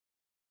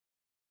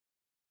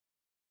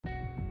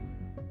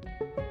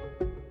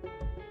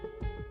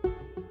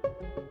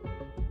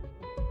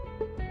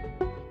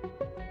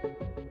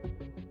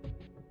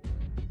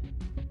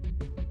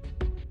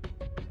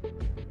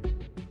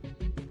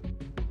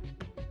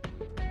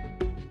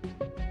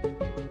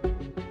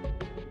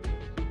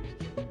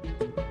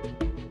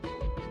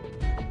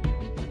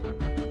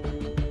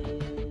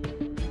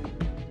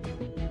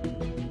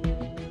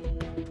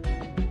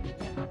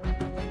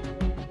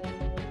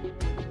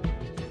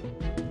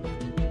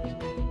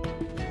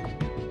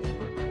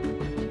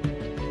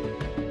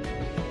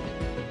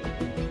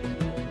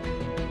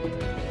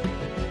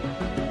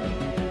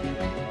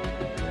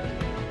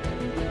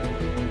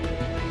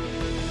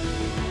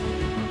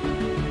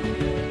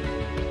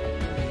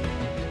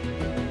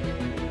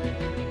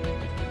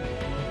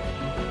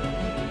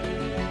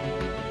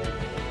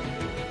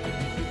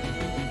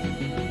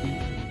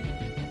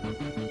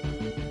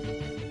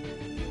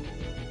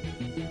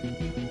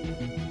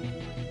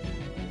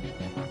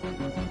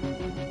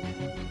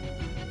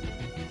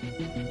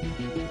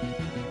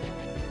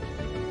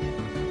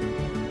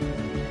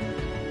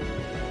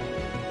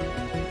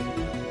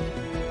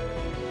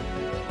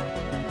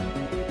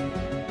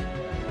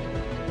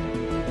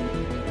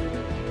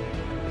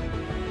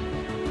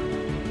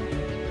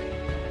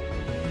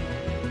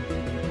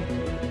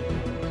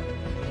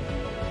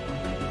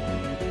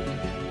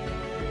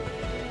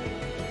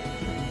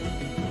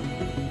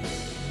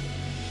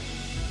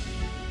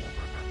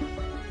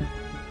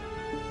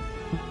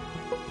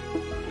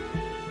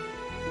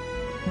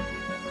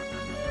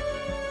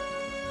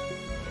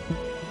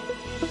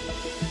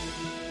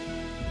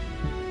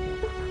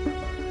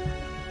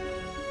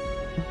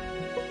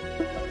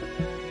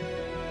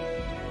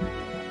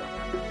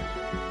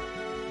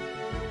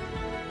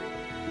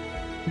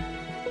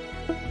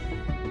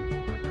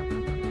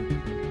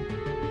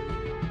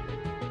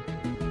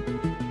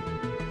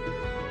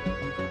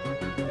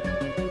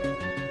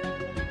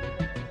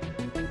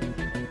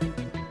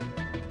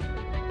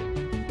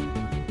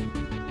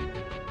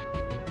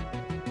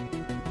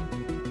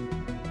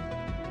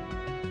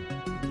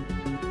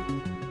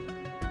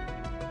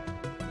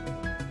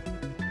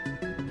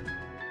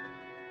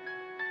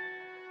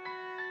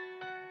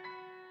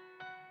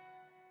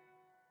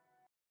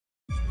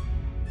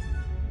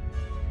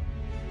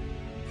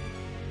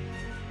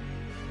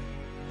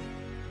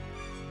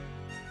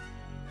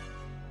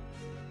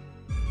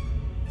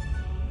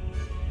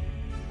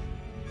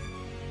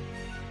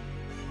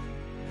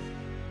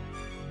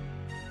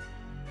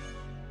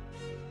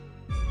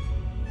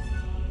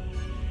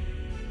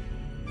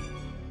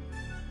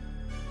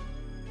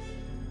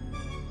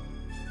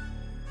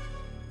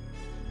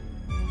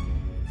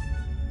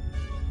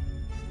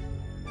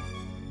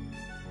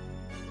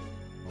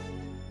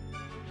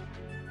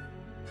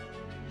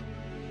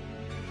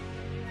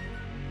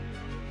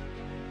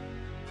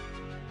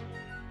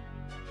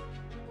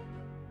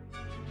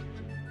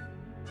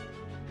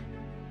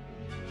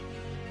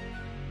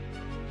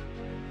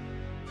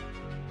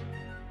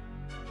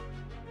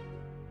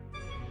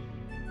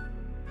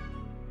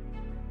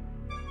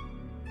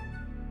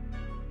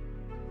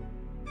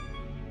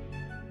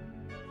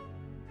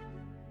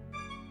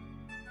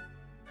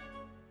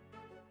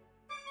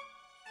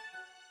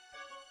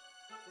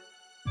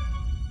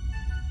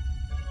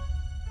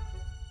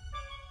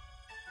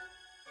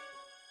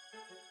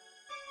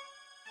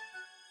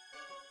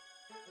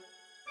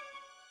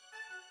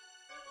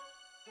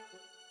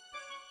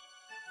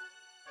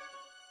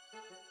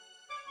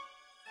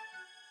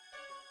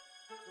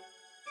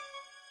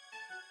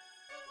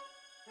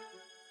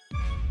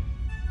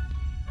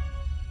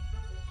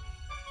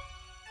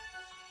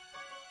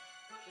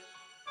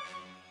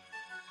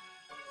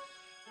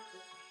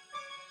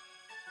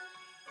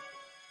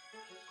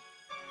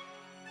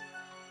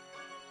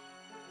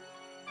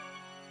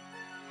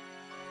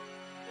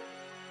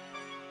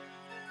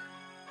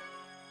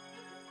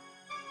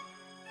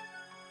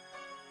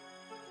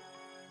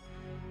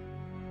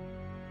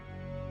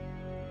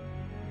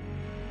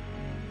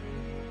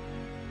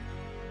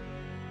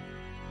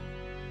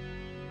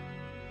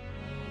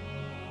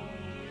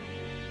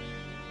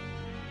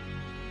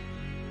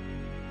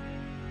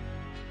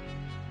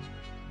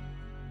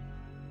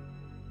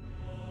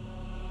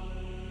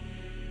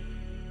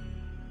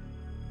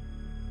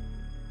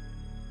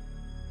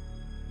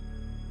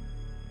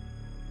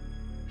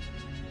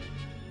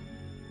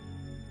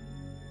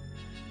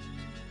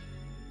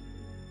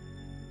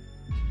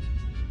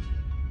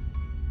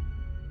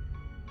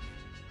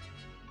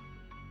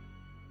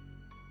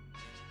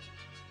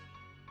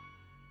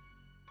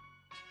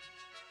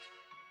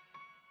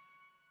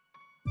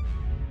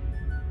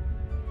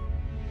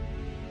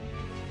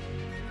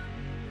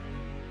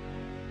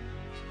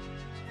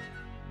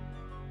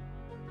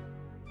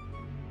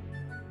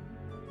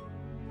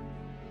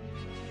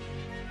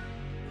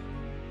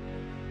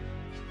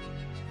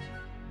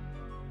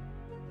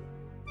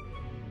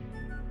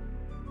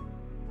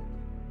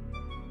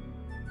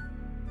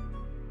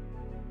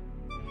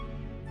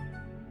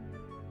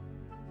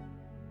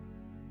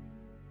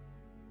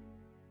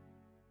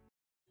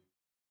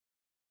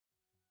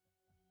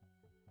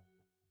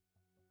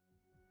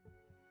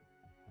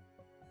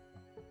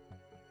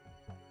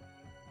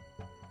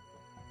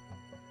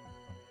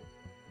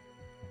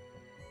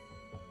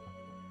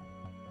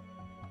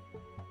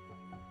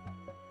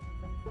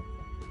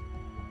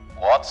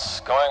What's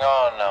going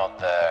on out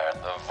there?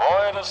 The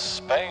void of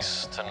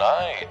space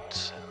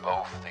tonight.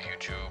 Both the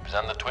YouTubes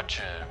and the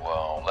Twitches.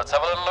 Well, let's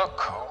have a little look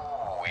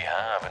who we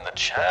have in the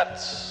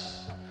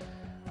chats.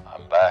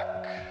 I'm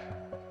back.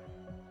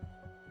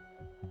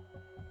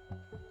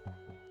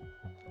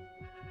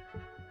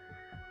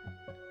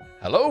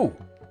 Hello.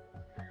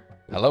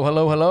 Hello,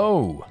 hello,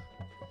 hello.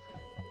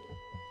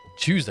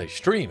 Tuesday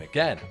stream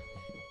again.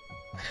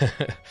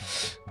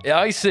 Yeah,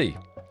 I see.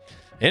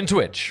 In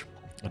Twitch.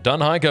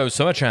 Done High Go,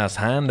 Summer Chas,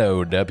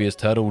 Hando, Derpius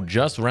Turtle,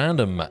 Just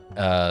Random,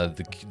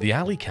 the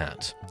Alley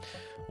Cat,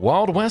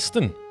 Wild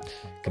Western,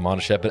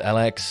 Commander Shepherd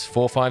LX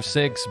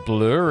 456,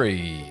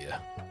 Blurry,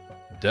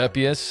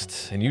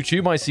 Derpiest. In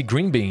YouTube, I see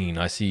Green Bean,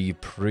 I see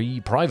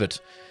Private,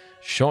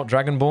 Shot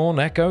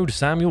Dragonborn, Echoed,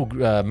 Samuel,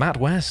 Matt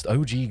West,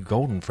 OG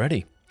Golden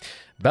Freddy,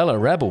 Bella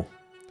Rebel.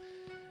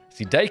 I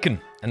see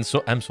Dakin and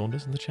M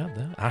Saunders in the chat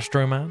there.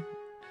 Astro Man,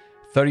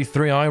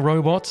 33i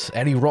Robot,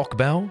 Eddie Rock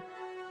Bell.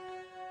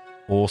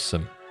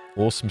 Awesome.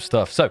 Awesome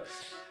stuff. So,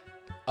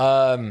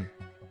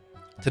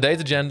 today's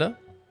agenda.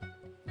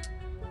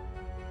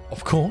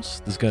 Of course,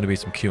 there's going to be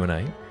some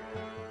Q&A.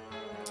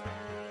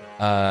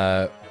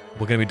 We're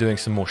going to be doing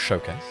some more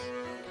showcase.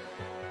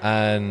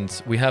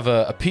 And we have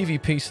a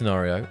PvP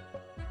scenario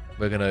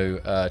we're going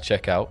to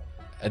check out.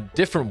 A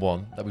different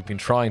one that we've been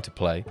trying to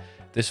play.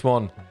 This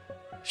one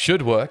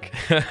should work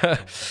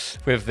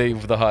with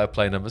the higher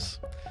play numbers.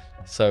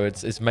 So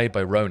it's made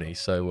by Roni.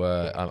 So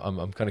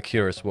I'm kind of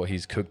curious what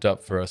he's cooked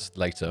up for us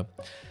later.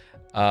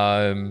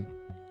 And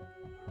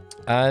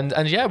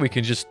yeah, we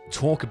can just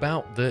talk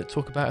about if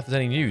there's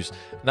any news.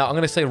 Now I'm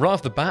going to say right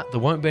off the bat, there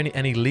won't be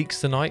any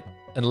leaks tonight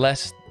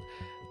unless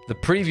the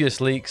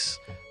previous leaks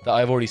that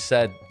I've already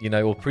said,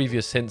 or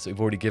previous hints that we've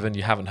already given,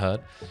 you haven't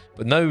heard.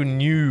 But no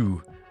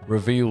new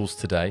reveals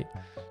today.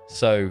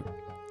 So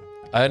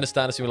I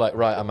understand if you're like,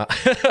 right, I'm out.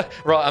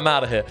 Right, I'm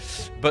out of here.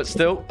 But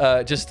still,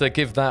 just to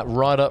give that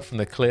right up from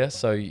the clear,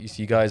 so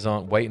you guys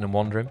aren't waiting and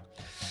wondering.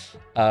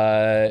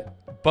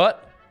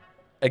 But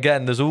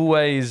again, there's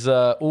always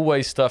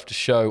stuff to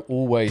show,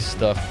 always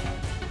stuff.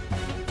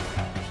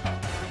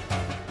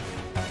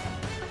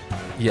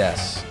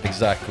 Yes,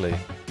 exactly.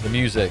 The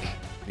music,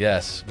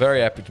 yes,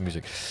 very epic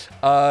music.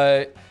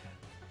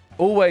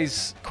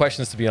 Always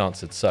questions to be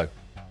answered. So,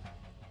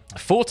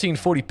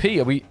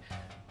 1440p. Are we?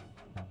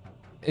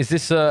 Is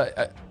this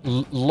a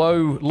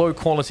low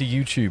quality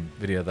YouTube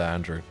video there,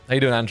 Andrew? How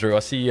you doing, Andrew? I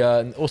see.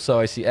 Also,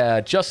 I see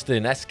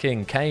Justin, S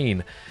King,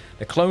 Kane,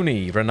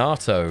 Necloni,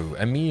 Renato,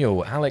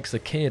 Emil, Alex the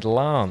Kid,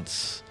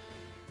 Lance,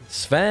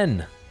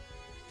 Sven,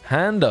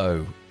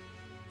 Hando,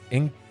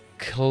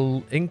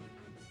 Incliner,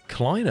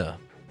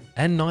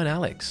 N9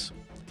 Alex.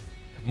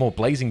 More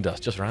Blazing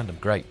Dust, just random.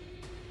 Great.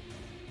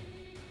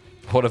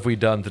 What have we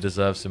done to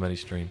deserve so many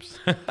streams?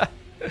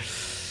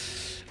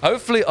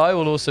 Hopefully, I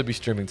will also be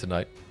streaming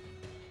tonight.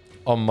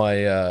 On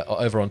my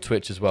over on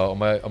Twitch as well,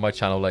 on my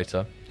channel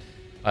later.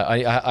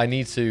 I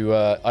need to.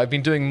 I've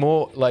been doing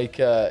more like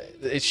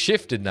it's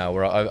shifted now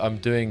where I'm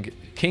doing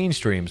Keen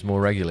streams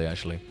more regularly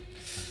actually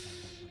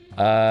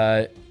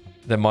than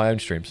my own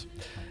streams.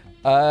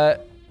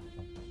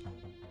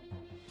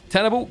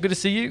 Tenable, good to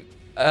see you.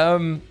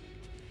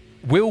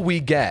 Will we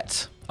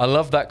get? I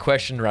love that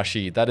question,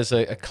 Rashid. That is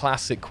a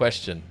classic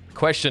question.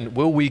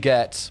 Will we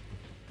get?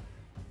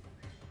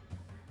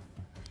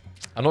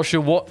 I'm not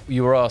sure what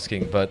you were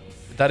asking, but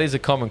that is a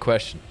common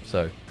question.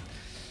 So,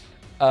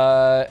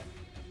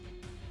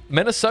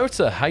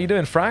 Minnesota, how you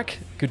doing, Frack?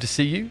 Good to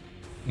see you.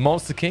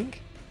 Monster King,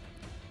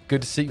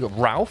 good to see you.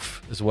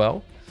 Ralph as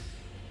well.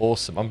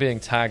 Awesome. I'm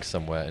being tagged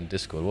somewhere in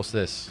Discord. What's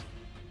this?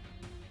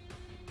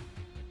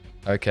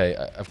 Okay,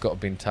 I've got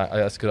been tagged.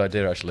 That's a good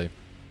idea, actually.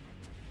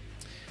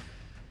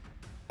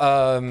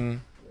 Now,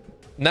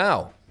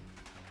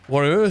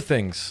 one of the other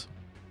things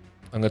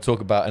I'm going to talk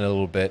about in a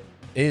little bit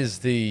is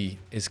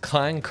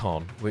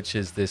ClanCon, which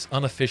is this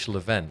unofficial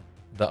event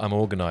that I'm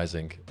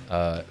organizing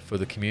for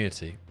the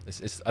community.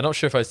 I'm not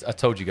sure if I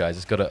told you guys.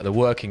 It's got the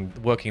working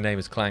name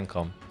is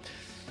ClanCon.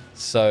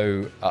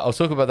 So I'll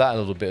talk about that a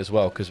little bit as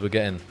well because we're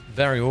getting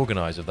very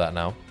organized with that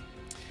now.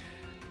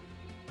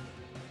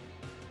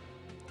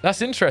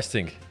 That's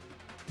interesting.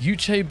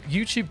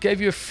 YouTube gave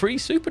you a free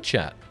super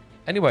chat.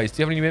 Anyways,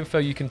 do you have any info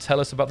you can tell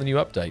us about the new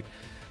update?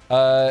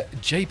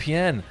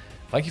 JPN.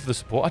 Thank you for the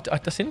support.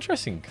 That's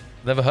interesting.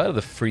 Never heard of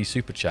the free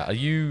super chat. Do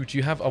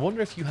you have? I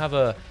wonder if you have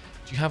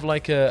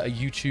like a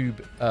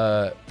YouTube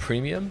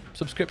premium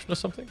subscription or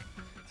something.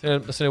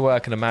 That's the only way I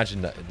can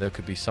imagine that there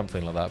could be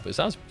something like that. But it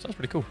sounds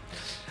pretty cool.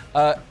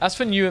 As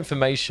for new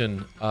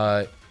information,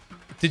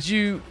 did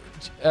you,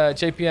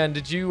 JPN?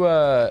 Did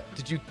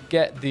you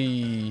get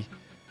the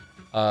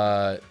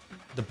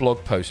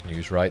blog post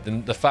news? Right.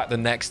 The fact the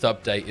next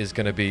update is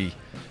going to be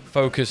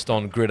focused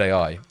on Grid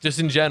AI. Just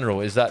in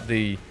general, is that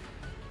the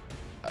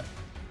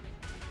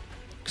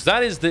because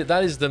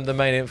that is the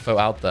main info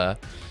out there.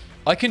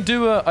 I can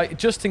do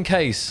just in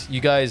case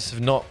you guys have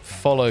not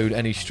followed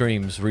any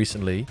streams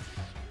recently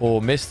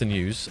or missed the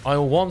news, I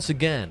will once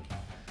again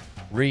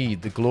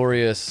read the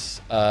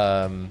glorious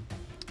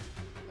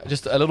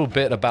just a little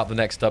bit about the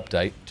next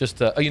update.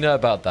 Just, oh, you know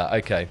about that.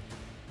 Okay.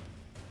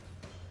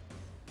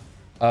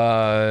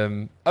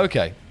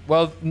 Okay.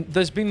 Well,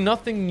 there's been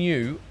nothing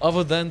new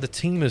other than the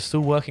team is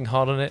still working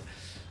hard on it.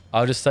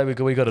 I'll just say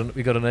we got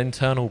an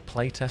internal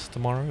playtest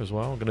tomorrow as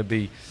well. I'm going to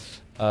be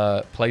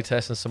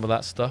playtesting some of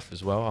that stuff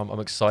as well. I'm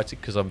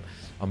excited because I'm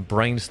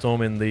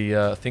brainstorming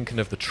the thinking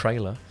of the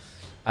trailer.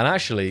 And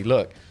actually,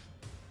 look,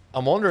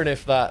 I'm wondering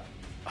if that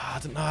I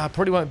don't know. I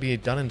probably won't be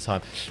done in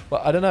time.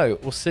 But I don't know.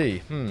 We'll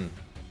see.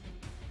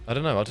 I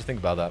don't know. I'll just think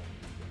about that.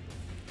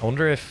 I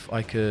wonder if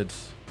I could.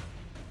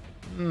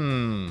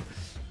 I'm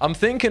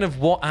thinking of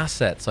what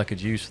assets I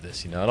could use for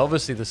this, you know. And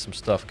obviously, there's some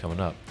stuff coming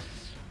up,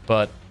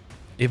 but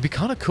it'd be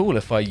kind of cool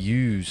if I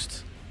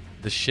used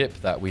the ship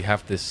that we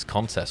have this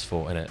contest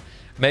for in it.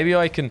 Maybe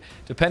I can,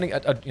 depending,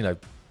 you know,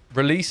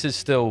 release is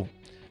still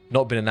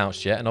not been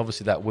announced yet, and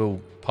obviously that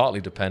will partly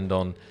depend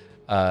on,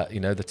 you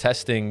know, the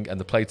testing and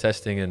the play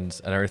testing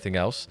and everything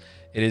else.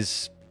 It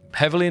is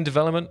heavily in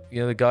development.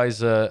 You know, the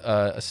guys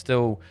are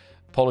still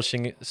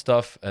polishing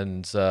stuff,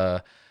 and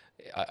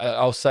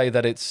I'll say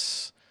that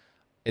it's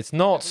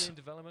not. Heavily in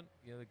development.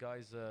 You know, the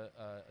guys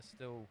are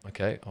still.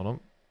 Okay, hold on.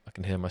 I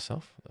can hear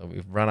myself.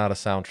 We've run out of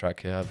soundtrack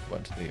here. I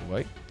went to the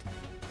wait.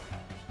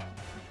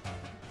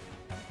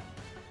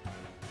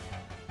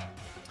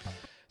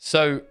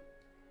 So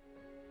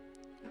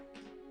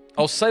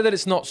I'll say that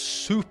it's not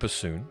super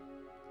soon.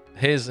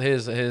 Here's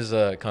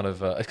kind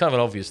of it's kind of an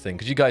obvious thing,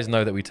 because you guys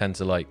know that we tend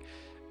to like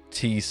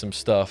tease some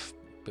stuff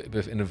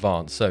in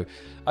advance. So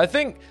I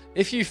think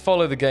if you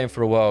follow the game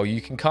for a while,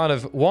 you can kind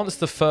of, once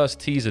the first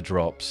teaser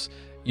drops,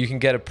 you can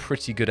get a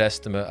pretty good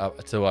estimate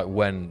up to like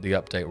when the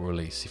update will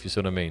release, if you see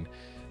what I mean.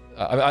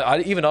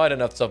 Even I don't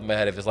know off the top of my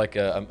head if it's like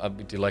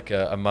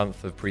a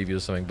month of preview or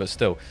something, but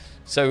still.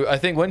 So I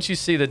think once you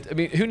see that, I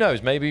mean, who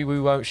knows? Maybe we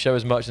won't show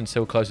as much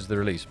until closer to the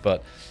release.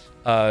 But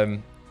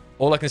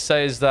all I can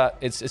say is that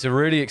it's a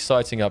really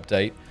exciting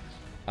update,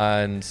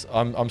 and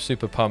I'm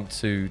super pumped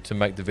to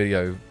make the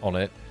video on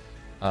it.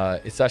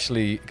 It's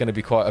actually going to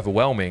be quite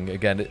overwhelming.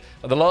 Again,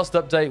 the last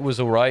update was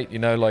all right, you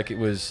know, like it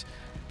was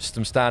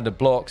some standard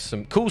blocks,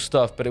 some cool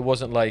stuff, but it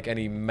wasn't like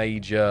any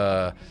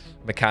major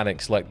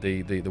mechanics like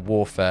the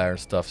warfare and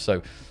stuff.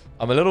 So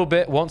I'm a little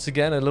bit, once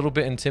again, a little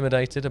bit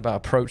intimidated about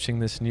approaching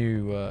this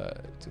new,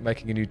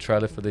 making a new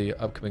trailer for the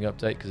upcoming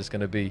update, because it's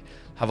going to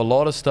have a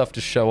lot of stuff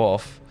to show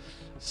off.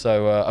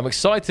 So I'm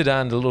excited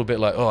and a little bit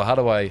like, oh, how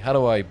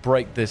do I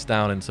break this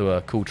down into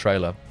a cool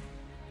trailer?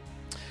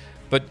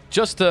 But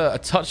just a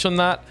touch on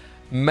that,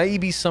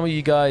 maybe some of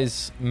you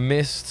guys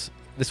missed.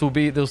 This will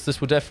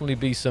definitely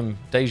be some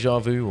deja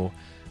vu or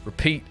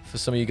repeat for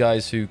some of you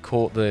guys who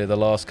caught the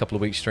last couple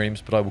of weeks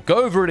streams, but I will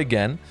go over it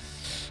again.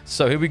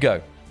 So here we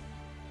go.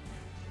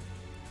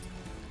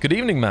 Good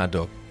evening, Mad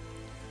Dog.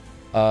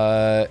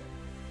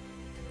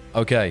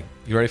 Okay,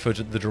 you ready for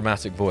the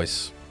dramatic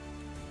voice?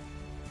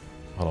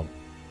 Hold on.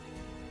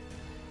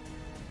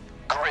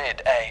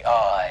 Grid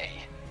AI.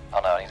 Oh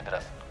no, I need a bit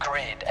of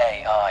Grid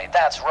AI.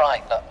 That's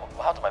right. No,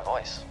 how did my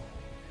voice?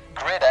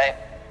 Grid AI.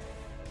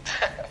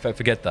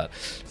 Forget that.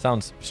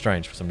 Sounds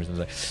strange for some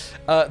reason.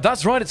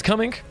 That's right, it's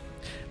coming.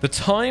 The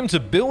time to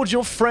build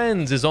your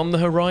friends is on the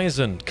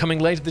horizon. Coming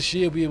later this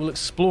year, we will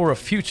explore a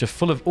future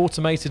full of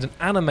automated and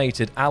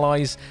animated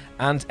allies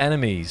and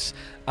enemies.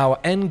 Our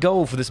end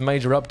goal for this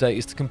major update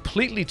is to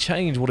completely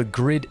change what a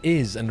grid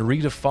is and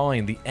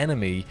redefine the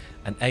enemy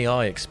and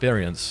AI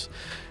experience.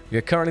 We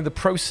are currently in the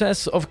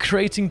process of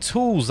creating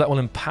tools that will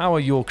empower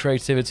your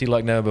creativity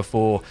like never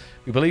before.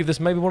 We believe this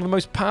may be one of the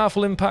most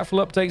powerful,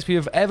 impactful updates we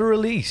have ever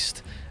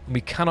released, and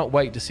we cannot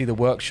wait to see the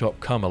workshop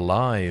come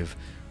alive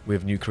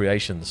with new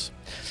creations.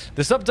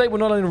 This update will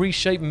not only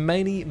reshape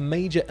many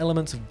major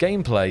elements of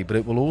gameplay, but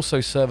it will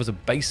also serve as a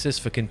basis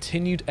for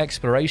continued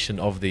exploration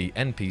of the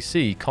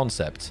NPC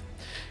concept.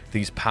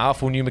 These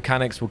powerful new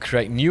mechanics will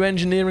create new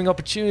engineering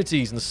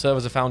opportunities and serve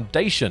as a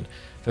foundation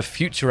for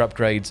future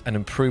upgrades and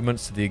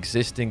improvements to the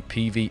existing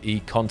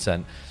PvE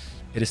content.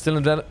 It is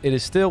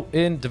still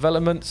in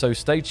development, so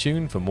stay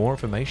tuned for more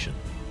information.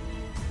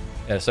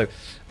 Yeah, so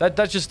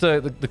that's just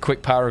the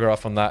quick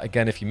paragraph on that.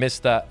 Again, if you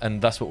missed that,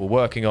 and that's what we're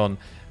working on.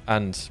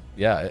 And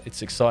yeah,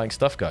 it's exciting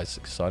stuff, guys.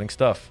 Exciting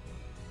stuff.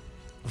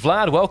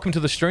 Vlad, welcome to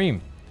the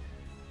stream.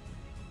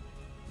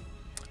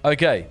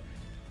 Okay,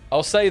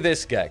 I'll say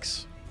this,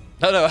 Gex.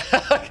 No,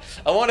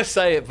 I want to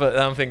say it, but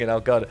I'm thinking, oh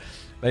god,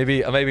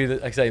 maybe,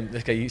 like I say,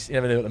 okay, you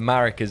never know.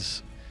 Marek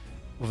is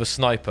with a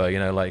sniper, you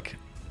know, like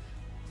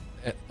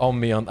on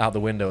me out the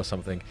window or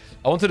something.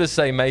 I wanted to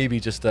say maybe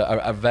just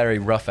a very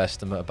rough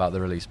estimate about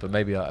the release, but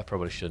maybe I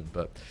probably shouldn't.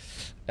 But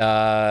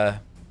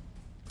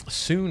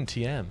soon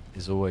TM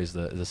is always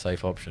the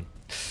safe option.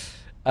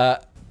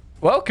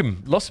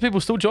 Welcome. Lots of people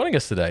still joining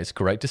us today. It's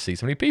great to see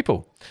so many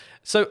people.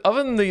 So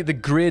other than the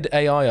Grid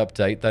AI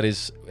update that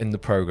is in the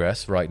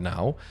progress right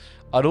now,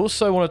 I'd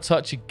also want to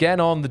touch again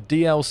on the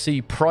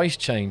DLC price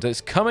change that's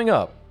coming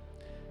up.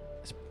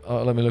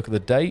 Let me look at the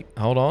date.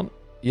 Hold on.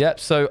 Yep,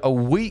 so a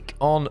week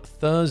on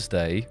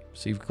Thursday.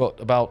 So you've got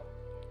about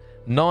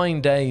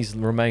 9 days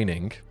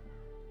remaining.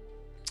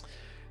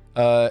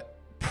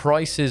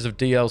 prices of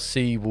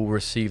DLC will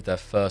receive their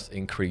first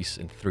increase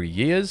in 3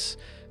 years.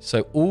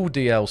 So all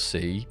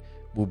DLC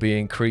will be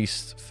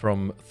increased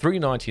from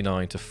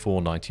 $3.99 to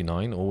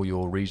 $4.99, or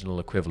your regional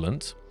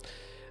equivalent.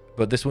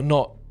 But this will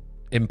not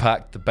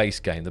impact the base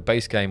game. The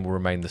base game will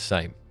remain the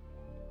same.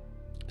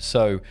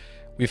 So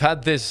we've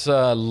had this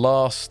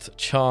last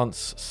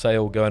chance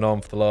sale going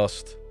on for the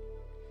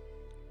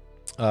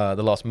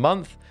last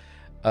month.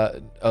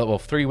 Well,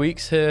 3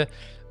 weeks here.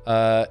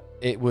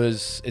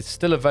 It's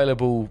still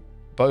available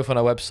both on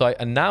our website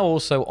and now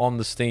also on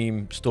the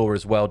Steam store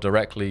as well,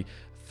 directly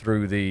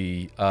through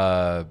the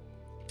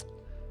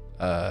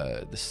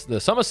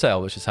summer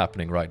sale, which is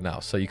happening right now.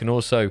 So you can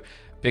also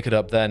pick it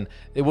up then.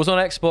 It was on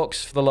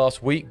Xbox for the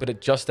last week, but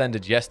it just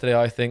ended yesterday,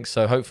 I think.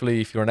 So hopefully,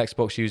 if you're an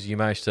Xbox user, you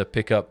managed to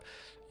pick up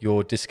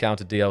your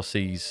discounted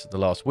DLCs the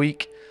last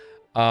week.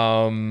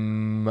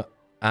 And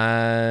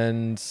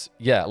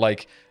yeah,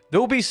 like, there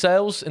will be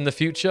sales in the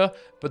future,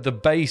 but the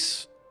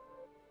base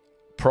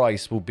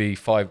price will be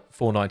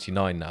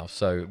 $4.99 now.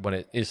 So when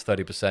it is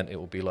 30%, it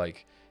will be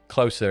like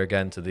closer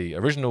again to the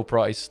original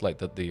price, like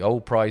the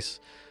old price.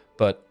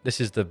 But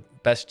this is the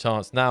best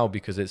chance now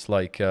because it's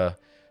like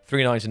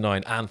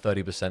 $3.99 and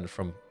 30%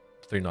 from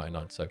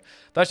 $3.99. So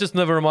that's just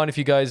another reminder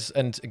for you guys.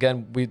 And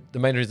again, the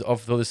main reason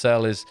for the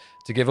sale is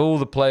to give all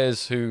the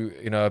players who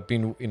have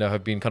been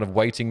kind of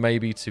waiting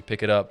maybe to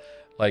pick it up,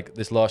 like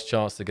this last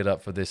chance to get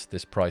up for this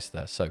price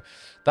there. So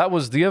that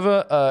was the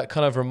other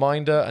kind of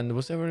reminder. And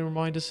was there any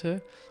reminders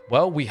here?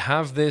 Well, we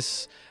have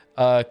this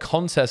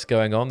contest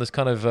going on, this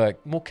kind of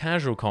more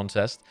casual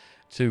contest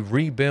to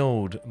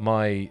rebuild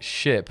my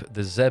ship,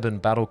 the XEBON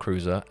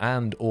Battlecruiser,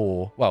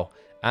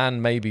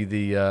 and maybe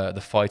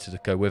the fighter to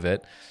go with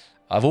it.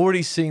 I've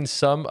already seen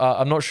some.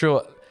 I'm not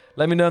sure.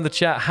 Let me know in the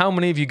chat how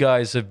many of you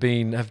guys have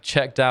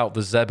checked out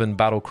the XEBON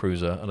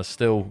Battlecruiser and are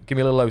still, give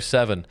me a little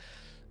 07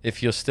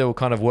 if you're still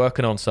kind of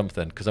working on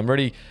something, because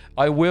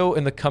I will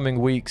in the coming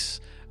weeks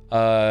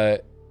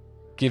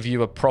give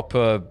you a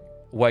proper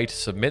way to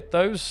submit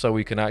those, so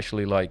we can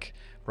actually, like,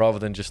 rather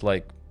than just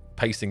like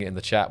pasting it in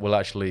the chat,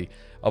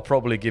 I'll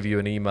probably give you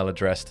an email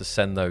address to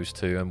send those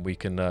to, and we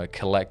can I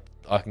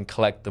can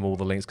collect them, all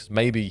the links, because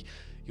maybe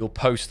you'll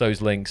post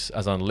those links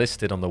as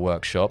unlisted on the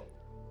workshop.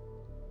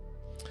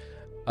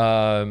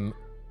 Can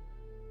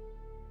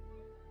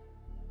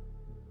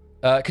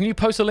you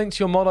post a link to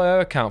your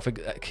Mod.io account for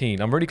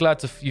Keen? I'm really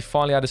glad you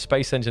finally added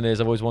Space Engineers.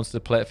 I've always wanted to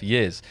play it for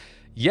years.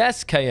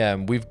 Yes,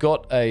 KM, we've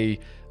got a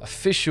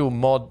official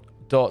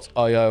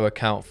Mod.io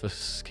account for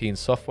Keen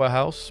Software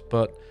House,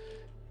 but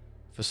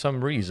for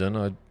some reason,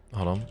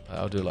 hold on,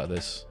 I'll do it like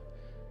this. Is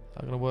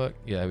that gonna work?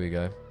 Yeah, here we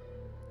go.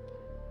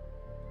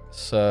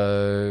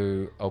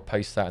 So I'll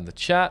paste that in the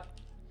chat.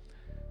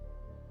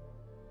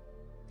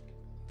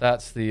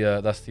 That's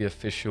the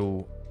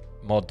official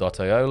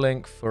mod.io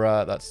link for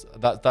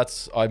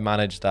that's I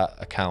manage that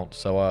account,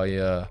 so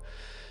I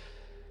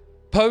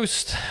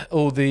post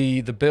all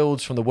the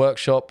builds from the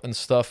workshop and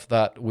stuff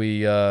that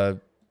we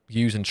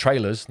use in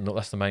trailers.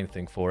 That's the main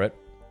thing for it.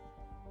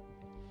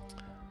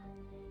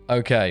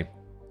 Okay,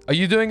 are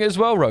you doing it as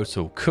well,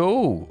 Rotal?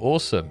 Cool,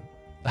 awesome.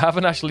 I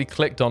haven't actually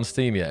clicked on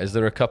Steam yet. Is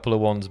there a couple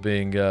of ones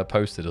being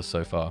posted or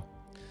so far?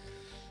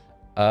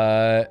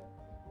 I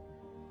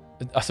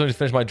still need to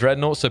finish my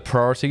Dreadnought, so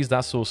priorities,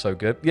 that's also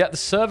good. Yeah, the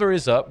server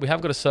is up. We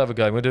have got a server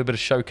going. We're going to do a bit of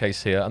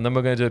showcase here, and then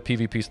we're going to do a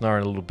PvP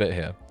scenario in a little bit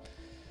here.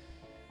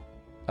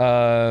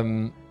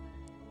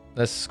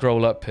 Let's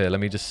scroll up here. Let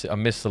me just see. I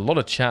missed a lot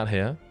of chat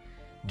here.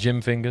 Jim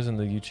Fingers in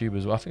the YouTube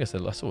as well. I think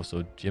I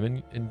saw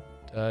Jim in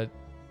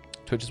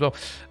Twitch as well.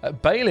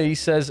 Bailey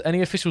says,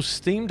 any official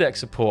Steam Deck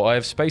support? I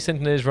have Space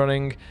Engineers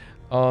running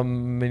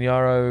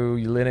Minaro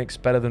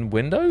Linux better than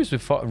Windows?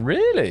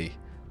 Really?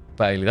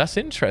 Bailey, that's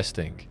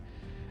interesting.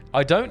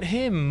 I don't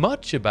hear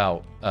much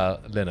about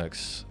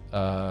Linux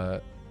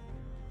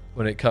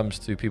when it comes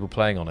to people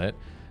playing on it.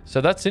 So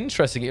that's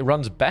interesting. It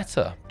runs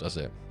better, does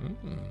it?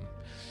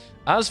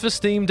 As for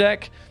Steam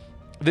Deck,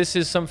 this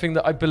is something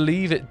that I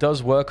believe it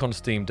does work on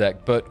Steam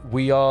Deck, but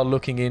we are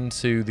looking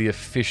into the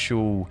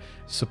official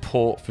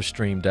support for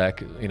Stream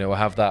Deck. You know,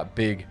 have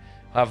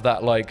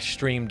that like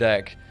Stream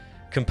Deck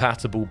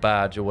compatible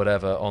badge or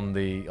whatever on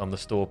the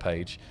store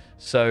page.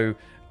 So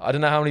I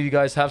don't know how many of you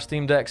guys have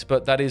Steam Decks,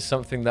 but that is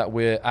something that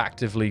we're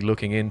actively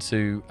looking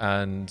into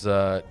and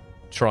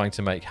trying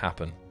to make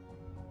happen.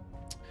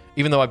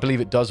 Even though I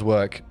believe it does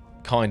work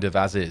kind of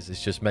as is.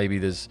 It's just maybe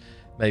there's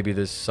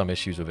some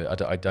issues with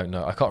it. I don't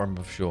know. I can't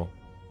remember for sure.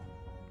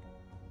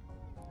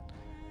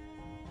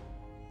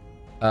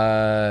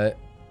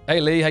 Hey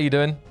Lee, how you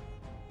doing?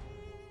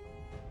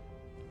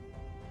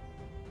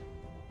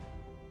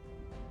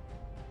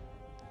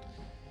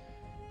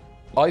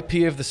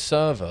 IP of the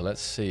server.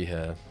 Let's see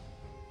here.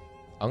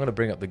 I'm going to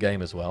bring up the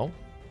game as well.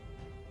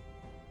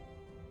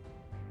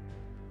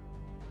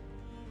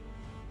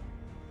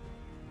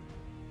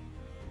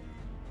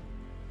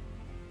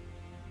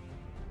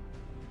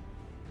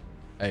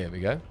 Hey, here we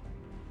go.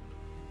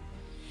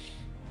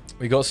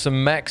 We got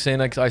some mechs in,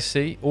 I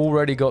see.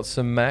 Already got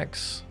some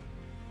mechs.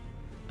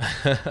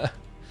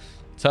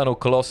 Eternal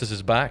Colossus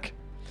is back.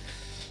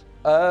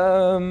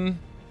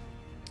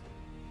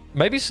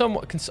 Maybe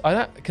someone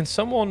can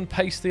someone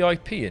paste the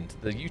IP into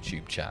the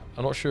YouTube chat?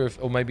 I'm not sure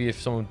if, or maybe if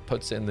someone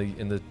puts it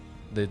in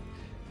the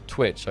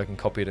Twitch, I can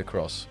copy it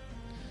across.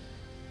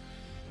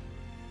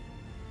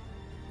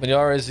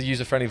 Manjaro is a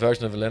user-friendly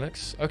version of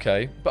Linux.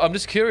 Okay, but I'm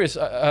just curious.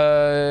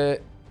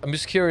 I'm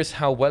just curious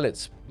how well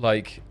it's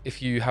like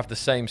if you have the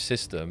same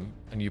system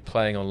and you're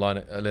playing on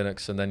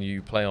Linux and then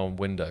you play on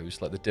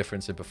Windows, like the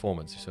difference in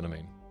performance. You see what I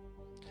mean?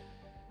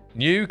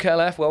 New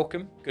KLF,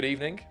 welcome. Good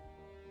evening.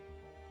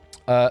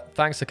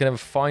 Thanks. I can never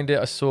find it.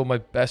 I saw my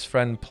best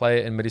friend play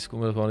it in middle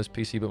school on his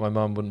PC, but my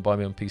mum wouldn't buy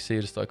me on PC.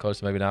 I just started college,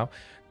 so maybe now.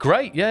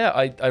 Great. Yeah,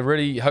 I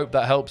really hope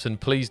that helps, and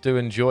please do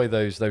enjoy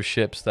those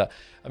ships. That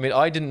I mean,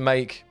 I didn't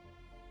make.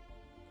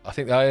 I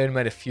think I only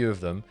made a few of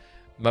them.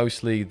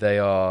 Mostly they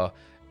are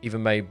either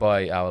made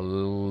by our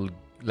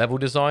level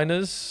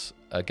designers,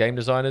 game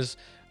designers,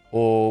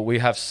 or we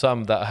have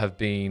some that have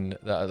been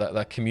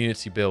that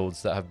community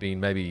builds that have been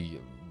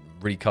maybe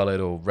recolored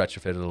or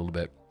retrofitted a little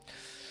bit.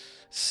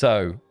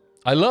 So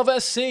I love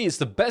SC. It's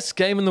the best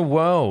game in the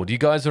world. You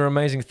guys are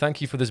amazing.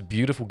 Thank you for this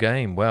beautiful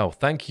game. Well,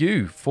 thank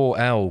you for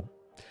L #.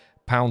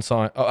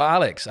 Oh,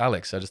 Alex.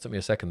 It just took me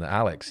a second there.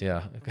 Alex,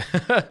 yeah.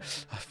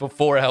 For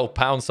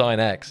 4L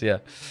 #X, yeah.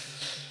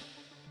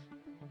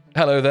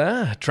 Hello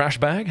there, trash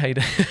bag. How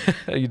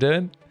you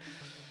doing?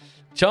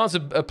 Chance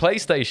of a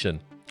PlayStation.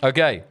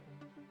 Okay.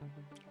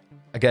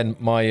 Again,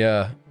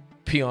 my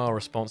PR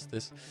response to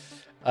this.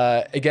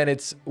 Again,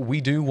 we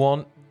do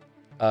want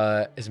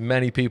as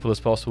many people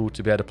as possible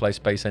to be able to play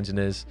Space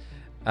Engineers,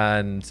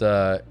 and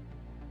I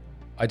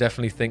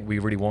definitely think we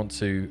really want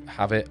to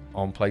have it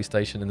on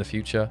PlayStation in the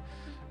future.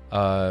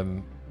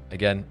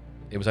 Again,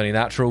 it was only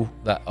natural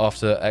that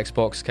after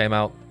Xbox came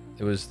out,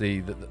 it was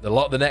the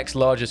next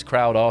largest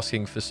crowd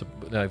asking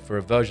for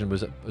a version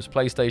was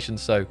PlayStation.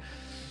 So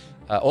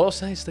all I'll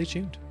say is stay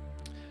tuned,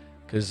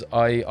 because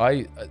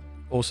I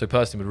also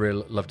personally would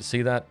really love to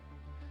see that.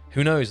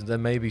 Who knows? There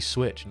may be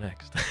Switch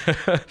next.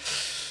 I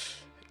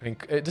mean,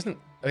 it doesn't.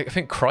 I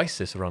think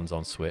Crysis runs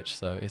on Switch,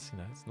 so it's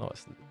it's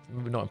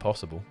not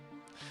impossible.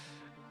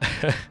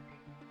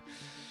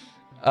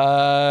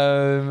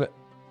 How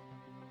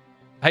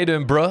you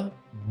doing, bruh?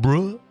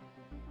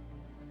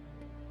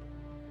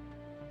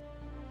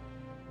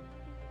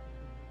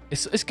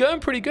 It's going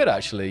pretty good,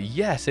 actually.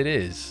 Yes, it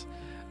is.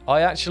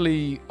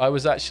 I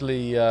was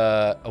actually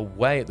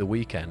away at the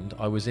weekend.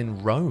 I was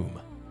in Rome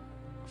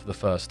for the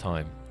first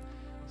time,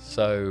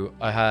 so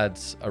I had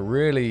a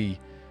really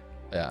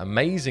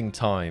amazing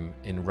time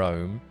in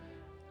Rome.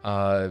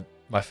 It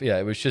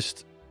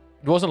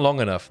wasn't long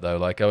enough though.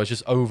 Like, I was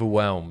just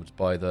overwhelmed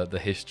by the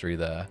history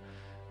there.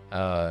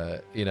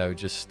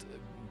 Just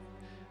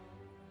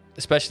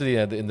especially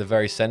in the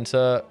very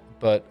center,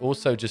 but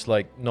also just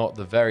like not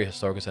the very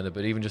historical center,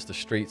 but even just the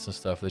streets and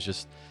stuff. There's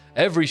just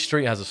every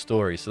street has a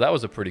story, so that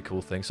was a pretty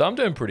cool thing. So I'm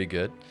doing pretty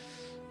good.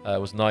 It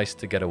was nice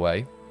to get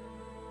away.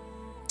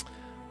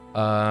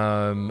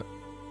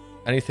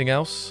 Anything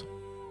else?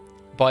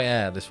 By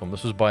air, this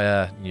was by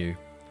air new.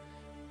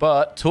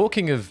 But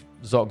talking of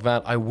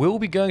Xocvan, I will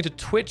be going to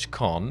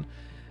TwitchCon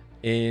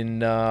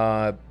in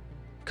a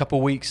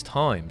couple weeks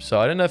time. So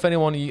I don't know if any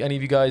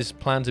of you guys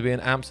plan to be in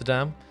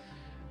Amsterdam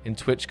in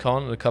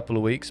TwitchCon in a couple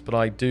of weeks, but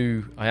I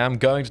am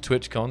going to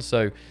TwitchCon.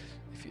 So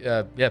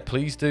if,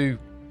 please do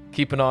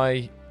keep an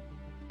eye.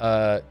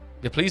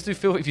 Please do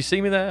feel if you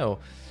see me there, or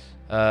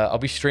I'll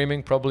be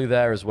streaming probably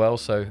there as well.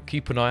 So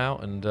keep an eye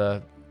out,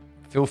 and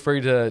feel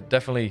free to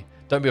definitely.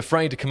 Don't be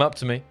afraid to come up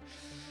to me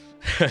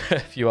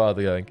if you are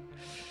going.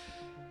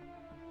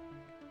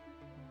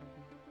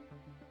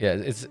 Yeah,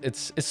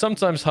 it's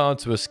sometimes hard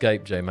to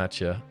escape, J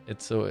Matcha.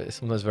 It's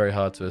sometimes very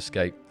hard to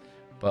escape,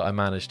 but I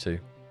managed to.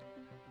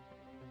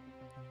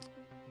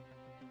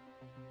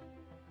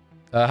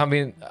 I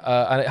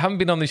haven't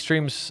been on these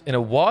streams in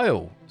a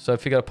while, so I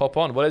figured I'd pop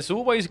on. Well, it's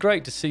always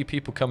great to see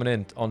people coming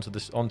in onto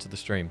the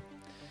stream.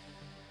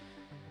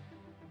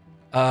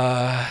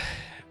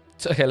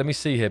 Okay, let me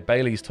see here.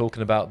 Bailey's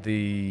talking about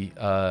the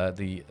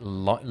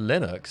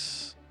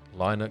Linux.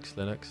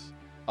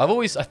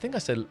 I think I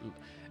said.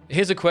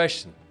 Here's a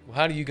question.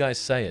 How do you guys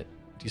say it?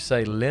 Do you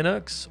say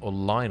Linux or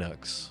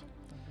Linux?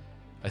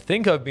 I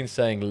think I've been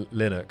saying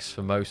Linux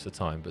for most of the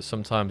time, but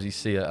sometimes you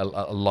see a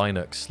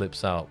Linux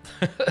slips out.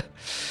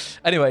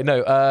 Anyway,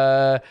 no.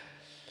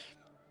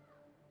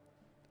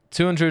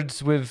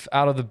 200s with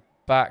out of the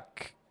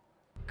back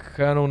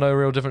kernel, no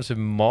real difference in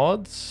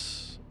mods.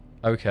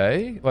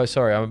 Okay. Well,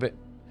 sorry, I'm a bit.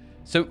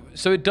 So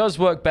it does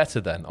work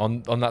better then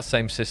on that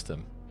same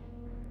system.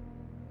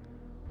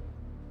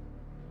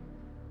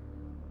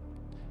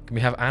 Can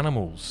we have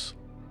animals?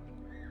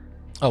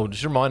 Oh,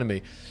 just reminded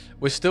me.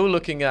 We're still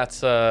looking at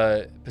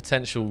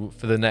potential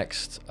for the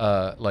next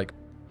like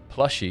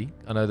plushie.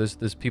 I know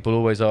there's people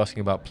always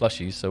asking about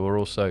plushies, so we're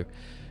also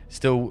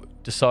still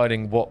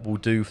deciding what we'll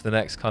do for the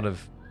next kind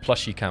of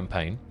plushie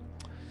campaign.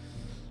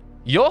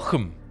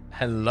 Joachim,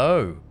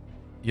 hello.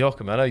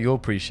 Joachim, I know you'll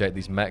appreciate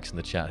these mechs in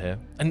the chat here.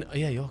 And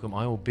yeah, Joachim,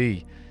 I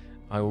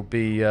I will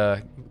be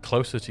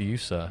closer to you,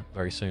 sir,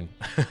 very soon.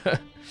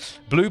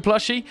 Blue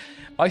plushie?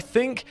 I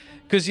think,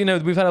 because, you know,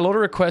 we've had a lot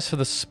of requests for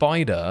the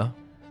spider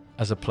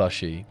as a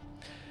plushie.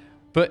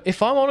 But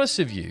if I'm honest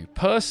with you,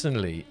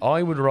 personally,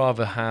 I would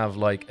rather have,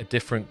 like, a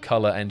different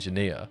color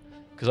engineer.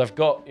 Because I've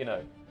got, you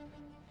know,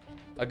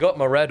 I got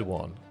my red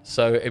one.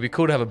 So it'd be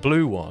cool to have a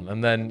blue one.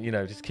 And then, you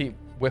know, just keep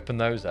whipping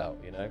those out,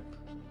 you know.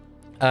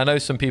 And I know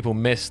some people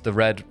miss the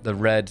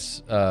red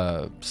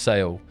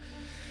sale.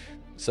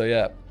 So,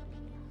 yeah.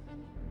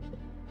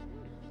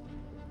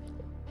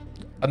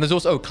 And there's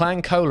also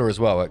Clan Cola as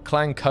well.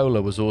 Clan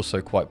Cola was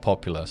also quite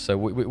popular. So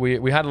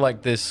we had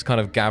like this kind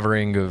of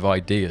gathering of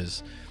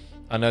ideas.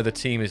 I know the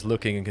team is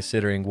looking and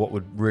considering what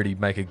would really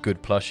make a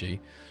good plushie.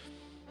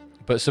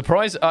 But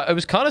I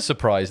was kind of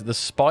surprised that the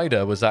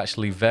spider was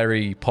actually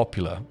very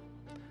popular.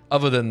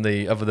 Other than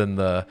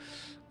the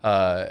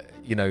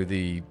you know,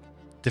 the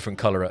different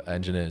color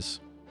engineers.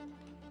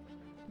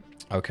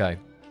 Okay.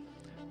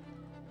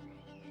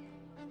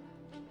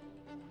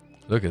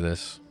 Look at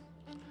this.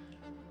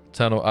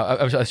 Eternal,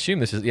 I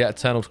assume this is, yeah,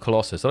 Eternal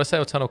Colossus. Did I say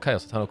Eternal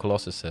Chaos? Eternal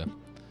Colossus here.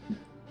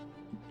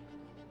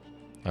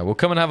 Right, we'll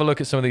come and have a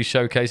look at some of these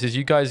showcases.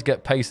 You guys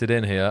get pasted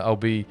in here. I'll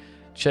be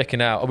checking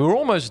out. We're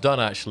almost done,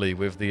 actually,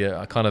 with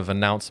the kind of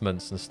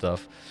announcements and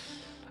stuff.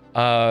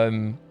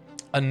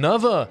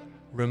 Another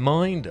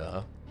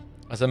reminder,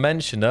 as I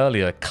mentioned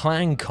earlier,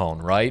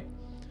 ClanCon, right?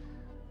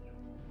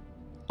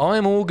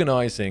 I'm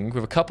organizing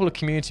with a couple of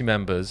community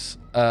members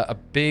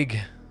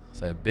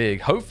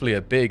hopefully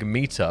a big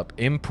meetup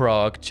in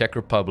Prague, Czech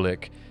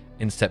Republic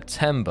in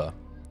September.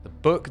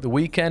 The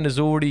weekend is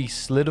already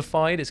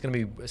solidified. It's going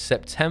to be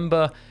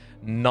September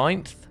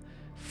 9th,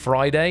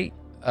 Friday,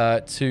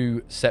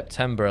 to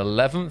September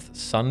 11th,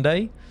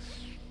 Sunday.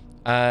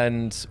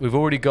 And we've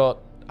already got,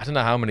 I don't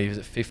know how many, is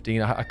it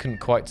 15? I couldn't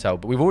quite tell,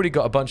 but we've already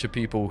got a bunch of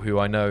people who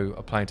I know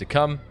are planning to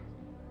come.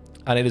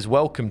 And it is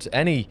welcome to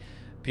any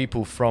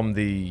people from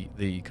the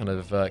kind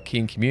of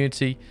Keen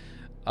community.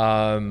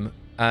 And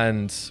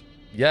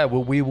yeah,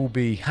 we will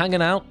be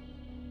hanging out,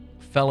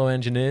 fellow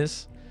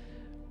engineers,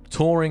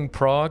 touring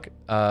Prague,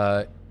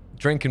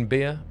 drinking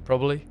beer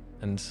probably,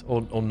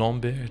 or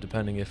non-beer,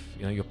 depending if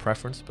you know your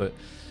preference. But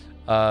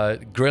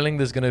grilling,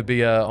 there's going to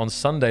be on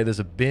Sunday. There's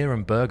a beer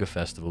and burger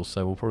festival,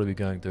 so we'll probably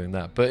be doing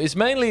that. But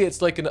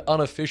it's like an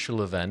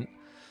unofficial event.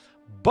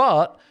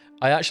 But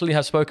I actually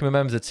have spoken with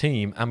members of the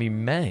team, and we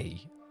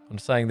may. I'm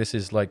saying this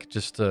is like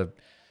just to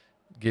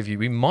give you.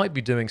 We might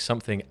be doing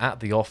something at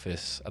the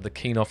office, at the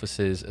Keen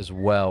offices as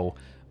well,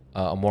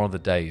 on one of the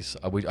days.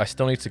 I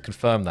still need to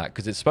confirm that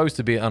because it's supposed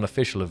to be an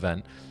unofficial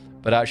event,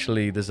 but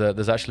actually there's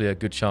actually a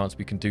good chance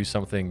we can do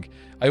something.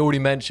 I already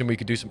mentioned we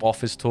could do some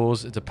office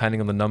tours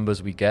depending on the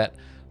numbers we get.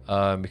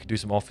 We could do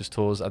some office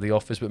tours at the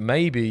office, but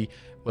maybe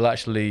we'll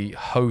actually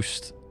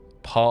host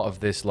part of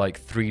this like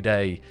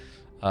 3-day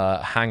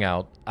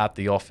hangout at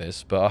the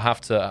office. But I'll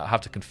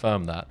have to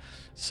confirm that.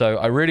 So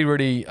I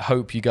really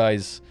hope you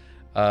guys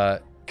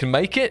can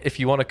make it if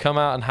you want to come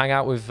out and hang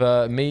out with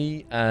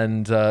me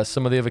and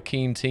some of the other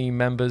Keen team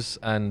members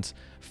and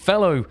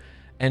fellow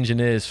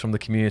engineers from the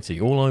community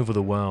all over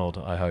the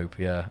world. I hope,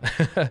 yeah.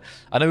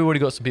 I know we've already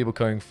got some people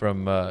coming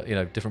from you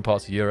know, different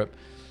parts of Europe,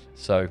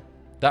 so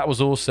that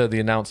was also the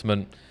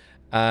announcement.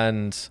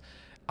 And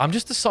I'm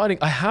just deciding.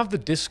 I have the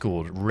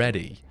Discord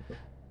ready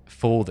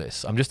for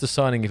this. I'm just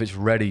deciding if it's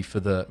ready for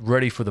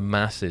the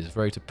masses,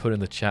 ready to put in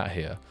the chat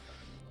here.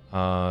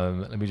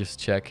 Let me just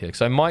check here.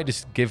 So I might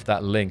just give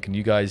that link and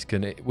you guys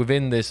can,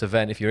 within this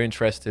event, if you're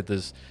interested,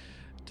 there's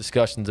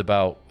discussions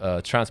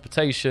about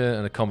transportation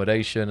and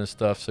accommodation and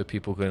stuff, so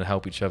people can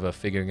help each other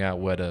figuring out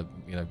where to,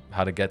 you know,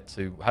 how to get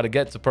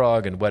to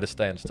Prague and where to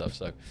stay and stuff.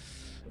 So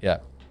yeah,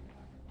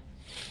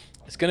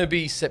 it's going to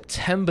be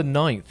September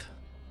 9th,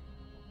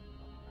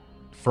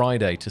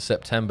 Friday to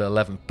September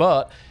 11th.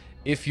 But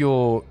if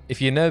you've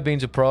never been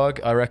to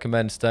Prague, I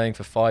recommend staying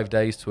for 5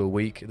 days to a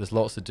week. There's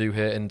lots to do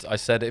here. And I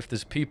said if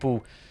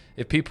people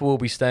will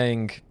be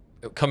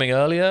coming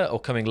earlier or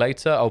coming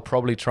later, I'll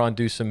probably try and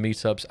do some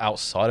meetups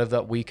outside of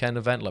that weekend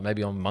event, like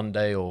maybe on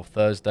Monday or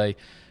Thursday,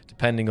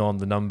 depending on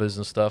the numbers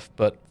and stuff.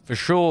 But for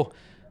sure,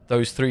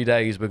 those 3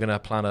 days, we're going to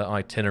plan an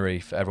itinerary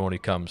for everyone who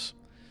comes.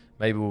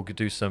 Maybe we'll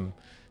do some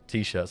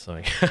T-shirts,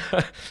 something.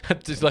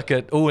 Just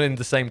like all in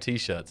the same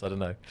T-shirts. I don't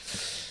know.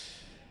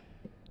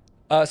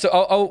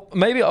 So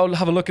maybe I'll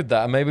have a look at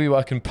that, and maybe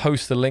I can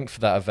post the link for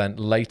that event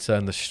later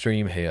in the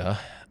stream here.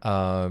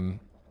 But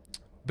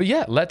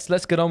yeah, let's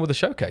get on with the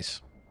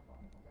showcase.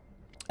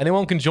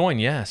 Anyone can join,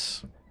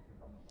 yes.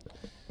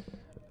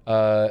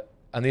 And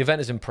the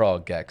event is in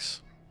Prague,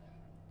 Gex.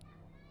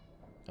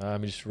 Let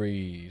me just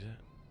read.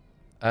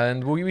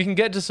 And we can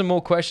get to some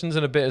more questions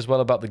in a bit as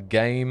well about the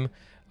game.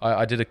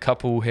 I did a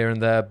couple here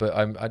and there, but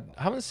I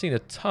haven't seen a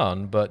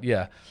ton. But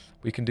yeah,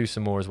 we can do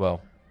some more as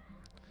well.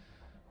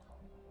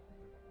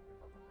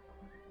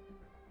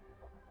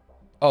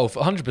 Oh,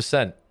 for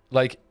 100%.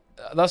 Like,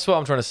 that's what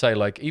I'm trying to say.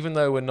 Like, even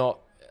though we're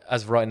not,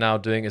 as of right now,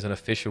 doing it as an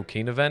official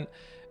Keen event,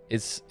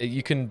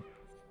 you can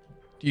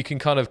you can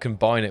kind of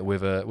combine it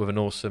with an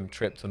awesome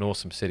trip to an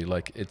awesome city.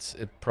 Like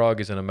Prague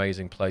is an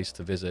amazing place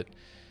to visit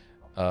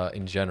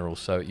in general.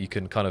 So you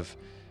can kind of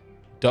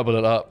double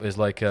it up as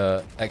like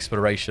a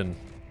exploration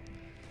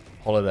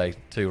holiday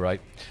too,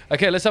 right?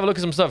 Okay, let's have a look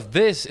at some stuff.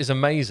 This is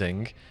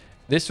amazing.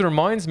 This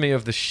reminds me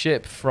of the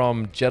ship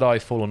from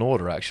Jedi Fallen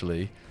Order,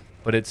 actually,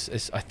 but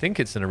I think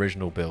it's an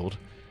original build.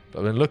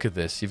 But then look at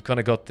this. You've kind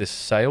of got this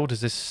sail. Does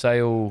this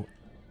sail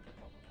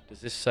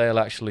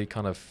actually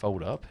kind of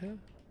fold up here?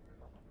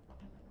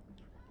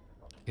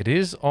 It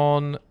is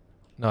on...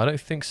 No, I don't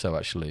think so,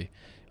 actually.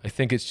 I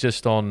think it's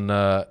just on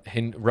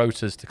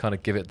rotors to kind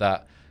of give it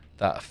that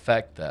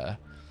effect there.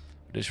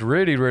 But it's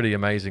really, really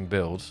amazing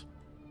build.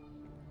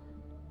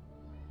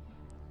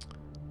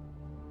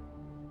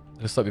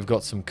 Looks like we've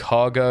got some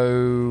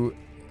cargo...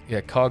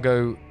 Yeah,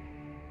 cargo...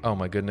 Oh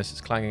my goodness,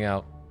 it's clanging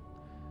out.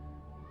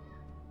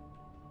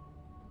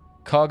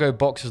 Cargo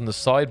boxes on the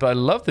side, but I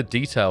love the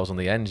details on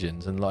the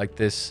engines and like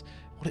this.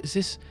 What is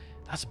this?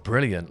 That's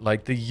brilliant.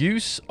 Like the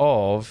use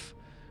of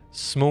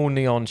small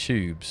neon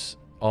tubes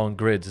on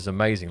grids is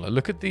amazing. Like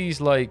look at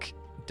these like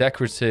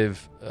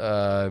decorative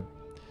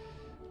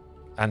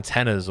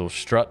antennas or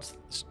struts.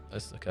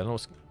 Okay, I don't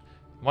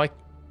know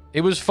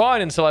it was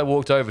fine until I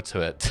walked over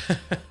to it.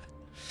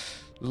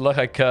 Like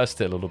I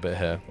cursed it a little bit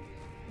here.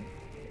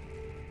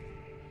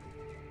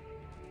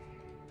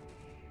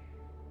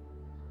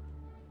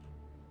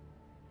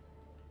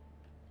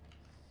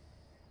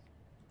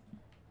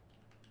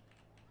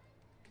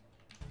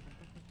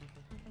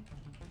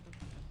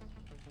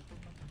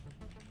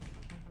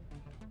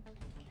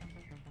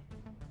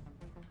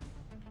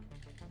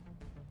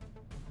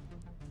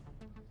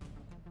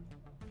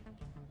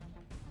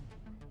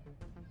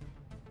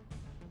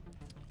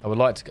 I would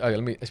like to...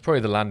 Okay, it's probably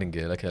the landing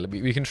gear. Okay,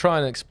 we can try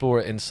and explore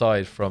it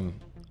inside from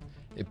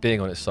it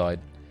being on its side.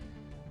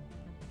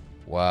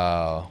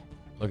 Wow.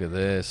 Look at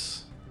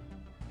this.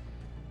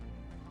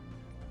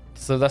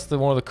 So that's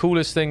one of the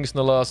coolest things in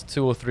the last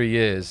 2 or 3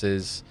 years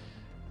is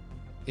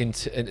in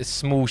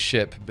small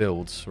ship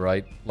builds,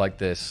 right? Like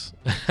this.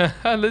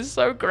 And this is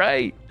so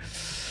great.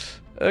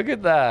 Look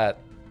at that.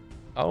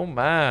 Oh,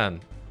 man.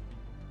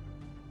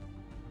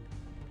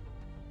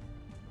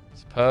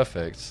 It's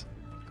perfect.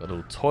 Got a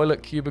little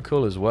toilet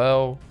cubicle as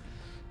well.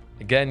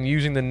 Again,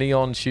 using the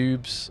neon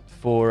tubes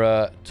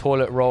for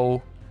toilet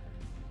roll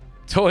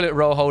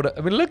holder.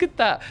 I mean, look at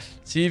that.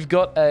 So you've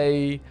got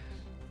a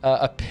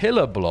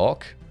pillar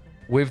block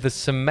with the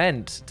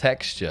cement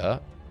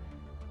texture,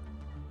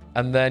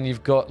 and then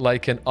you've got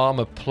like an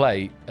armor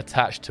plate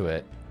attached to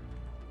it.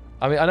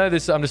 I mean, I know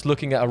this. I'm just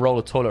looking at a roll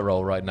of toilet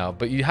roll right now,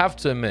 but you have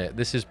to admit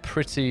this is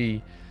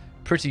pretty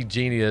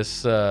genius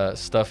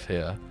stuff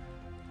here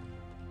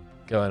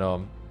going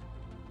on.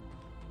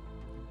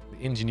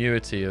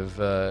 Ingenuity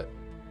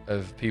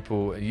of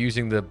people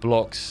using the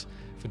blocks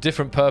for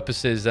different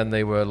purposes than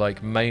they were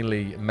like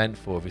mainly meant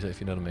for,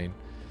 if you know what I mean.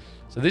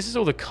 So this is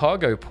all the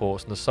cargo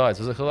ports on the sides.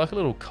 There's like a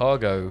little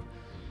cargo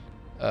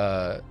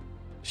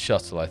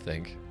shuttle, I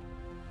think.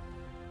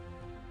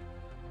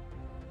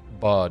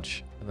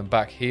 Barge. And then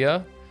back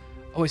here.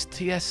 Oh, it's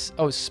TS.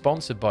 Oh, it's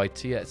sponsored by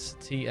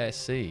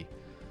TSC.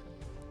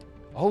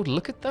 Oh,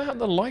 look at that. And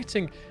the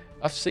lighting.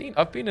 I feel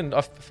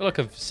like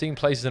I've seen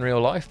places in real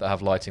life that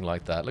have lighting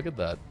like that. Look at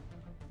that.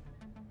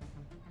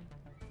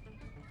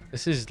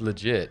 This is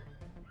legit.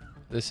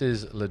 This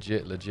is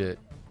legit.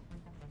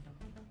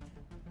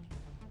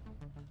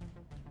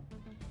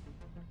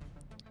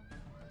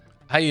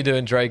 How you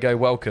doing, Drago?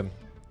 Welcome.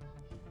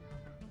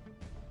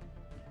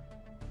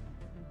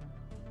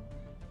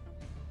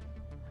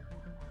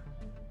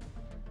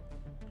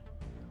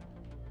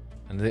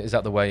 And is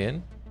that the way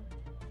in?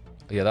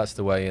 Oh, yeah, that's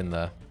the way in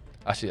there.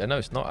 Actually, no,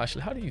 it's not.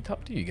 Actually, how do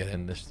you get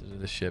in this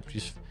ship?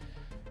 Does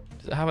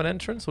it have an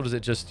entrance, or does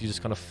it just you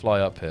just kind of fly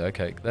up here?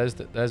 Okay, there's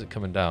it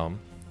coming down.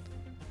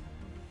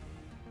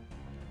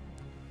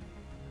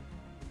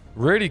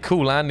 Really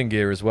cool landing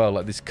gear as well,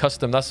 like this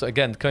custom. That's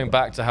again coming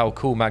back to how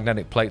cool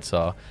magnetic plates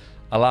are,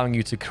 allowing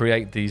you to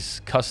create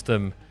these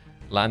custom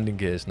landing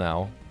gears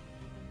now.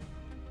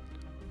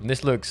 And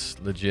this looks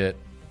legit.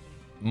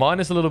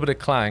 Minus a little bit of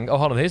clang. Oh,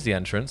 hold on, here's the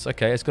entrance.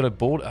 Okay, it has got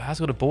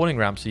a boarding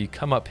ramp, so you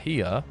come up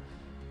here,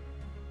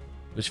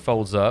 which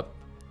folds up,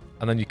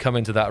 and then you come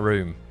into that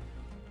room.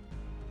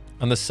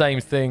 And the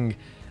same thing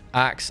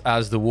acts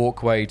as the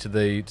walkway to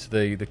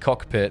the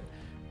cockpit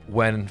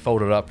when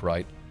folded up,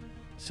 right?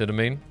 See what I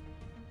mean?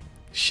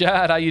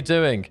 Shad, how you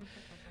doing?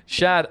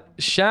 Shad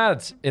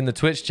in the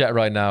Twitch chat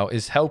right now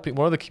is helping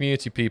one of the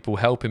community people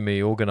helping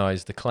me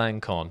organize the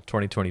ClanCon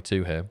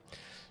 2022 here.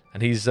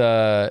 And he's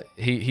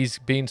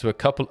been to a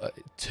couple,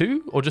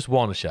 2 or just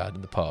 1, Shad,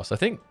 in the past. I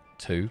think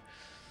 2.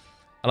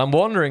 And I'm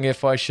wondering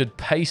if I should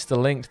paste the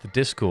link to the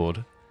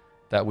Discord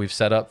that we've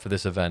set up for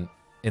this event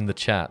in the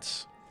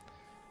chats.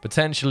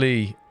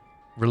 Potentially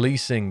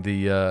releasing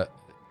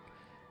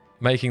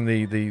making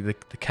the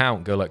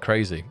count go like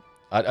crazy.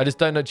 I just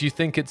don't know. Do you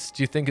think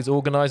it's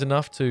organized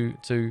enough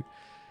to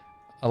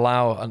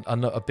allow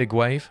a big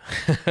wave?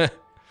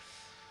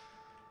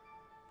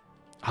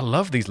 I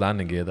love these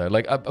landing gear though.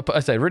 Like I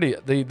say, really,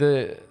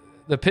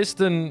 the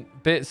piston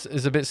bits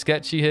is a bit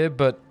sketchy here,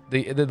 but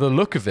the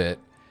look of it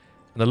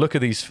and the look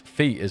of these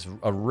feet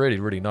are really,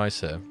 really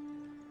nice here.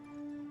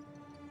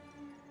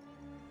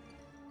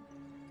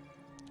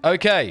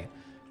 Okay,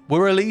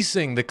 we're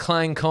releasing the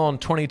ClanCon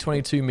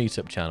 2022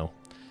 meetup channel.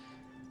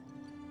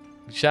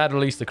 Shad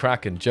released the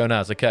Kraken.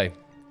 Jonaz, okay.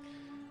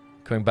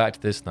 Coming back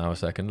to this now a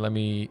second. Let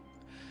me...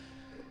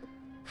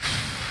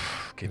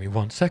 Give me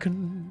 1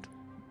 second.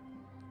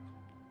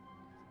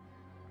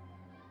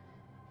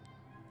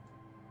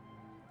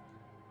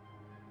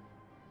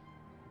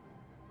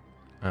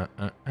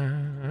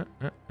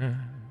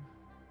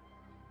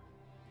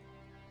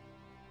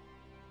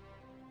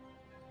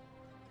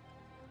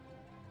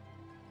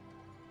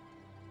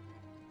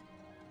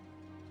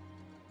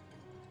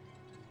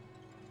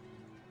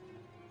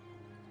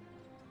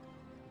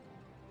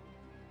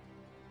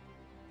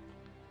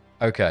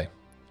 Okay,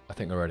 I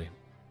think we're ready.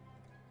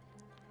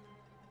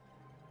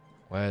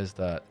 Where's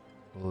that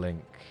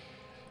link?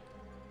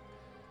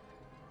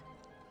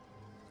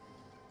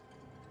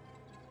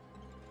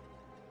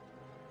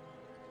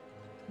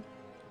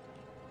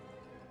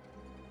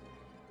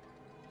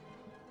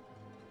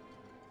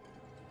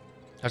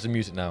 I have to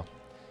mute it now.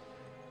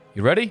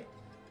 You ready?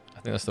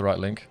 I think that's the right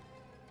link.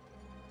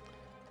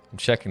 I'm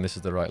checking this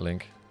is the right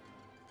link.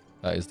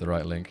 That is the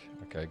right link.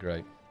 Okay,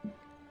 great.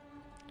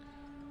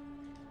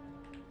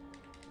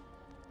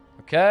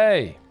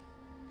 Okay.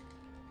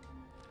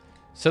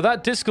 So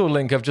that Discord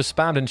link I've just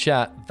spammed in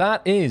chat,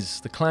 that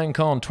is the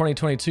ClanCon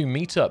 2022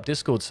 meetup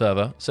Discord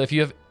server. So if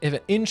you have an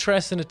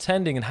interest in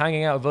attending and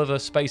hanging out with other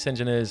space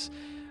engineers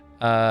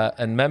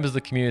and members of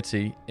the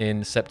community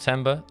in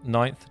September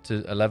 9th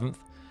to 11th,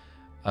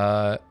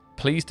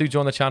 please do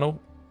join the channel.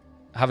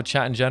 Have a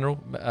chat in general.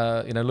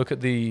 You know, look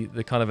at the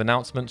kind of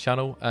announcement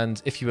channel. And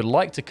if you would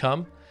like to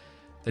come,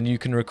 then you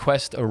can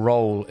request a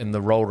role in the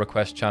role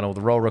request channel.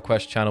 The role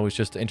request channel is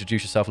just to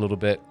introduce yourself a little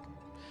bit.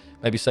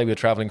 Maybe say where you're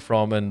traveling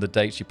from and the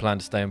dates you plan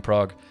to stay in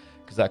Prague,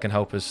 because that can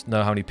help us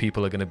know how many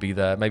people are going to be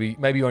there. Maybe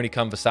you only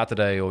come for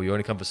Saturday or you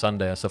only come for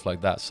Sunday and stuff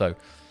like that. So,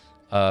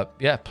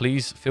 yeah,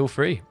 please feel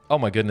free. Oh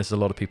my goodness, a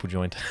lot of people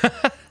joined.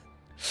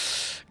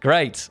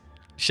 Great.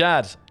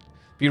 Shad,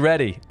 be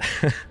ready.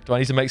 Do I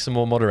need to make some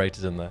more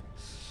moderators in there?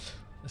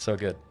 That's so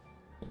good.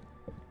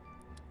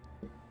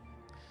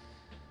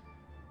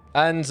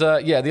 And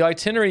yeah, the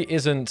itinerary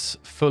isn't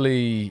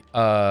fully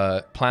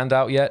planned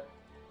out yet,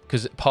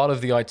 because part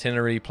of the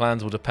itinerary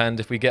plans will depend.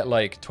 If we get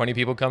like 20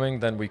 people coming,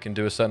 then we can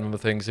do a certain number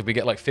of things. If we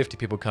get like 50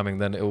 people coming,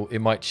 then it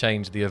might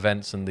change the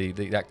events and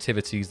the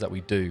activities that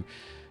we do.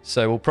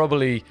 So we'll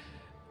probably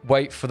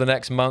wait for the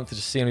next month to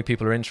just see how many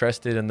people are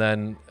interested, and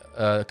then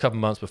a couple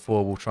months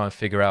before we'll try and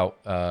figure out,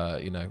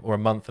 you know, or a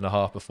month and a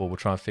half before we'll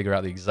try and figure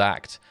out the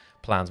exact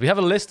plans. We have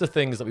a list of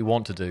things that we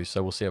want to do,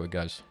 so we'll see how it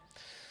goes.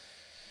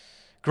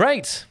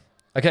 Great.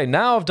 Okay,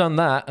 now I've done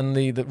that and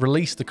the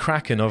release the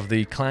Kraken of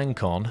the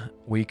ClanCon,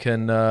 we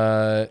can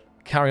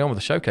carry on with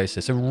the showcase.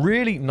 It's a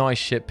really nice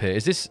ship here.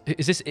 Is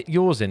this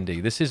yours,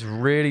 Indy? This is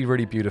really,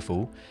 really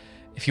beautiful.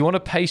 If you want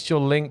to paste your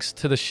links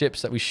to the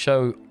ships that we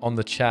show on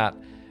the chat,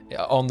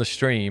 on the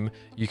stream,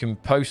 you can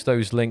post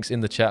those links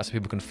in the chat so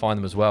people can find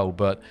them as well.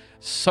 But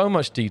so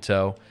much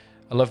detail.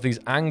 I love these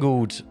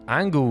angled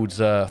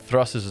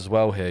thrusters as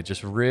well here.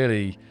 Just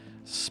really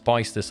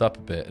spice this up a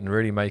bit and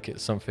really make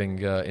it something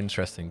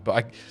interesting.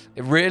 But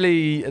it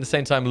really, at the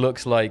same time,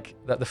 looks like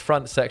that the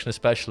front section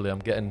especially, I'm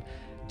getting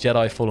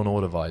Jedi Fallen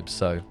Order vibes.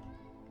 So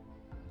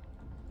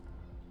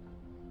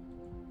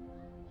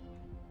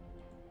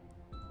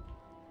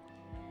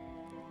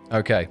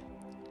okay,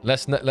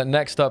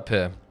 next up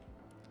here.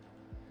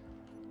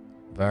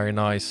 Very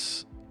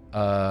nice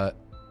F1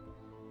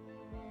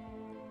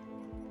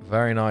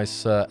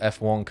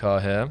 car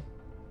here.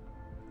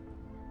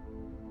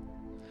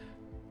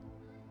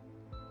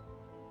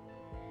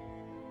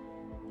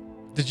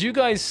 Did you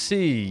guys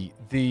see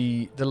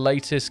the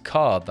latest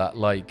car that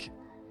like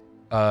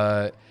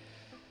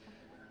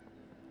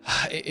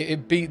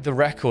it beat the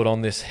record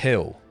on this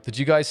hill? Did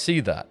you guys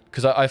see that?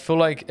 Because I feel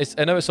like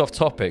I know it's off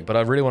topic, but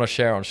I really want to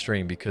share it on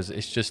stream because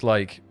it's just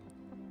like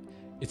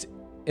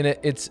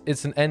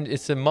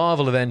it's a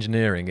marvel of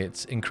engineering.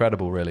 It's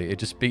incredible, really. It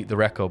just beat the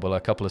record by a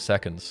couple of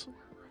seconds.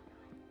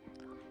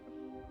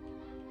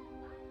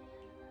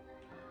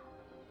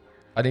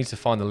 I need to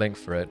find the link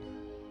for it.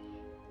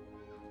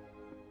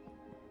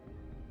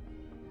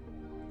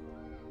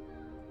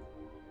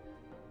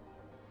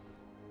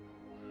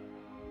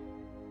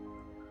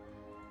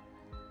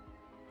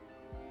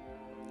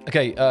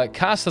 Okay,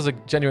 Cass has a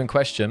genuine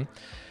question.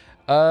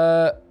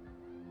 I've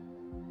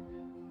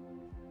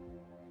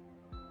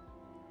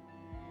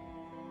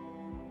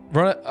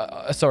run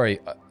a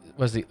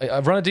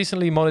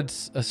decently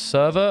modded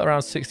server,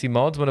 around 60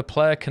 mods. When a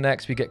player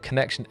connects, we get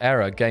connection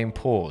error, game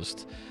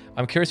paused.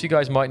 I'm curious if you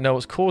guys might know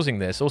what's causing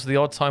this. Also, the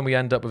odd time we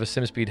end up with a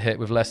sim speed hit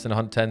with less than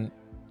 110...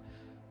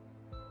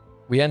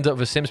 We end up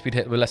with a sim speed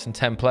hit with less than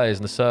 10 players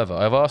in the server.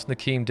 I've asked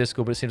Nakeem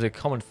Discord, but it seems like a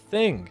common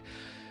thing.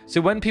 So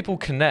when people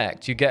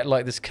connect, you get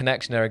like this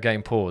connection error,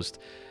 game paused.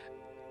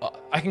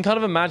 I can kind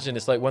of imagine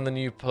it's like when the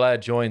new player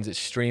joins, it's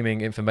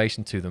streaming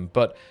information to them.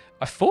 But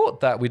I thought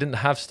that we didn't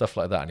have stuff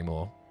like that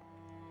anymore.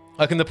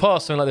 Like in the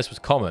past, something like this was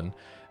common,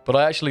 but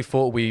I actually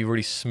thought we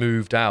really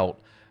smoothed out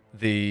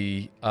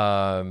the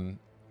kind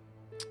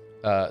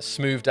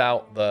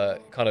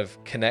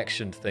of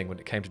connection thing when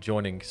it came to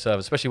joining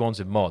servers, especially ones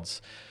with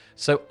mods.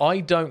 So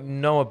I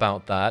don't know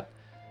about that.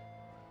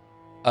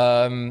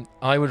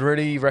 I would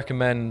really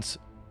recommend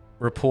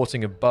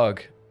reporting a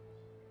bug,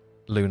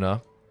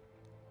 Luna,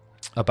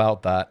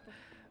 about that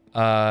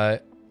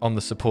on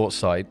the support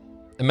site.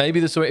 And maybe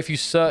there's, if you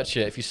search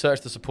it, if you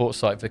search the support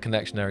site for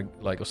connection error,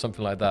 like, or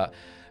something like that,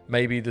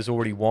 maybe there's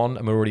already one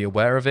and we're already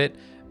aware of it.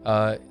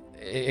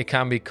 It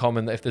can be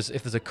common that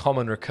if there's a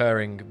common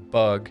recurring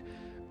bug,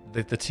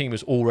 the team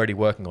is already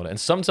working on it. And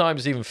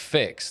sometimes it's even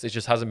fixed. It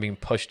just hasn't been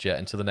pushed yet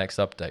into the next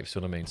update. See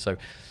what I mean? So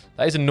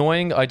that is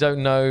annoying. I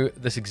don't know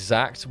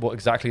what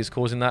exactly is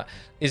causing that.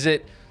 Is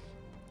it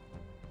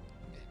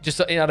just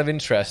out of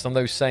interest on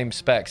those same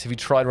specs? Have you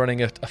tried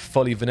running a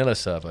fully vanilla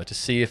server to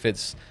see if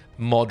it's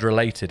mod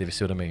related, if you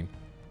see what I mean?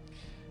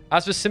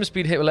 As for sim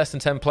speed hit with less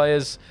than 10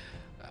 players,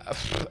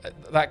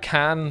 that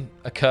can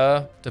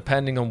occur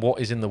depending on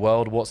what is in the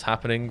world, what's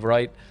happening,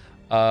 right?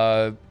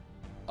 I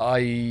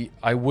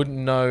wouldn't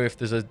know if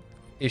there's an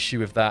issue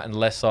with that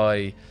unless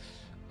unless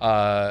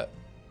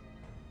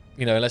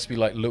we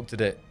like looked at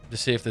it to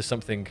see if there's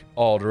something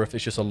odd, or if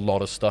it's just a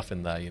lot of stuff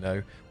in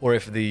there, or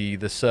if the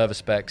server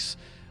specs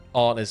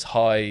aren't as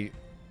high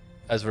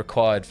as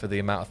required for the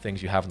amount of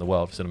things you have in the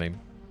world. You see what I mean?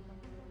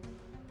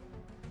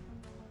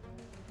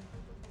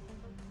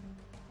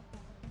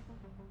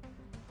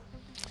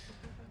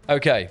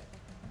 Okay.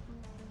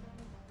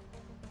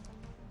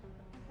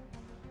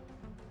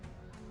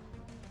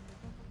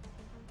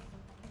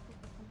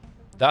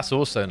 That's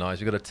also nice.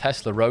 We've got a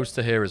Tesla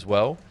Roadster here as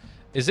well.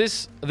 Are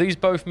these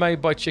both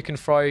made by Chicken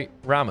Fry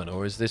Ramen,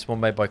 or is this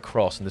one made by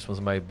Cross and this one's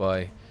made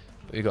by...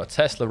 We've got a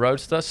Tesla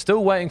Roadster.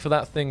 Still waiting for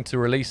that thing to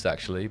release,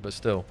 actually, but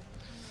still.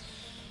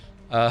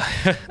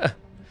 This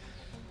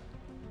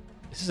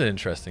is an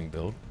interesting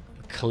build.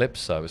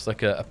 Calypso. It's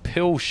like a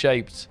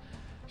pill-shaped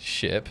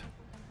ship.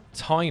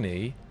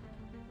 Tiny.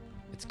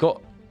 It's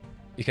got...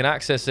 You can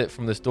access it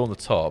from this door on the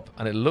top,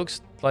 and it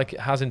looks like it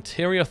has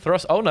interior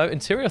thrust. Oh, no.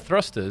 Interior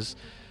thrusters.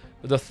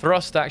 But the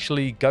thrust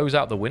actually goes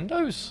out the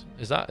windows?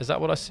 Is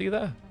that what I see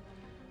there?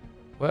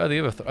 Where are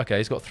the other... Okay,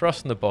 it's got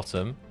thrust in the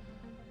bottom.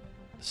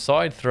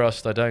 Side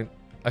thrust, I don't...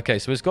 Okay,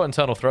 so it's got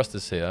internal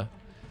thrusters here.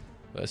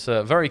 But it's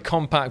a very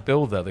compact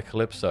build there, the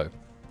Calypso.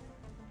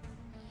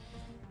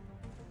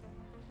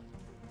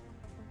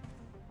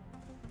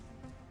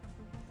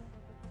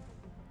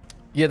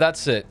 Yeah,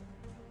 that's it.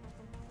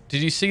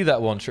 Did you see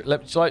that one?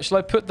 Shall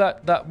I put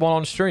that one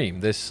on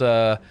stream? This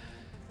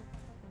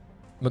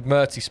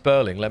McMurty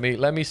Sperling.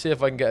 Let me see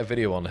if I can get a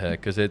video on here,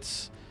 because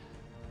it's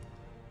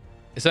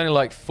only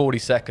like 40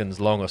 seconds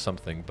long or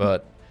something.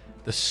 But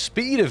the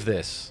speed of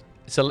this...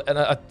 it's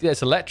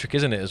electric,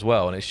 isn't it, as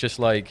well? And it's just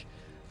like,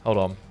 hold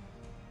on.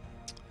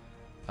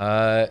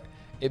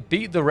 It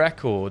beat the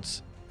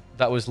records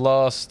that was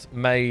last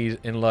made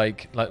in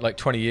like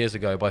 20 years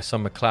ago by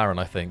some McLaren,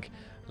 I think.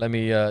 Let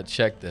me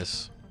check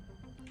this.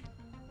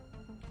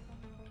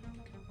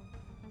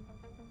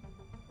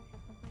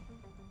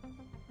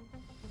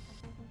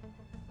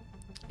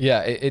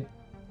 Yeah, it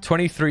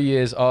 23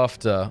 years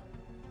after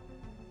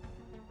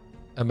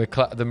the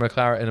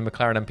McLaren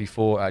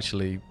MP4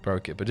 actually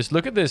broke it. But just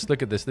look at this.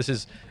 Look at this. This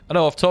is, I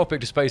know, off topic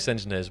to space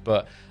engineers,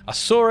 but I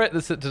saw it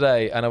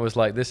today and I was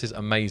like, this is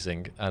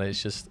amazing. And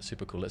it's just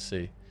super cool. Let's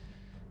see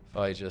if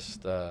I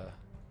just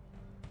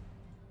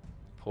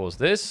pause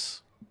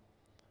this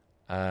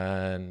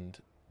and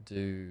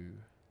do...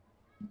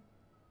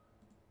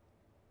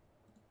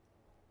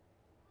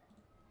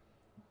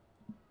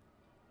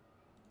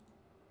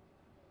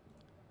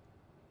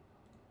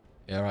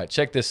 Yeah, all right,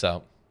 check this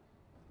out.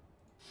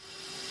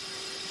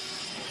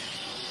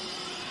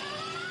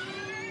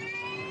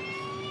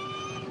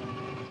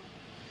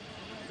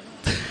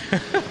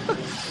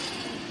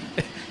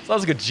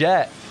 Sounds like a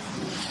jet.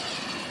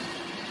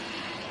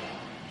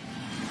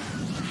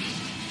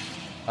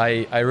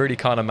 I really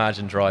can't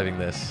imagine driving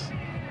this.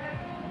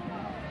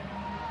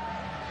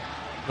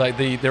 Like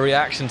the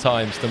reaction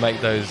times to make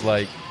those,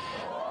 like...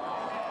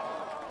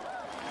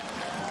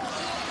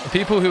 The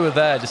people who were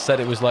there just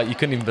said it was like you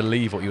couldn't even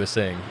believe what you were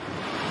seeing.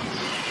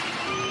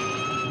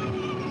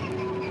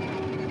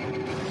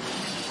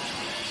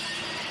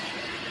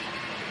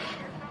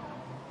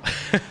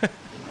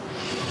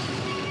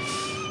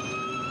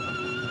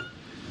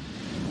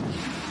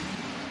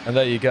 And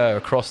there you go,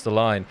 across the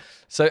line.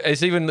 So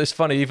it's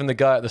funny, even the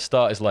guy at the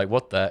start is like,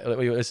 what the...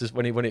 This is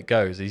when it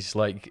goes, he's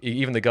like...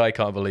 Even the guy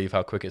can't believe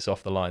how quick it's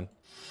off the line.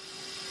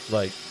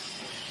 Like...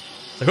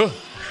 Oh,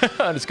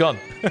 and it's gone.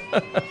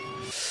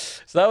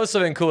 So that was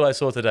something cool I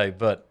saw today,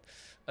 but...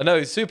 I know,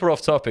 it's super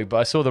off topic, but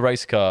I saw the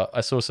race car.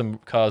 I saw some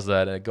cars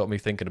there, and it got me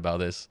thinking about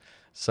this.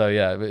 So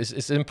yeah,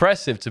 it's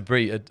impressive to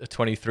beat a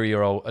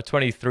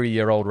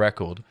 23-year-old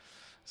record.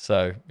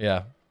 So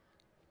yeah.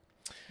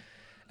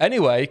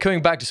 Anyway,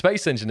 coming back to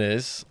Space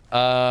Engineers,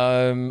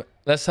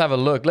 let's have a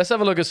look. Let's have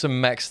a look at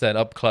some mechs then,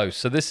 up close.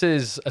 So this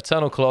is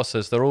Eternal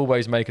Colossus. They're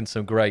always making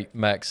some great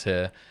mechs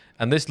here.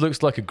 And this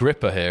looks like a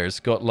gripper here. It's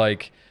got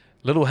like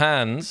little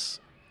hands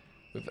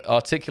with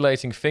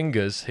articulating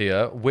fingers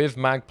here with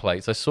mag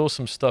plates. I saw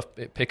some stuff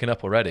picking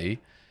up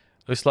already.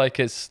 Looks like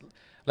it's...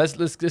 Let's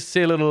just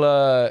see a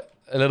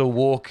little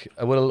walk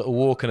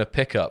and a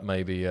pickup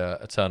maybe,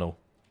 Eternal.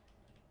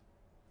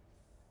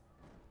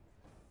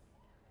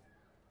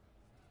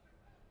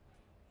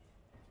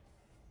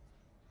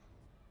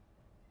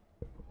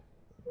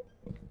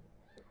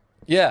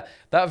 Yeah,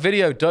 that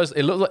video does.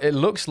 It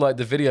looks like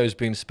the video's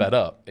been sped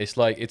up. It's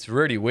like it's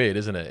really weird,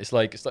 isn't it? It's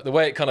like the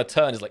way it kind of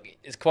turns. Like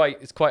it's quite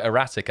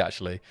erratic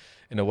actually,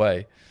 in a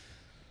way.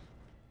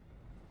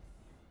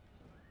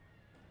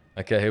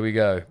 Okay, here we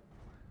go.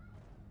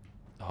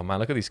 Oh man,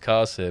 look at these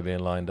cars here being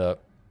lined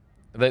up.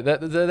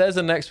 There's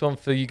the next one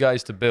for you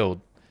guys to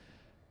build.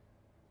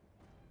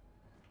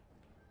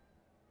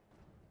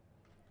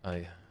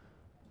 Okay,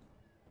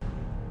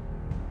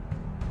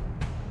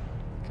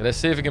 let's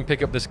see if we can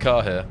pick up this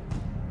car here.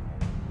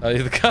 Oh,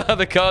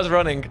 the car's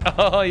running.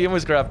 Oh, you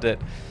almost grabbed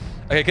it.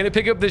 Okay, can it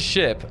pick up this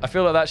ship? I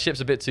feel like that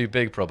ship's a bit too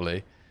big,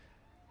 probably.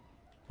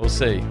 We'll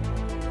see.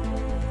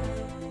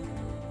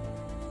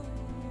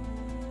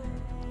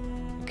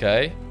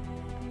 Okay.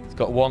 It's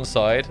got one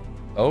side.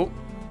 Oh.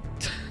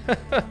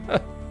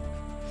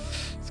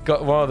 It's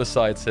got one of the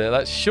sides here.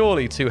 That's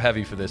surely too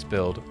heavy for this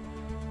build.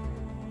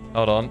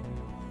 Hold on.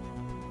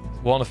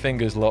 One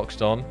finger's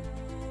locked on.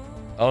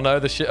 Oh no,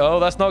 the ship.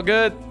 Oh, that's not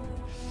good.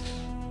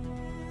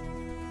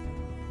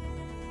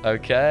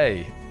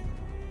 Okay.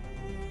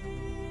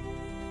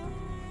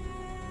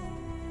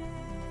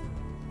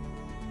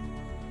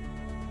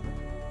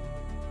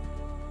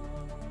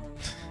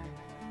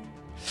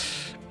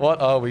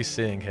 What are we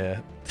seeing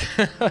here?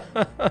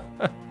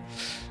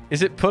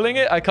 Is it pulling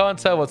it? I can't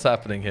tell what's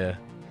happening here.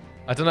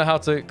 I don't know how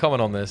to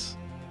comment on this.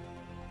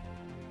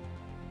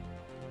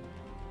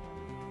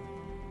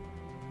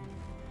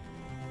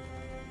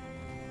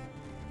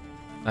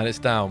 And it's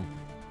down.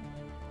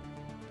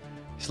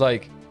 It's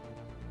like,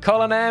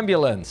 call an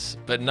ambulance,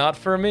 but not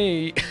for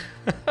me.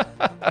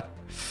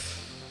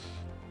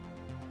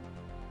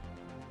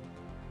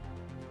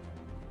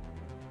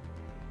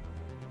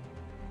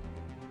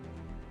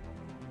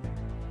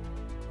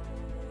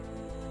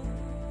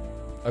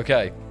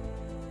 Okay.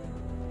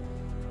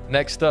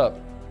 Next up.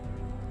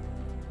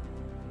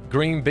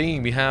 Green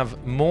beam. We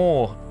have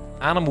more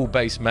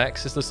animal-based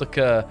mechs. This looks like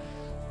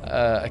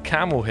a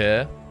camel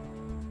here.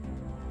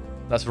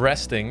 That's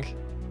resting.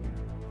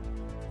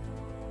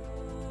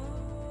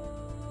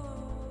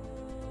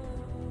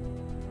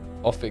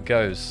 Off it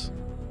goes.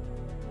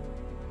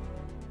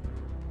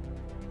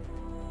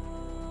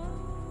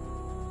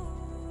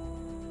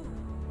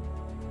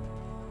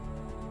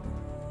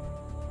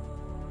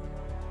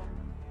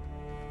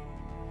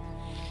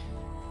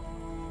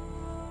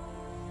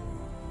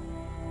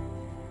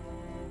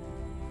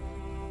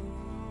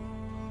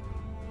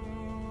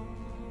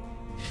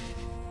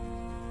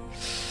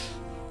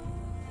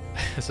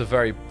 It's a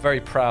very, very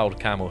proud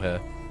camel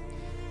here.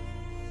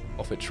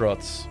 Off it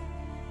trots.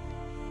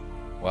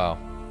 Wow.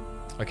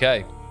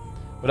 Okay.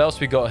 What else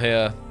we got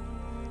here?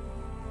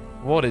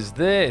 What is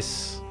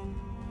this?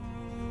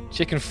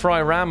 Chicken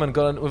fry ramen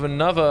got with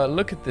another...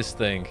 Look at this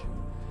thing.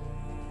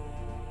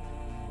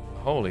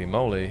 Holy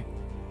moly.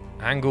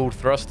 Angled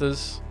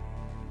thrusters.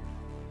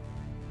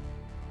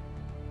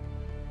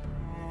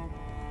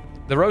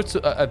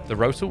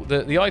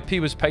 The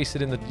IP was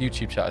pasted in the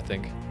YouTube chat, I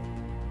think.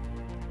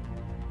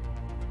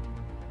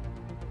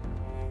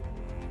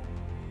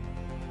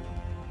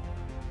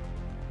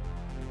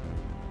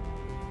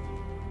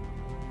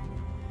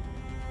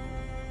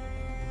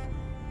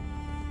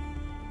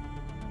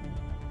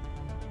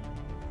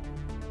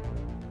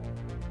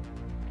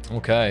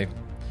 Okay.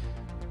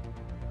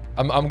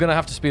 I'm gonna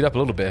have to speed up a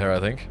little bit here, I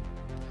think.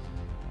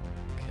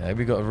 Okay,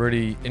 we got a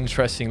really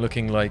interesting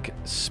looking like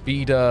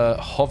speeder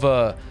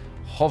hover.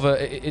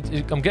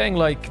 I'm getting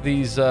like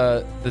these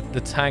the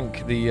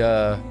tank,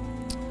 the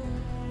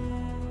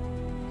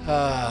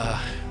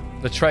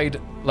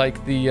trade,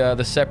 like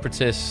the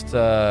separatist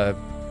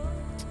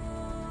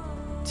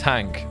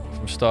tank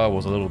from Star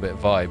Wars, a little bit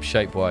vibe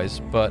shape wise,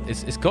 but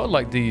it's got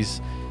like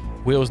these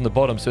wheels in the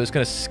bottom, so it's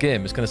going to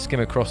skim. It's going to skim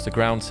across the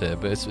ground here,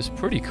 but it's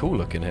pretty cool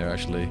looking here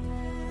actually.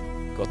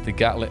 Got the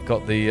Gatlet,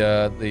 got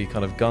the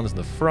kind of guns in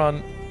the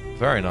front.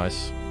 Very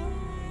nice.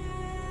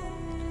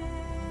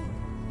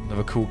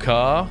 Another cool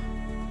car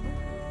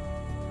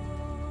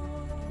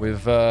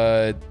with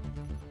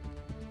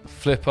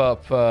flip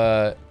up.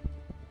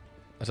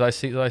 Did I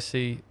see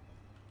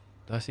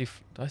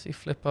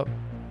flip up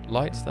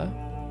lights there?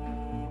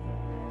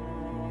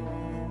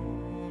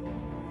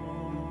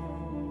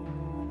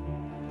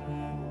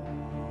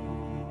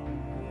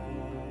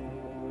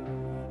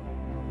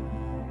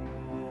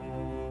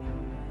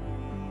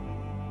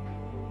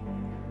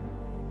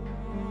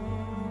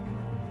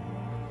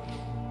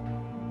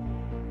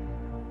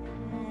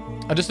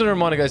 I just want to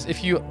remind you guys,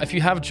 if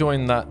you have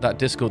joined that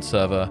Discord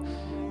server,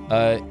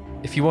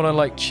 if you want to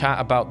like chat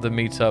about the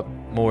meetup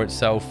more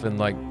itself and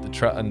like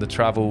the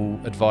travel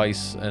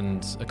advice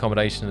and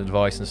accommodation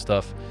advice and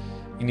stuff,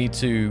 you need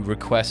to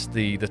request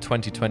the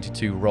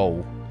 2022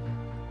 role.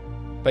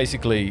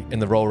 Basically, in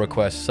the role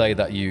request, say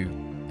that you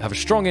have a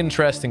strong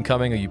interest in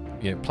coming, or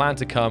you plan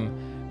to come,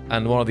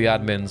 and one of the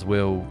admins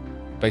will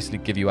basically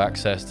give you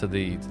access to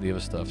the other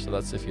stuff. So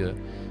that's if you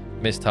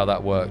missed how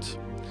that worked.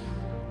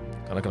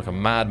 Kind of like a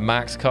Mad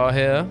Max car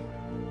here.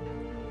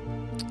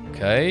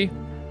 Okay,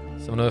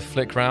 so I'm gonna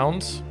flick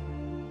round.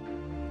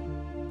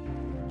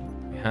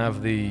 We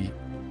have the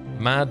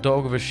Mad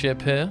Dog of a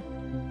ship here.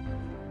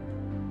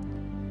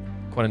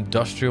 Quite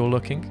industrial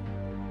looking.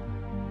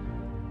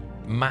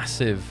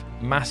 Massive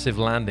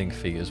landing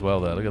feet as well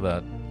there. Look at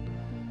that.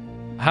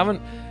 I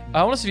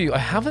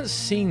haven't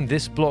seen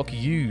this block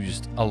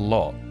used a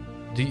lot.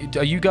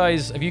 Have you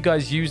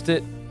guys used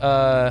it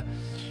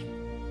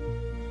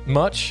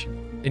much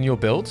in your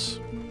builds?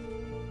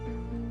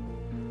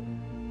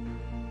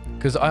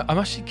 Because I'm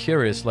actually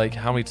curious, like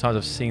how many times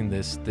I've seen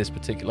this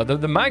particular.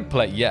 The mag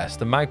plate, yes,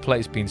 the mag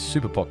plate's been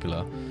super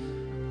popular.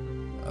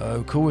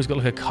 Oh, cool! It's got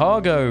like a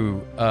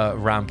cargo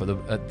ramp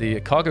at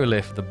the cargo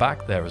lift at the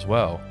back there as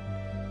well.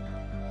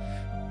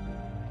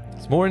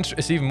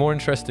 It's even more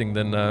interesting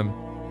than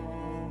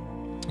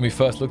when we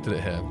first looked at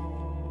it here.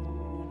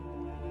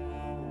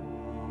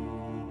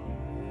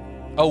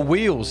 Oh,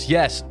 wheels,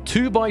 yes,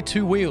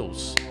 2x2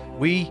 wheels.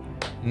 We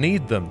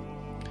need them.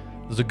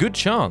 There's a good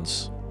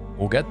chance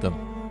we'll get them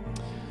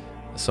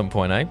at some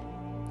point, eh?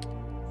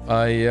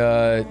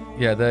 Yeah,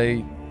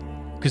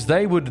 because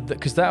that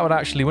would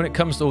actually, when it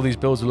comes to all these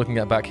builds we're looking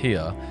at back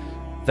here,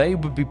 they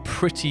would be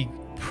pretty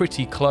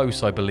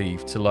close, I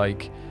believe, to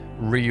like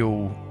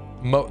real,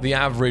 the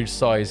average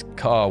size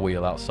car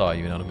wheel outside.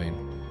 You know what I mean?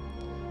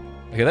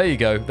 Okay, there you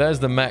go. There's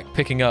the mech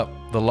picking up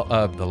the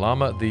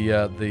llama,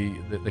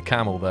 the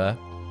camel there.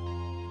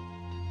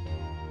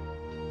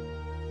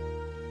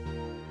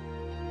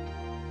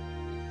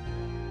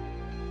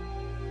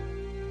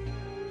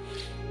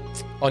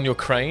 On your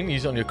crane,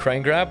 use it on your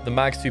crane grab. The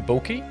mag's too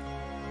bulky.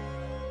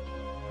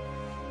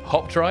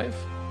 Hop drive.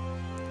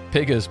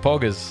 Piggers,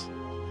 poggers.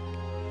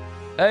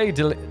 Hey,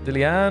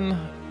 Dilian,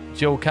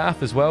 Joel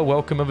Cath as well.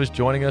 Welcome others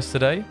joining us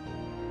today.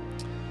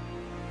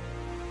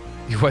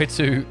 You're way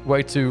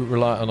too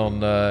reliant on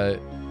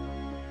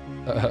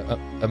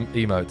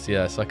emotes.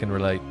 Yes, I can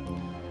relate.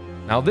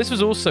 Now this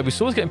was also, we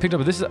saw this getting picked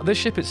up, but this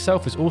ship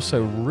itself is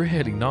also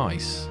really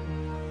nice.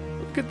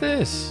 Look at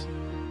this.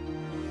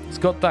 It's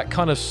got that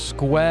kind of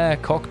square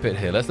cockpit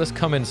here. Let's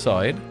come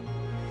inside.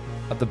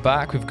 At the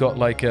back, we've got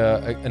like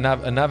a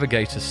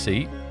navigator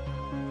seat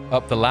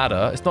up the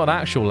ladder. It's not an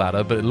actual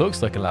ladder, but it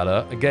looks like a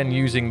ladder. Again,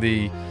 using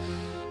the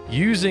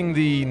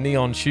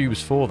neon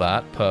tubes for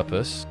that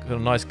purpose. Got a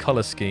nice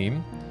color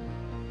scheme.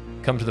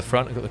 Come to the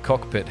front. I've got the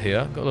cockpit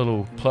here. Got a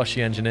little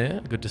plushy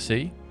engineer. Good to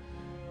see.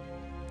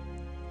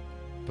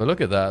 But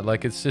look at that.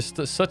 Like, it's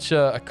just such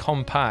a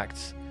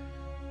compact,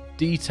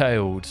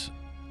 detailed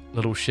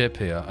little ship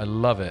here. I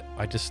love it.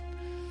 I just...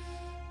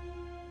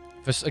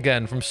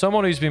 Again, from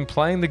someone who's been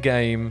playing the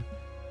game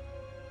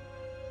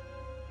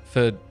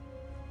for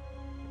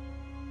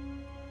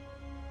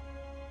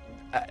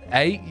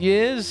 8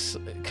 years,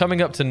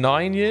 coming up to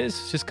 9 years,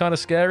 it's just kind of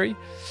scary.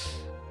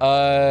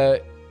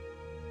 The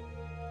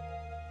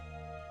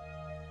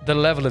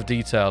level of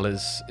detail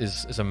is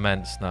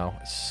immense now.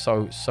 It's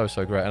so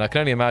great, and I can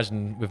only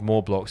imagine with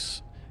more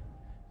blocks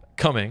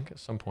coming at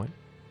some point,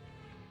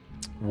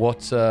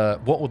 what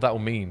will that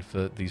mean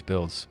for these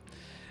builds.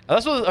 And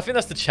that's what I think.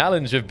 That's the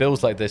challenge of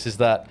builds like this, is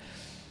that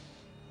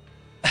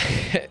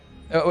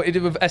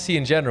with SE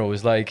in general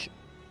is like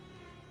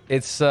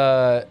it's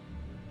so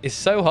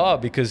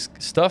hard because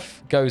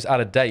stuff goes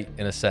out of date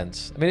in a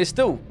sense. I mean, it's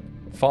still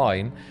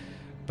fine,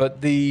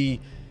 but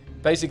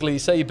basically,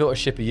 say you built a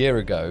ship a year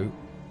ago,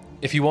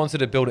 if you wanted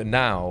to build it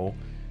now,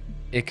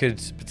 it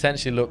could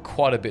potentially look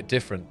quite a bit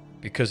different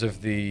because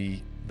of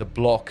the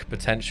block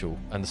potential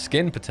and the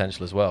skin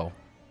potential as well.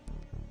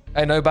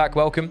 Hey, Novak,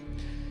 welcome.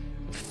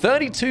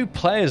 32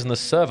 players in the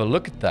server.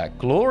 Look at that.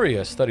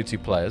 Glorious 32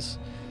 players.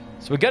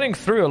 So we're getting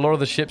through a lot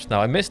of the ships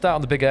now. I missed out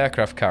on the big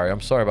aircraft carrier.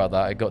 I'm sorry about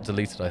that. It got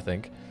deleted, I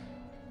think.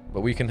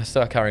 But we can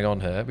start carrying on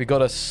here. We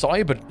got a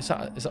cyber... Is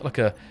that like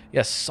a...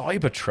 Yeah,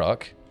 cyber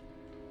truck.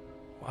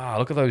 Wow,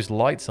 look at those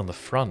lights on the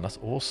front. That's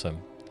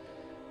awesome.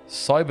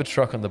 Cyber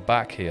truck on the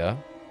back here.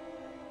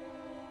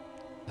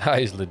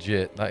 That is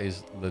legit. That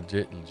is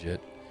legit.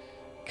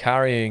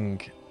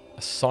 Carrying a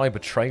cyber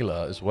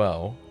trailer as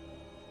well.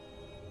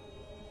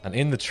 And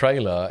in the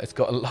trailer, it's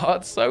got a lot.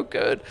 It's so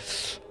good.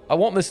 I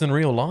want this in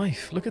real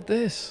life. Look at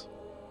this.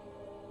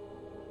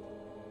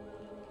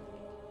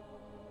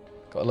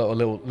 Got a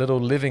little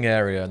living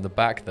area in the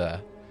back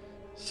there.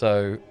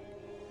 So,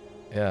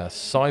 yeah,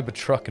 cyber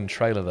truck and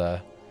trailer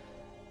there.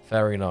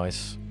 Very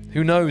nice.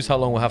 Who knows how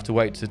long we'll have to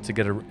wait to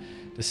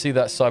see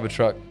that cyber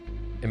truck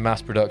in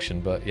mass production,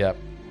 but yeah.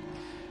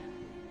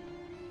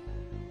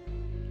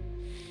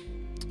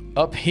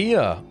 Up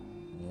here.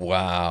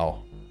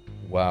 Wow.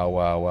 Wow,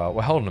 wow, wow.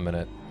 Well, hold on a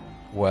minute.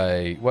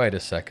 Wait a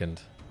second.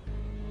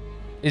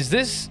 Is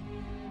this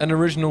an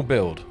original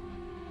build?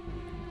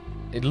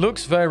 It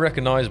looks very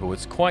recognizable.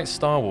 It's quite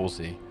Star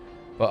Warsy,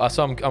 but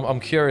so I'm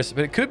curious.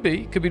 But it could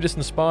be just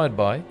inspired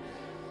by.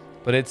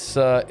 But it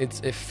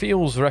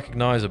feels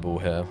recognizable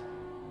here.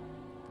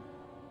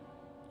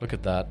 Look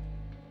at that.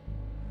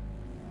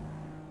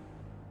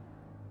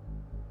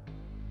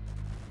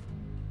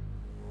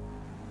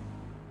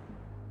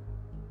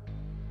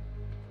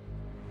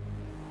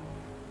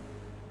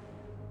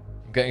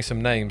 I'm getting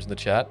some names in the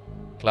chat.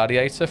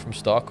 Gladiator from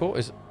Starcore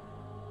is.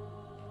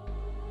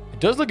 It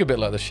does look a bit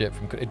like the ship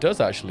from. It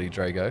does actually,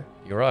 Drago.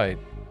 You're right.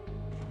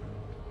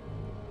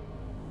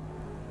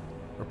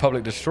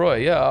 Republic Destroyer.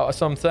 Yeah,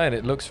 that's what I'm saying.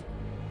 It looks.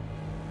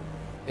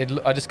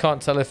 I just can't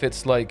tell if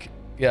it's like.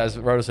 Yeah, as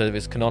Rhoda said, if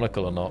it's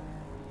canonical or not.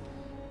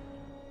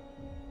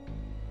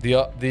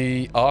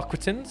 The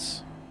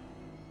Arquitins.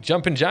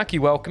 Jumpin' Jackie,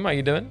 welcome. How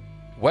you doing?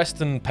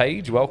 Western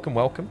Page, welcome,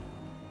 welcome.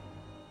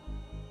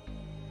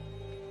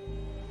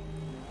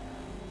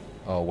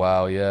 Oh,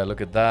 wow, yeah, look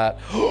at that.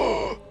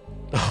 Oh,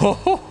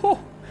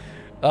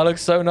 that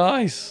looks so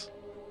nice.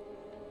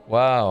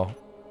 Wow.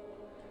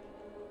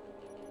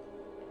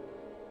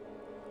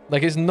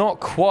 Like, it's not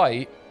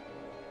quite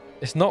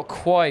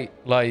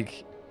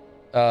like,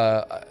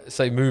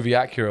 say, movie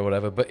accurate or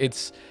whatever, but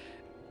its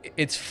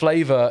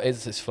flavor,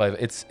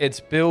 its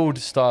build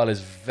style is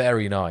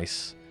very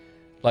nice.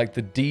 Like,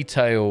 the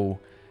detail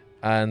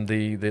and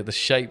the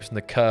shapes and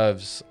the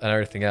curves and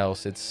everything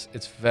else, it's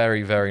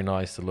very, very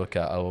nice to look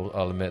at.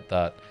 I'll admit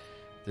that.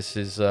 This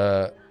is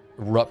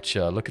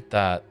Rupture. Look at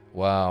that.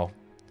 Wow.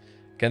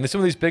 Again,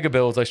 some of these bigger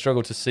builds, I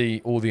struggle to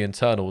see all the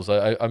internals.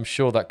 I'm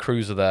sure that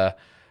cruiser there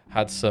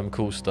had some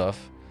cool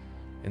stuff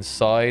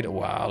inside.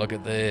 Wow, look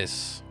at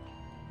this.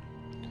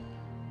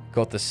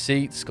 Got the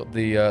seats, got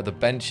the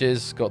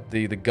benches, got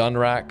the gun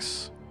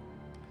racks.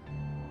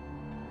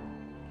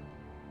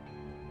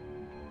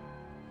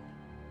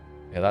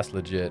 Yeah, that's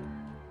legit.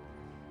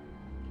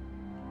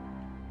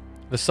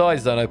 The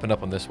sides don't open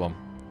up on this one.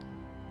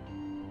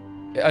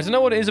 I don't know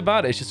what it is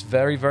about it. It's just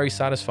very, very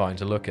satisfying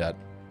to look at.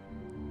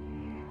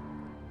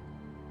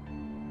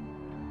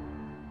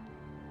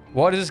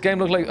 Why does this game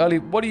look like early?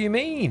 What do you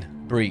mean,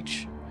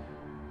 Breach?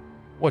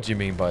 What do you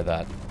mean by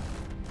that?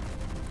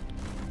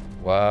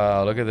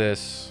 Wow, look at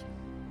this.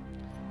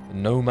 The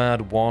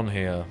Nomad 1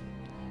 here.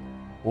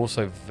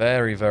 Also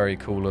very, very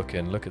cool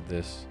looking. Look at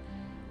this.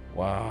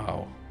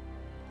 Wow.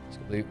 It's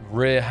got the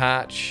rear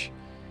hatch.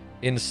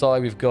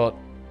 Inside we've got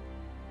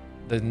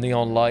the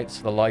neon lights,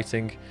 the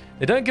lighting.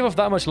 They don't give off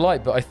that much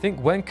light, but I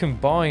think when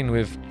combined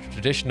with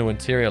traditional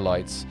interior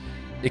lights,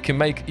 you can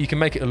make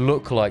it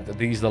look like that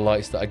these are the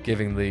lights that are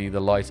giving the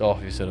light off,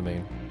 if you see what I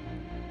mean.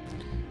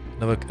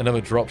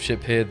 Another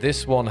dropship here.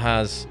 This one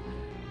has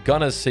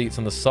gunner's seats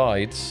on the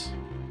sides.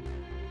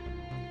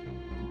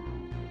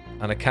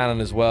 And a cannon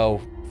as well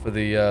for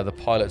the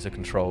pilot to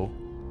control.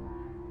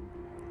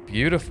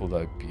 Beautiful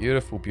though.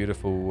 Beautiful,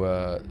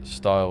 beautiful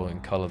style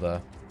and color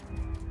there.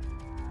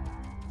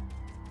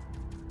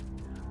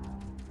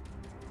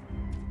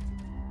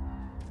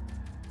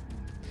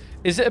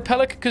 Is it a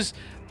Pelican? Because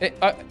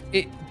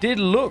it did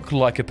look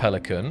like a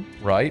Pelican,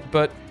 right?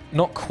 But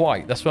not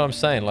quite. That's what I'm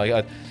saying.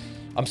 Like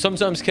I'm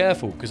sometimes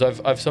careful because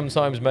I've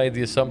sometimes made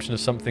the assumption of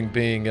something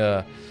being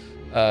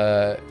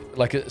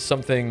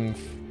something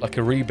like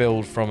a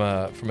rebuild from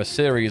a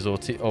series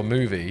or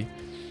movie,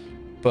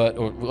 but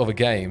or other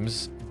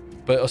games,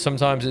 but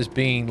sometimes it's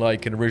being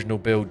like an original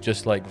build,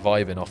 just like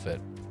vibing off it.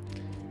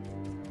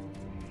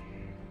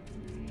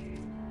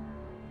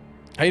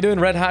 How you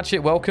doing, Red Hatchet?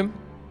 Welcome.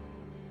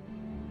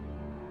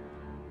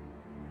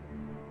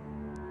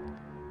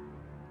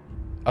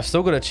 I've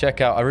still got to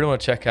check out. I really want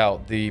to check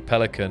out the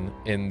Pelican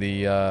in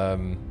the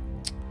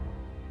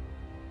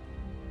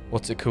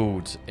what's it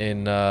called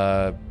in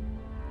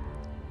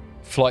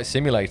Flight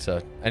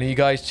Simulator. Any of you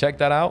guys check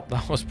that out?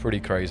 That was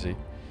pretty crazy.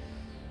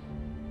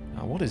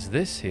 Now, what is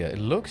this here? It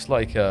looks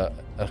like a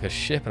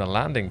ship and a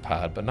landing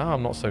pad, but now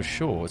I'm not so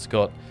sure. It's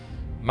got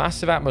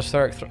massive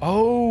atmospheric.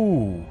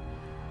 Oh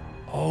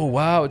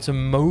wow! It's a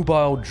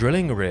mobile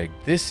drilling rig.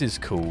 This is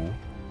cool.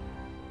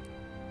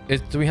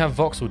 Do we have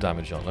voxel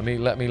damage on? Let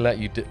me let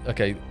you do.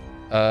 Okay.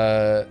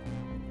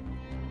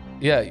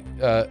 Yeah.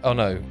 Oh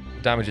no,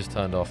 damage is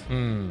turned off.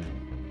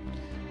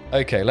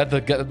 Okay. Let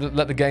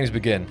the games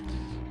begin.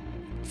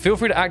 Feel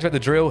free to activate the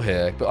drill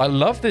here. But I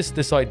love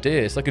this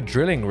idea. It's like a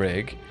drilling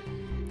rig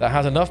that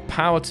has enough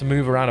power to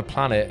move around a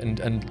planet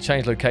and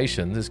change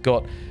locations. It's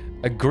got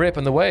a grip,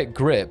 and the way it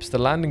grips, the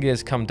landing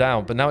gears come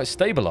down, but now it's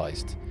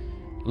stabilized.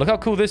 Look how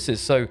cool this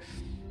is. So.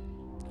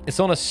 It's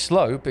on a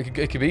slope.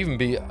 It could even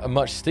be a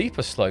much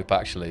steeper slope,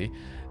 actually.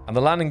 And the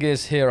landing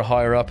gears here are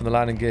higher up and the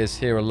landing gears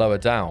here are lower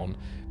down.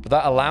 But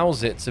that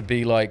allows it to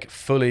be, like,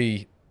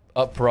 fully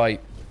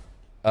upright.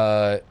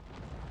 Oh,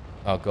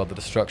 God, the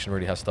destruction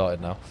really has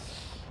started now.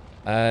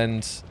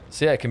 And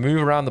so, yeah, it can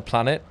move around the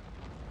planet.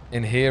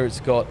 In here,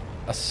 it's got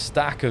a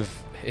stack of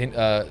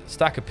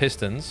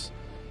pistons.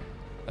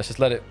 Let's just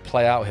let it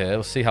play out here.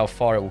 We'll see how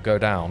far it will go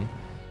down.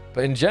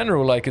 But in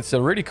general, like, it's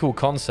a really cool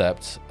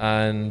concept.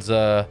 And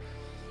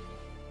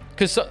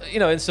because, you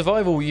know, in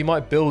survival, you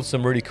might build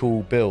some really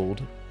cool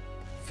build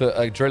for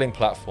a drilling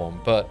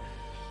platform, but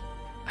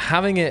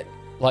having it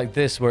like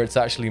this, where it's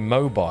actually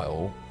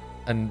mobile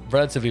and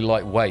relatively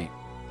lightweight,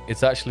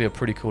 it's actually a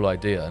pretty cool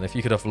idea. And if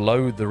you could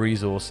offload the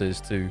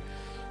resources to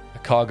a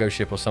cargo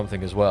ship or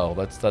something as well,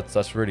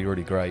 that's really,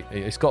 really great.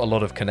 It's got a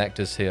lot of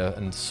connectors here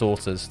and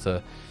sorters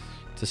to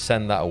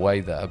send that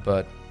away there,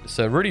 but it's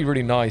a really,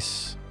 really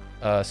nice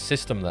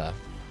system there.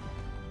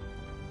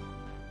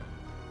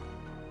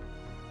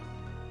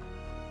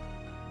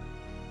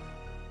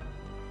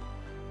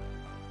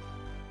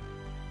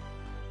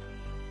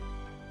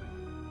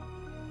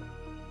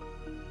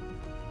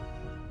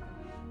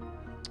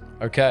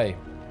 Okay.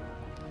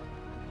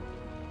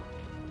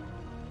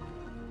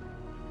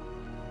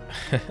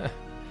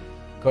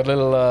 Got a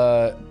little,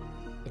 I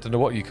don't know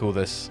what you call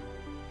this.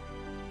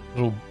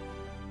 Little,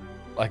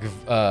 like,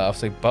 I'll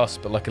say bus,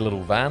 but like a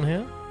little van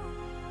here.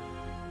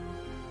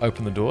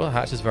 Open the door.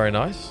 Hatch is very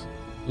nice.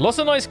 Lots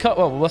of nice cars.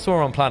 Well, that's where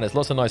we're on planets.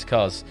 Lots of nice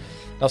cars.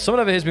 Now, someone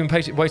over here has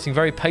been waiting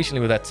very patiently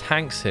with their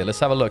tanks here. Let's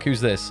have a look.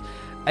 Who's this?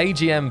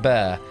 AGM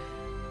Bear.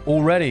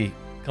 Already,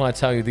 can I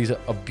tell you, these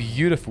are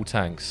beautiful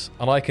tanks.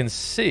 And I can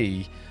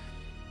see,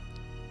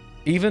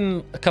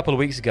 even a couple of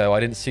weeks ago,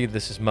 I didn't see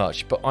this as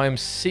much, but I'm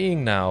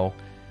seeing now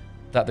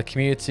that the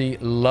community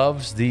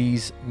loves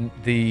these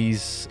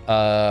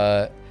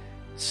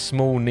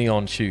small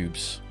neon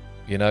tubes.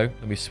 You know?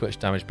 Let me switch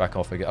damage back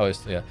off again. Oh,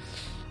 it's, yeah.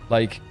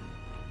 Like,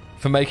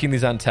 for making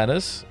these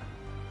antennas,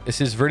 this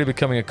is really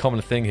becoming a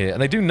common thing here.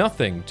 And they do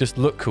nothing, just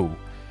look cool.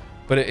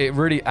 But it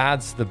really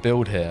adds the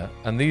build here.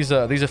 And these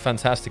are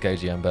fantastic,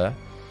 AGM Bear.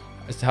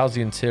 How's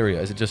the interior?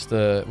 Is it just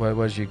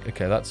where's you?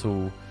 Okay, that's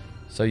all.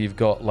 So you've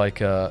got like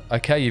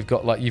you've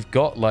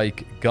got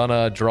like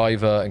gunner,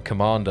 driver, and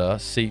commander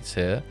seats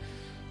here.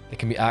 They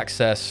can be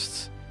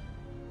accessed.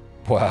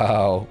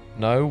 Wow,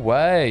 no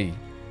way.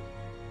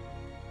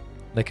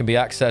 They can be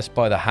accessed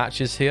by the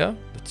hatches here.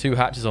 The two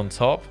hatches on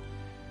top.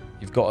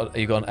 You've got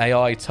an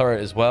AI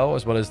turret as well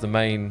as the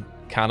main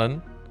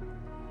cannon.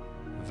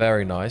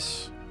 Very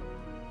nice.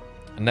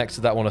 And next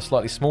to that one, a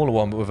slightly smaller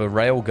one, but with a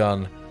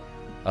railgun.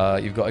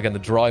 You've got, again, the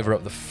driver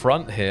up the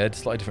front here,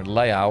 slightly different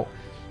layout,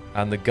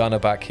 and the gunner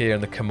back here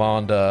and the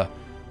commander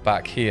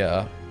back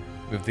here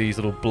with these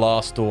little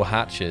blast door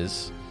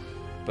hatches.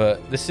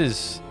 But this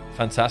is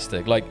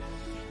fantastic. Like,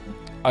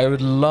 I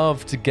would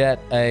love to get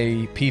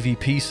a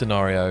PvP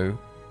scenario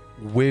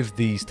with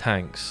these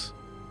tanks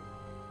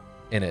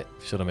in it,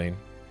 if you see what I mean.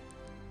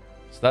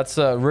 So that's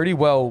really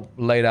well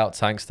laid out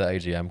tanks there,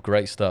 AGM.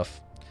 Great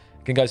stuff.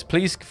 Again, guys,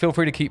 please feel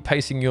free to keep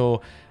pasting your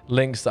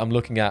links that I'm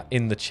looking at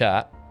in the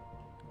chat.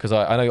 Because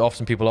I know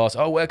often people ask,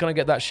 oh, where can I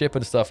get that ship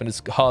and stuff? And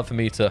it's hard for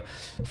me to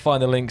find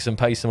the links and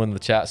paste them in the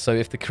chat. So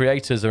if the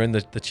creators are in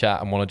the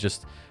chat and want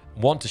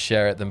to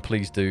share it, then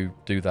please do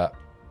that.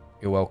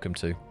 You're welcome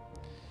to.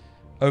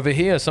 Over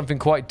here, something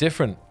quite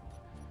different.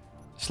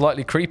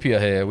 Slightly creepier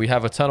here. We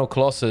have Eternal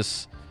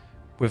Colossus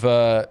with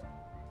a,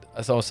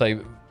 as I'll say,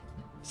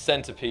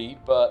 centipede,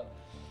 but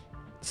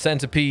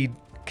centipede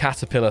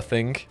caterpillar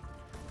thing.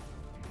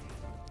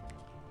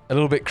 A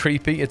little bit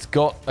creepy. It's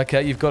got,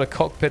 okay, you've got a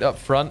cockpit up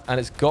front and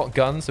it's got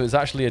guns, so it's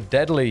actually a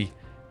deadly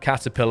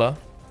caterpillar.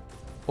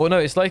 Or no,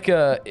 it's like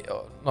a,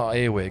 not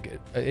earwig.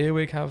 An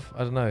earwig have,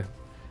 I don't know.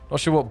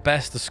 Not sure what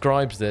best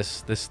describes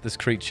this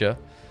creature,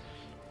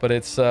 but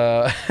it's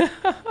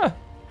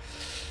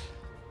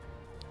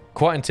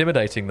quite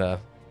intimidating there.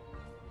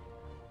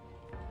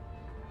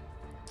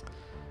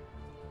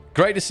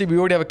 Great to see we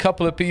already have a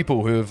couple of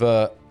people who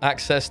have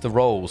accessed the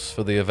roles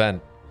for the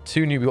event.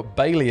 Two new, we've got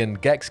Bailey and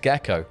Gex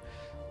Gecko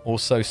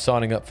also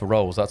signing up for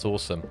roles. That's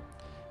awesome.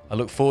 I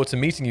look forward to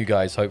meeting you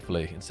guys,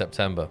 hopefully, in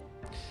September.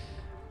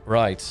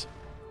 Right.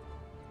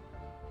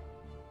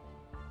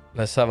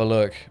 Let's have a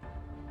look.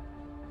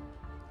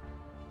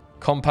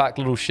 Compact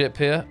little ship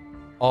here.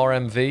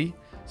 RMV.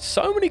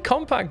 So many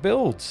compact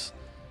builds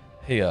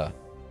here.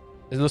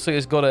 It looks like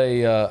it's got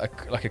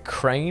like a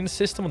crane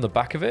system on the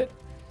back of it.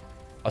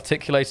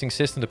 Articulating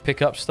system to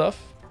pick up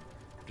stuff.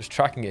 Just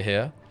tracking it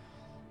here.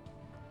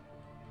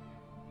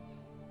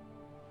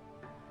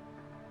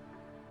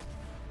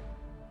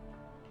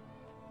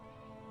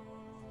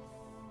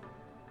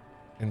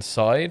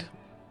 Inside.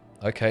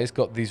 Okay, it's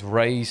got these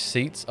raised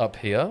seats up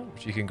here,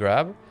 which you can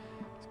grab.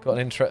 It's got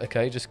an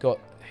okay, just got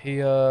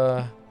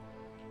here.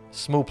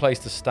 Small place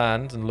to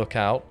stand and look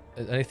out.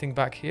 Is anything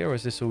back here, or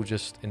is this all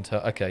just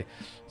okay.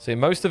 So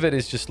most of it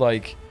is just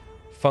like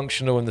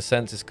functional in the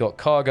sense it's got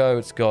cargo,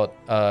 it's got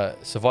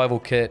survival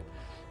kit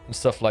and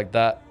stuff like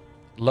that.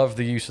 Love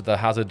the use of the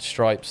hazard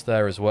stripes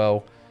there as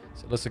well.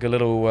 So it looks like a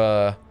little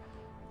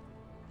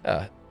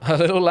a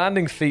little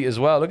landing feet as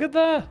well. Look at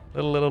that.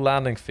 Little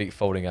landing feet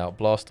folding out.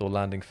 Blast door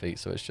landing feet.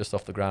 So it's just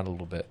off the ground a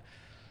little bit.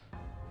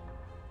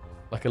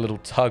 Like a little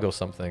tug or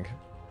something.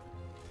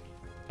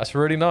 That's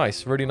really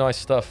nice. Really nice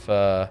stuff.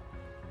 Who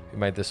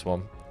made this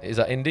one? Is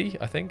that Indy,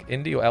 I think?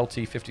 Indy or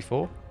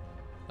LT54?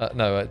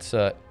 No, it's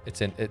oh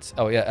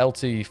yeah,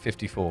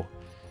 LT54.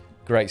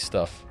 Great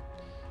stuff.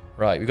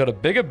 Right, we've got a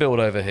bigger build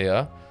over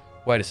here.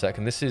 Wait a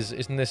second. This is...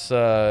 Isn't this...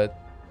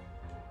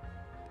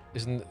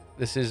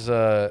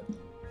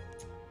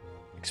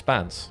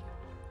 Expanse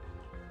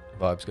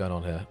vibes going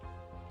on here.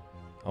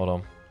 Hold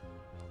on.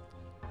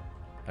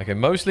 Okay,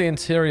 mostly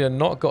interior.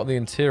 Not got the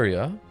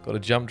interior. Got a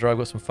jump drive.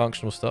 Got some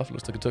functional stuff.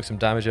 Looks like it took some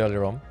damage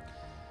earlier on.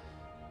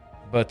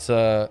 But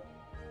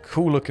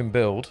cool looking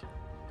build.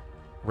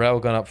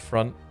 Railgun up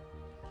front.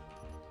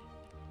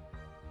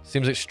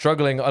 Seems like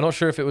struggling. I'm not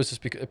sure if it was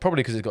just because... Probably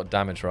because it got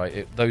damaged,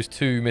 right? Those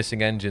two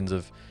missing engines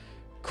have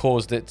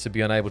caused it to be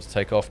unable to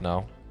take off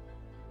now.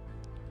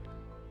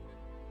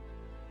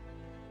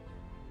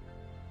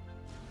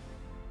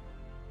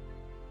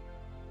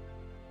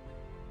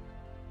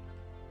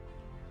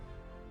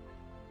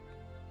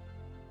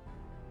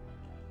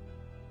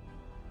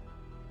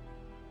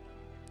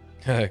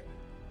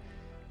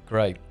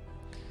 Great.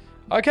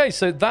 Okay,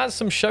 so that's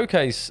some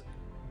showcase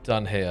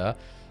done here.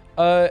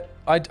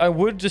 I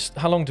would just...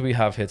 How long do we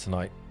have here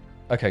tonight?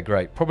 Okay,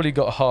 great. Probably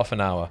got half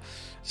an hour.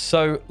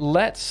 So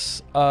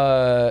let's...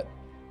 I'll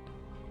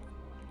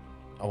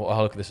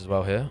look at this as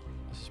well here.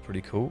 This is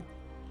pretty cool.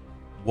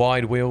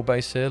 Wide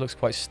wheelbase here. Looks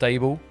quite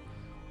stable.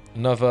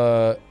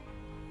 Another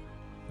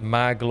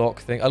mag lock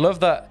thing. I love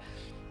that...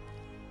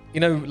 You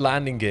know,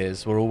 landing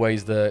gears were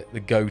always the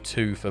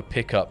go-to for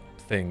pickup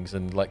things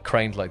and like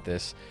cranes like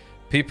this.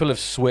 People have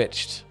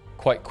switched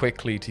quite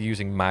quickly to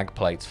using mag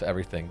plates for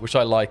everything, which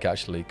I like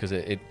actually because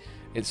it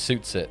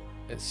suits it.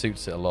 It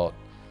suits it a lot.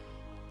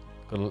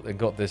 It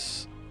got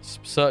this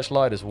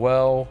searchlight as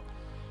well.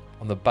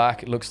 On the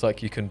back, it looks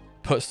like you can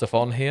put stuff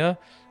on here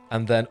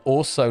and then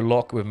also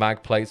lock with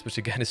mag plates, which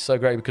again is so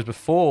great because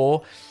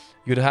before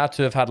you'd have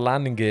to have had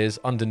landing gears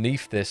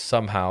underneath this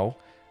somehow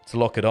to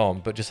lock it on.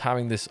 But just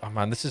having this, oh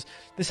man, this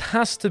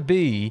has to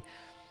be...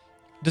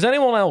 Does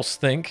anyone else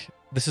think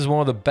this is one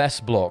of the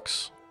best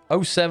blocks?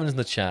 07's in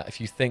the chat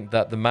if you think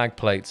that the mag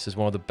plates is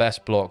one of the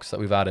best blocks that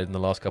we've added in the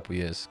last couple of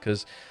years.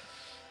 Because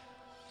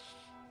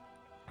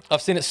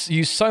I've seen it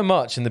used so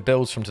much in the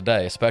builds from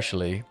today,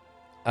 especially.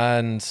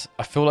 And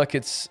I feel like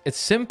it's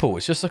simple.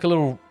 It's just like a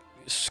little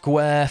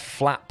square,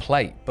 flat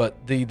plate.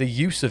 But the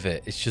use of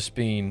it, it's just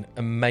been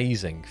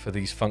amazing for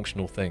these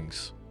functional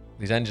things.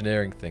 These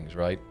engineering things,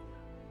 right?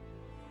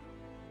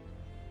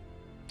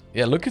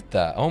 Yeah, look at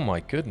that. Oh my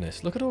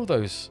goodness. Look at all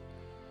those...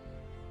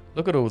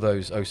 Look at all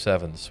those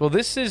 07s. Well,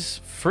 this is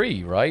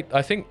free, right?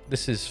 I think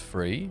this is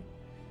free.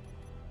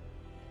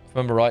 If I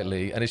remember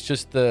rightly. And it's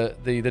just the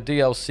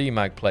DLC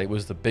mag plate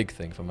was the big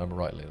thing, if I remember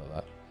rightly like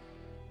that.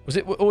 Was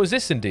it, or was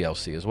this in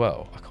DLC as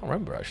well? I can't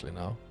remember actually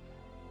now.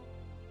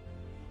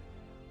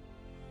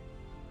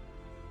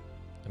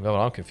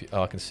 I'm confused.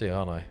 Oh, I can see,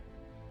 aren't I?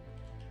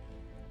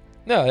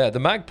 No, yeah, the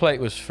mag plate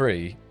was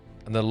free.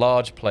 And the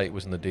large plate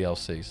was in the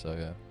DLC, so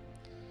yeah.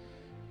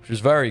 Which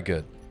was very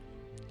good.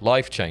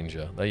 Life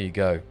changer. There you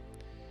go.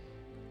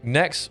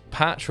 Next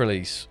patch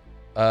release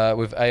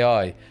with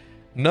AI.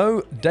 No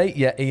date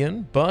yet,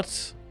 Ian,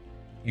 but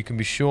you can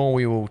be sure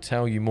we will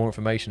tell you more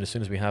information as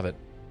soon as we have it.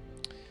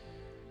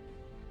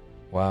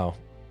 Wow.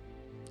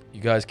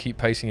 You guys keep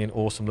pasting in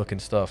awesome looking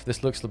stuff.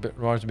 This looks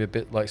reminds me a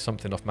bit like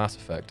something off Mass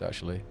Effect,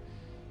 actually.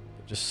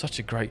 Just such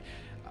a great...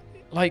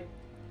 Like,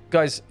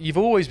 guys, you've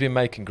always been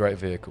making great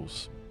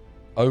vehicles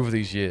over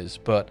these years,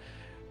 but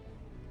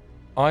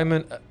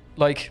I'm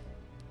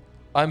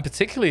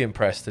particularly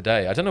impressed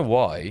today. I don't know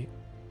why,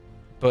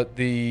 but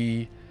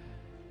I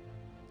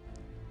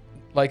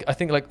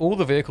think like all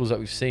the vehicles that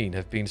we've seen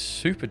have been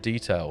super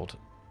detailed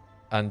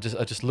and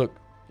just look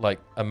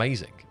like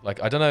amazing.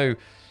 Like, I don't know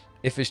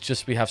if it's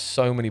just we have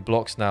so many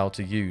blocks now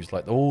to use,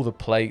 like all the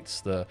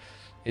plates,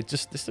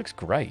 this looks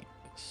great.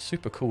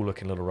 Super cool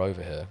looking little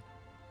rover here.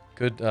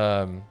 Good,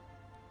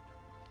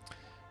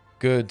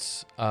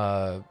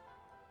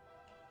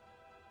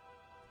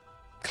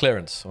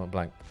 clearance. I went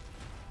blank.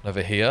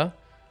 Over here,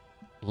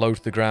 low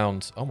to the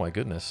ground. Oh my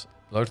goodness.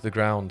 Low to the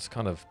ground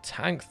kind of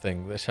tank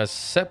thing, which has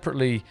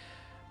separately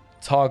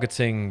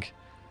targeting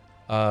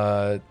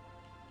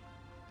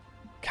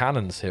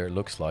cannons here, it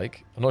looks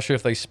like. I'm not sure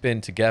if they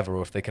spin together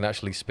or if they can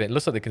actually spin. It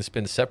looks like they can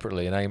spin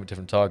separately and aim at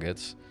different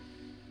targets.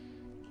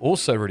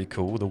 Also really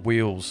cool. The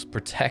wheels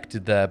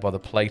protected there by the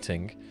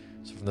plating.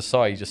 So from the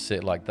side, you just see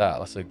it like that.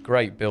 That's a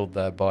great build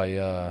there by...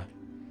 I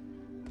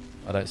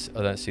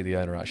don't see the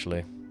owner,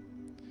 actually.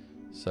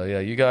 So yeah,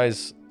 you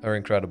guys are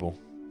incredible.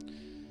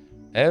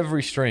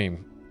 Every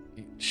stream,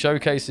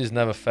 showcases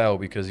never fail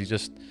because you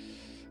just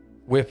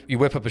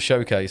whip up a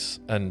showcase,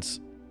 and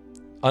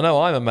I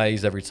know I'm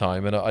amazed every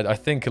time, and I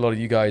think a lot of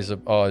you guys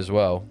are as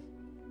well.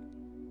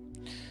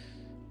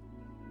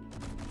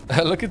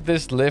 Look at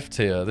this lift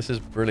here. This is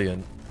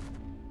brilliant.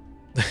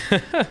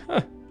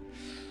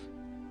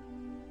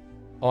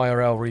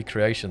 IRL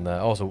recreation there.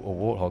 Oh, there's a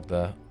warthog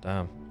there.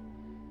 Damn.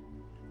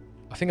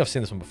 I think I've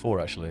seen this one before,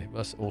 actually.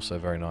 That's also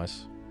very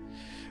nice.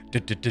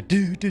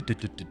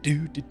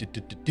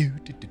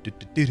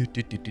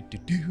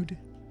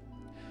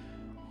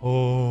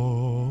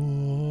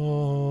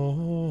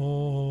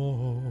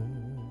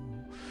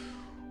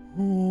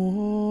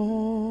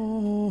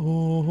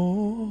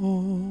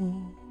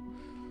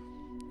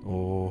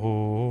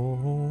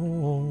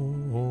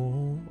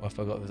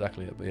 forgot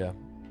exactly it, but yeah.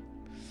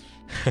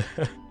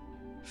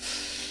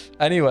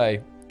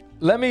 Anyway,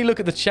 let me look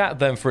at the chat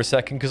then for a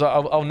second, because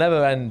I'll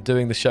never end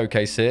doing the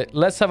showcase here.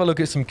 Let's have a look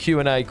at some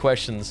Q&A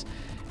questions.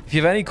 If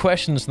you have any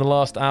questions in the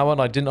last hour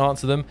and I didn't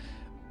answer them,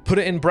 put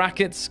it in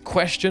brackets,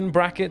 question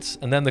brackets,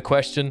 and then the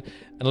question,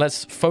 and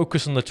let's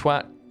focus on the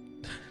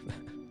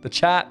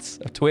chats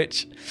of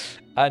Twitch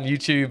and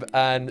YouTube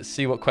and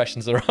see what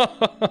questions there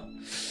are.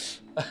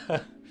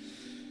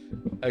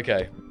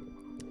 Okay.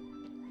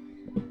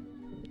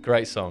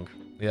 Great song.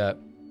 Yeah.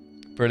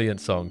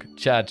 Brilliant song.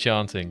 Chad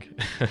chanting.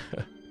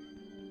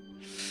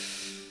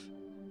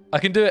 I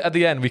can do it at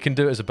the end. We can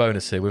do it as a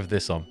bonus here with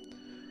this on.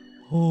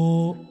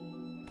 Oh,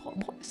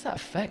 what is that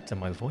effect on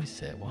my voice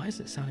here? Why is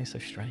it sounding so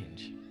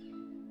strange?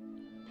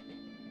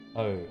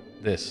 Oh,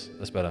 this.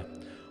 That's better.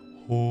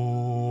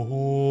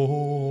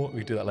 Oh, we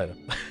can do that later.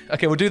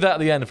 Okay, we'll do that at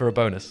the end for a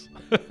bonus.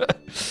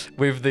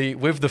 with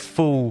the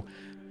full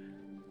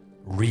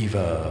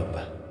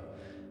reverb.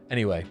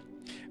 Anyway,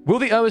 will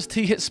the OST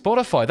hit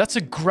Spotify? That's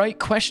a great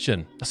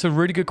question. That's a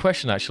really good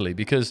question, actually,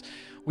 because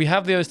we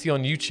have the OST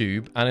on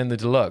YouTube and in the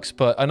deluxe,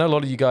 but I know a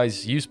lot of you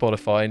guys use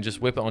Spotify and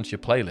just whip it onto your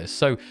playlist.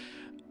 So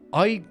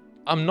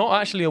I'm not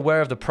actually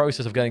aware of the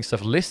process of getting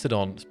stuff listed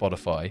on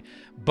Spotify,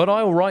 but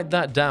I'll write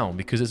that down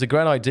because it's a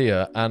great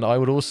idea, and I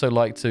would also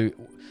like to...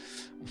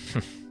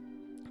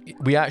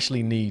 we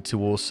actually need to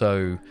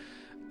also...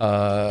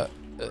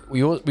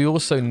 we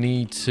also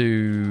need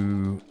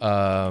to...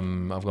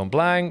 I've gone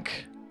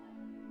blank.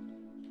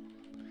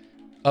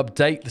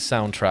 Update the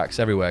soundtracks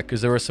everywhere,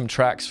 because there are some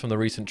tracks from the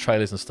recent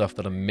trailers and stuff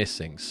that are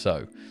missing,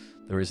 so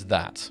there is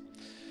that.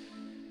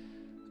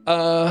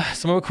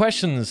 Some more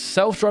questions.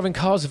 Self-driving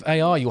cars with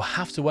AI. You'll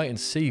have to wait and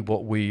see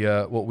what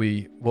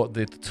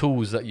the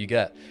tools that you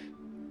get.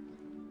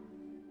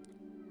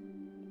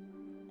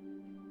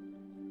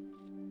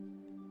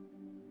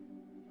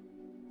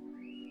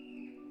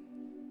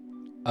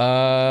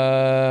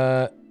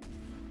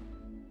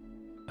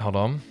 Hold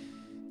on.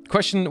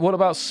 Question, what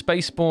about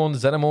spaceborne,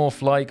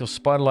 xenomorph-like, or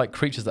spider-like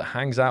creatures that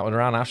hangs out and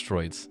around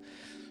asteroids?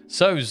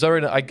 So,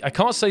 Zorin, I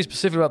can't say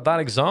specifically about that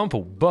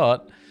example,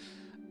 but,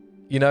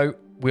 you know,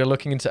 we are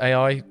looking into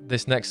AI.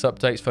 This next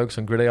update is focused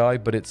on grid AI,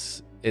 but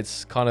it's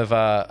kind of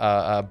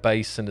our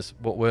base, and it's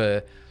what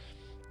we're...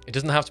 It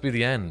doesn't have to be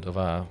the end of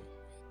our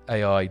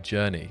AI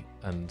journey.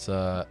 And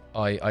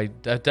I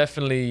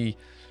definitely,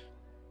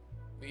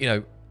 you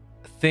know,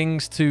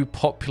 things to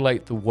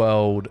populate the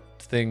world,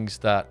 things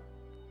that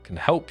can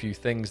help you,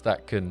 things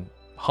that can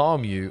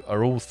harm you,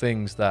 are all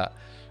things that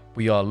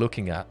we are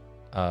looking at.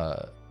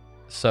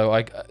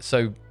 So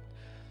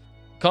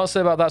can't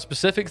say about that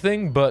specific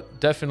thing, but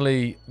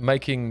definitely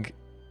making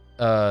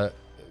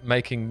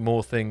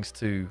more things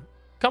to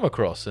come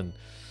across and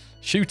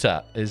shoot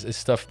at is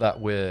stuff that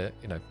we're,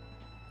 you know,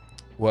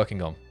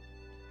 working on.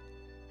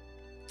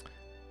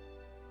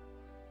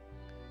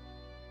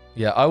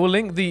 Yeah, I will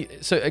link the...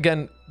 So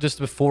again, just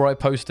before I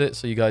post it,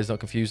 so you guys are not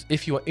confused,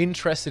 if you are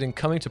interested in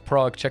coming to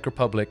Prague, Czech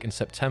Republic in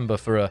September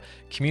for a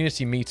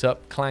community meetup,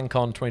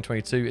 ClanCon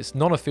 2022, it's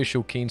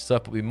non-official Keen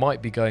stuff, but we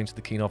might be going to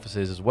the Keen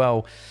offices as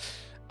well,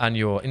 and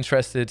you're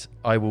interested,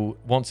 I will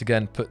once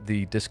again put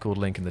the Discord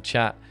link in the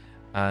chat,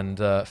 and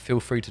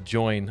feel free to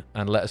join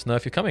and let us know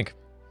if you're coming.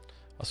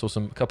 I saw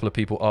a couple of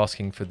people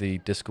asking for the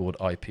Discord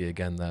IP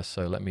again there,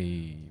 so let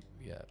me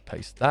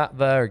paste that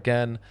there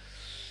again.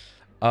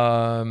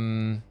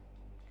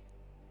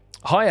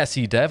 Hi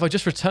SE Dev, I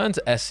just returned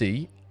to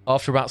SE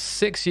after about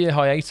 6-year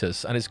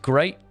hiatus, and it's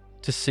great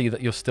to see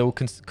that you're still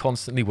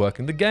constantly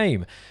working the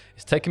game.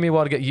 It's taken me a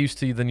while to get used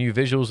to the new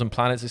visuals and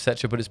planets,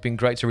 etc., but it's been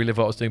great to relive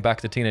what I was doing back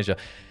as a teenager.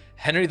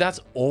 Henry,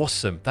 that's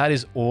awesome. That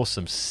is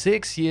awesome.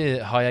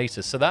 6-year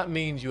hiatus. So that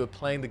means you were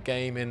playing the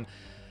game in...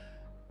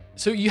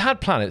 So you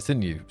had planets,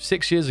 didn't you?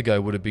 6 years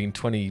ago would have been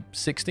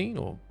 2016,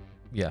 or...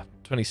 Yeah,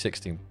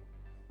 2016.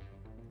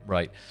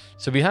 Right.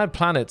 So we had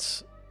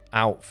planets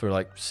out for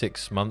like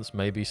 6 months,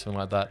 maybe, something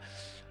like that.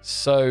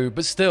 So,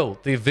 but still,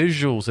 the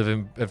visuals have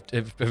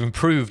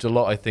improved a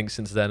lot, I think,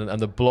 since then, and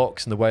the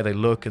blocks and the way they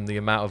look and the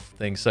amount of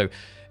things. So,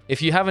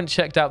 if you haven't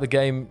checked out the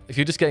game, if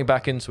you're just getting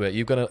back into it,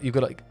 you've got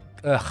like,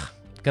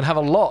 gonna have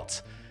a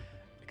lot.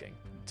 Getting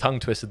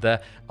tongue twisted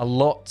there. A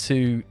lot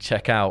to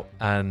check out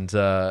and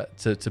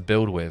to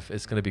build with.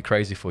 It's gonna be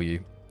crazy for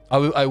you.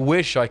 I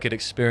wish I could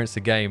experience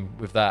the game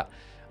with that,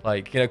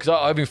 like, you know, because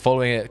I've been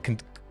following it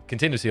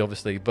continuously,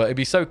 obviously, but it'd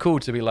be so cool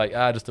to be like,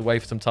 just away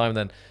for some time, and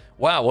then,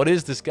 wow, what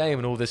is this game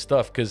and all this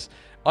stuff? Because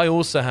I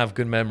also have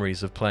good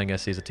memories of playing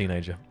SE as a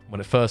teenager when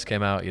it first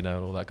came out, you know,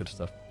 and all that good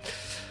stuff.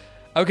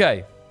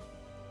 Okay.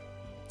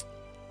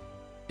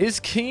 Is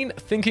Keen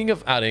thinking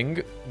of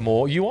adding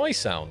more UI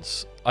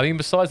sounds? I mean,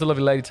 besides the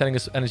lovely lady telling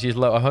us energy is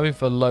low, I'm hoping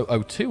for low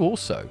O2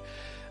 also.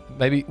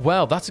 Maybe,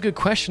 well, that's a good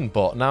question,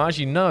 Bot. Now, as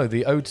you know,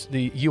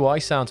 the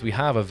UI sounds we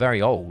have are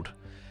very old,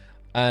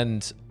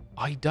 and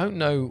I don't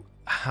know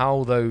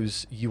how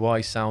those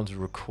UI sounds are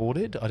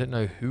recorded. I don't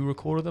know who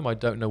recorded them. I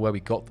don't know where we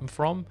got them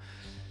from.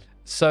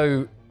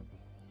 So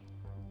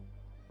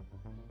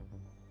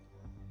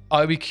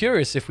I'd be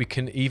curious if we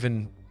can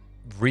even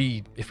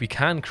if we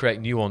can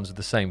create new ones with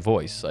the same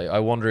voice. I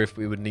wonder if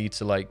we would need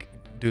to like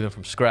do them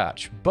from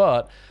scratch.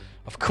 But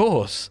of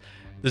course,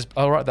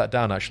 I'll write that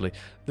down actually.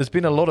 There's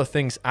been a lot of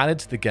things added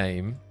to the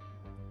game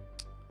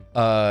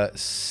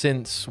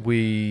since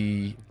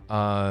we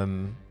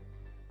sorry,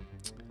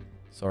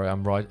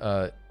 I'm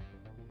right.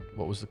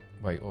 What was it?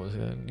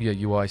 Yeah,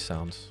 UI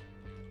sounds.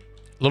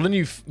 A lot of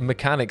new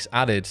mechanics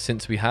added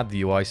since we had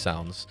the UI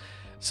sounds.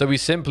 So we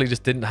simply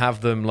just didn't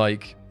have them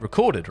like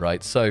recorded,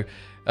 right? So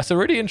that's a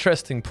really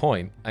interesting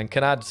point and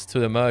can add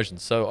to immersion.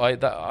 So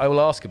I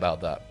will ask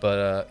about that.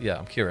 But yeah,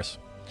 I'm curious.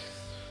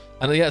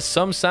 And yeah,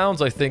 some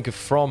sounds I think are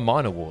from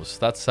Minor Wars.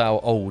 That's how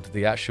old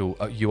the actual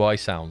UI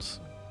sounds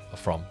are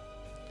from.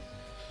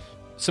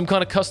 Some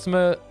kind of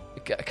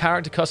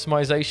character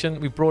customization.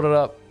 We brought it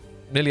up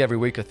nearly every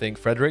week, I think,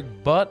 Frederick.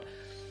 But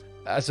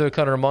as a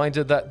kind of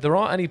reminder that there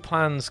aren't any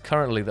plans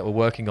currently that we're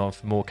working on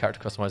for more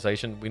character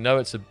customization. We know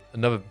it's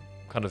another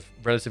kind of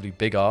relatively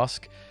big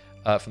ask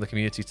from the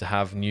community to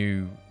have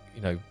new,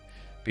 you know,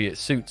 be it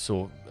suits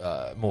or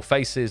more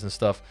faces and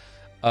stuff.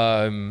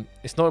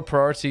 It's not a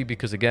priority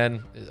because,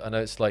 again, I know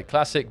it's like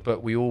classic,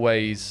 but we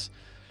always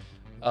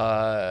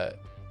prioritize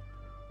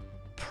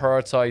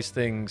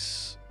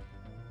things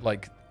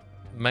like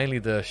mainly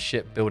the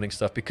ship building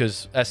stuff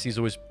because SC's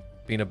always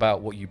been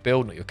about what you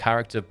build, not your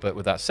character. But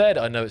with that said,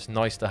 I know it's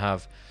nice to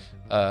have,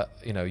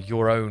 you know,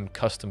 your own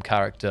custom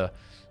character,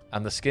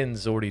 and the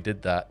skins already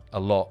did that a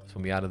lot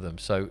when we added them.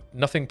 So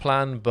nothing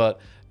planned, but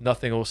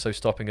nothing also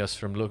stopping us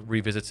from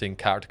revisiting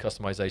character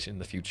customization in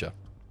the future.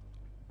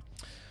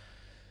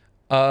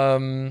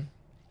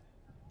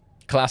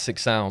 Classic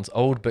sounds,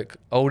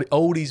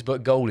 oldies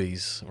but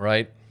goldies,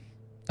 right?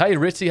 Hey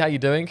Ritty, how you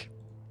doing?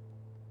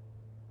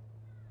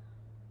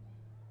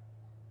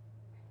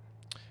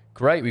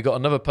 Great, we got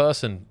another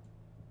person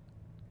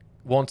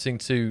wanting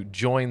to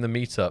join the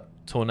meetup.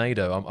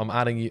 Tornado, I'm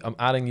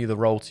adding you the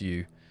role to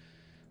you.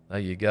 There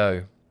you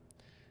go.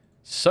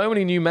 So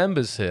many new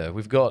members here.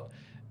 We've got,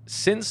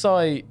 since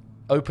I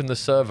opened the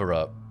server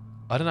up,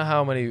 I don't know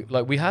how many,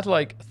 like we had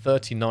like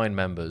 39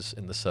 members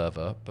in the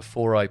server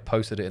before I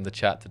posted it in the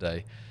chat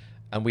today.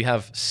 And we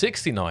have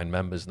 69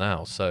 members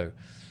now, so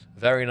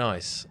very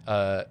nice.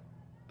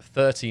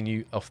 30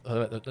 new,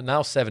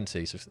 now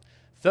 70, so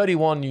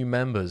 31 new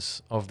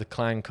members of the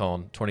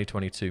ClanCon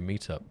 2022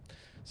 meetup.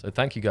 So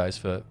thank you guys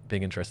for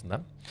being interested in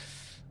that.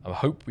 I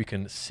hope we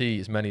can see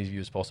as many of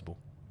you as possible.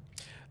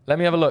 Let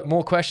me have a look.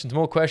 More questions,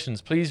 more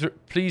questions. Please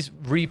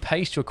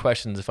repaste your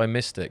questions if I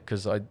missed it,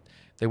 because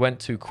they went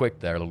too quick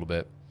there a little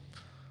bit.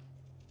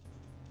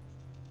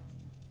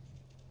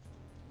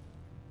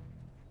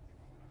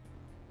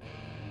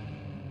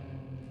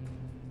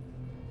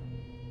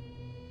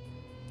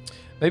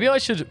 Maybe I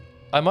should.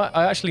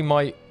 I actually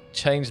might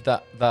change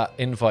that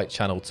invite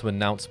channel to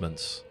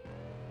announcements.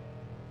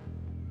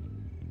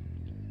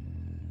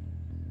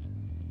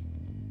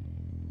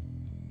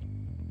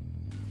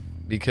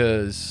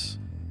 Because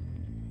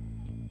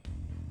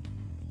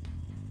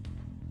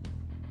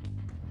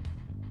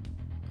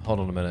hold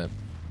on a minute.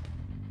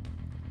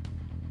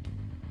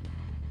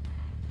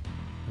 I'm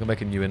gonna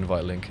make a new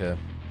invite link here.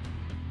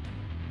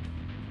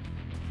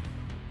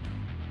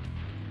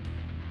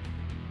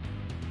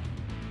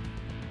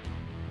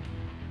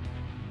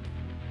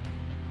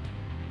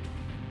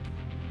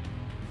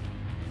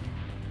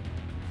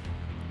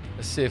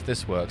 Let's see if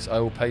this works. I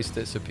will paste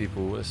it so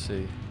people, let's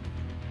see.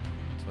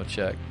 So I'll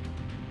check.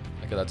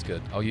 Okay, that's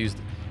good.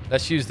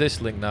 Let's use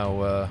this link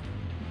now.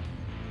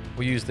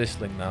 We'll use this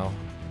link now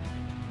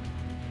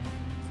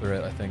for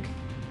it, I think.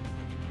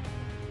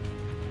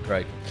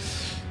 Great.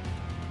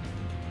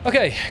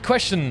 Okay,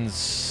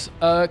 questions.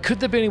 Could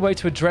there be any way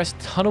to address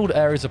tunneled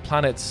areas of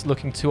planets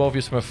looking too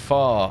obvious from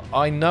afar?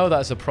 I know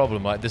that's a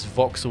problem, like this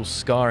voxel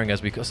scarring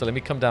as we go. So let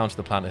me come down to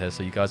the planet here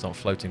so you guys aren't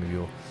floating with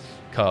your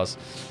cars.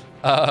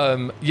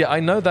 Yeah, I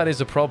know that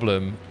is a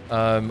problem.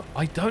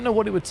 I don't know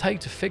what it would take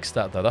to fix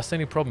that, though. That's the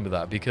only problem with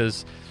that,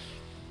 because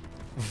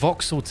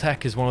voxel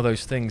tech is one of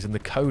those things, and the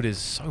code is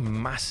so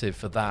massive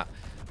for that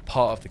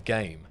part of the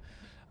game.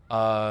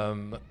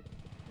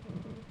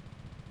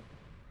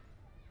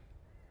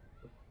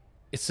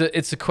 It's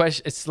a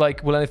question. It's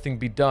like, will anything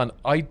be done?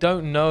 I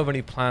don't know of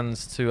any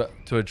plans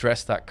to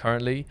address that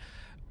currently.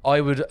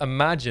 I would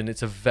imagine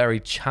it's a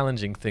very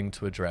challenging thing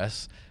to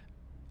address.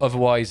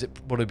 Otherwise, it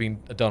would have been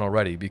done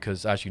already,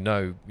 because as you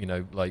know,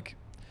 like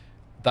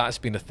that's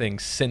been a thing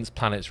since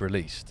Planet's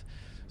released.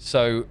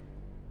 So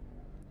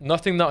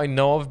nothing that I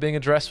know of being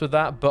addressed with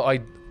that,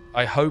 but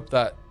I hope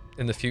that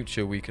in the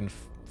future we can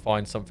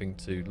find something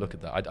to look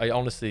at that. I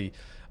honestly,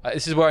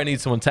 this is where I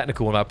need someone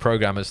technical on our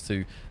programmers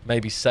to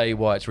maybe say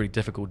why it's really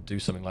difficult to do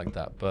something like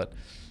that. But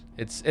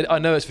I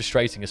know it's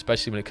frustrating,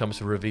 especially when it comes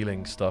to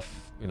revealing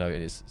stuff.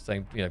 It's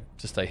saying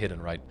to stay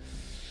hidden, right?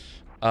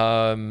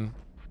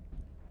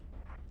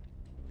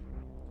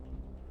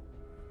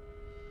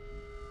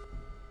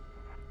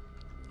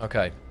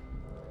 Okay.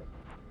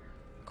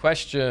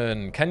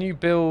 Question. Can you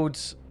build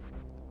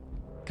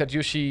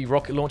Kadyushi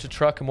rocket launcher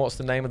truck, and what's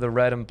the name of the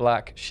red and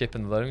black ship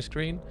in the loading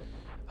screen?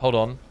 Hold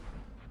on.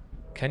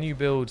 Can you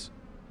build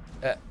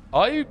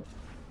I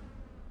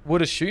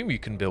would assume you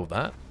can build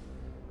that.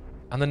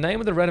 And the name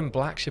of the red and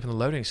black ship in the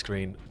loading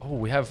screen. Oh,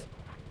 we have...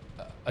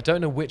 I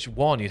don't know which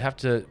one. You'd have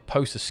to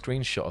post a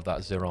screenshot of that,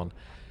 Zeron.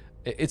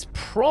 It's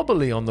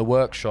probably on the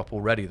workshop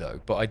already,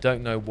 though, but I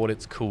don't know what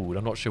it's called.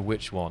 I'm not sure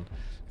which one.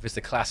 If it's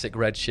the classic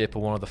red ship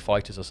or one of the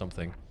fighters or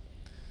something.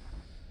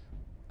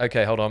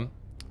 Okay, hold on.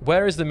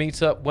 Where is the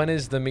meetup? When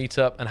is the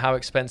meetup? And how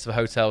expensive are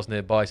hotels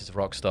nearby? Says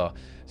Rockstar.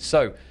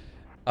 So,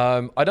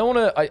 I don't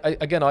want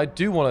to... Again, I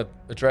do want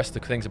to address the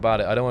things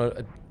about it. I don't want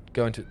to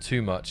go into it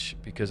too much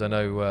because I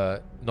know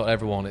not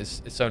everyone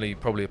is... It's only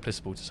probably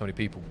applicable to so many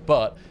people.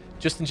 But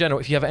just in general,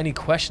 if you have any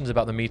questions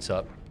about the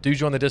meetup, do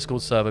join the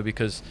Discord server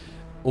because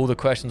all the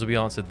questions will be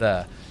answered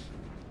there.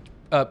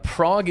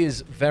 Prague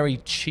is very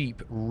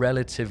cheap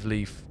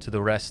relatively to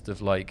the rest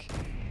of like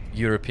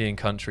European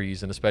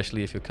countries, and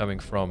especially if you're coming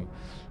from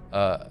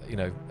you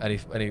know,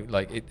 any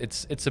like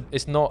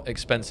it's not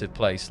expensive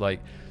place.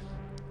 Like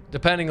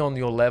depending on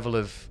your level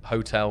of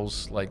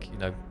hotels, like, you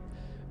know,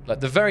 like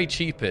the very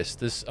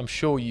cheapest, I'm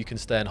sure you can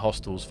stay in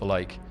hostels for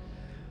like,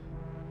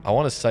 I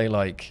want to say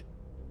like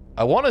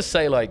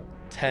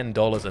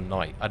 $10 a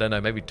night. I don't know,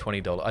 maybe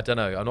 $20. I don't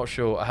know. I'm not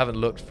sure. I haven't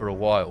looked for a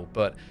while.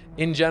 But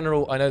in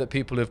general, I know that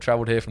people who have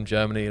traveled here from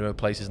Germany and other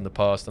places in the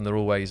past, and they're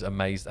always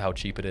amazed at how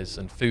cheap it is.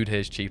 And food here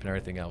is cheap and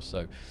everything else.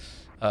 So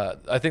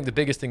I think the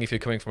biggest thing if you're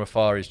coming from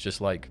afar is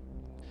just like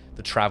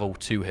the travel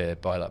to here,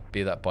 by that,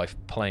 be that by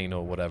plane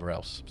or whatever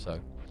else. So,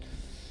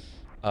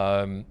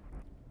 but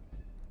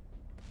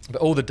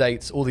all the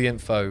dates, all the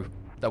info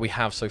that we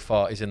have so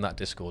far is in that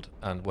Discord.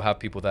 And we'll have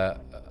people there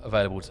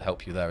available to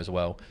help you there as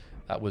well.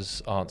 That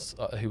was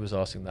who was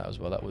asking that as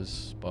well. That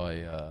was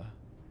by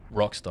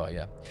Rockstar,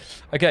 yeah.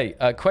 Okay,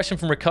 question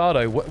from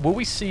Ricardo. Will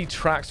we see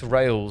tracks,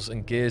 rails,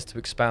 and gears to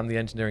expand the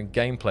engineering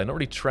gameplay? Not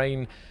really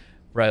train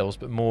rails,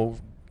 but more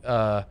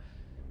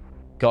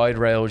guide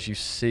rails you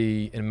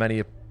see in many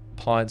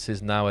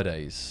appliances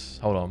nowadays.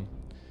 Hold on.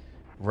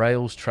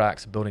 Rails,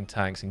 tracks, building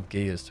tanks, and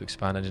gears to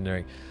expand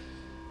engineering.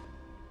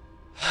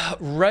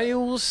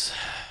 Rails...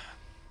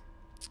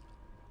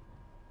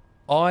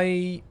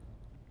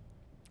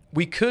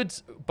 We could,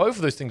 both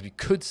of those things we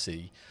could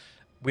see.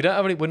 We don't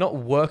have any, we're not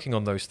working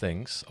on those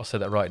things. I'll say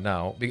that right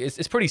now.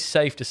 It's pretty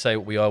safe to say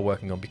what we are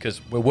working on because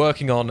we're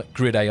working on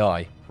grid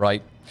AI,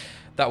 right?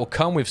 That will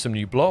come with some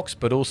new blocks,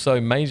 but also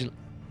main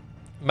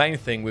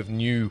thing with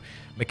new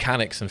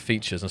mechanics and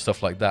features and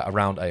stuff like that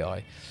around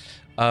AI.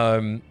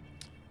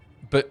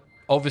 But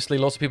obviously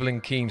lots of people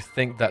in Keen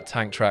think that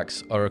tank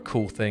tracks are a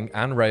cool thing,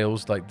 and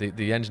rails, like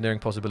the engineering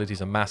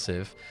possibilities are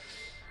massive.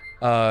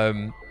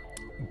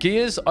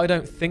 Gears, I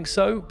don't think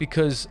so,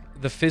 because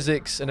the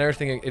physics and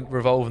everything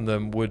revolving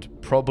them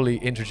would probably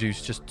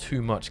introduce just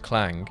too much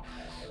clang.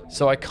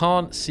 So I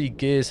can't see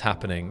gears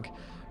happening.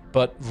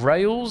 But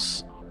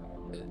rails,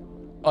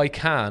 I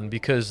can,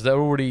 because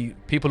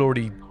people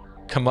already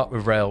come up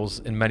with rails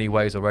in many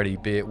ways already,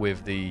 be it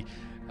with the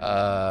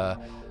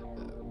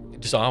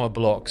just armor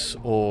blocks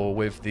or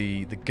with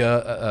the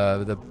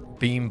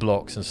beam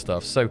blocks and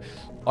stuff. So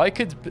I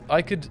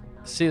could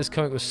see us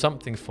coming up with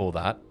something for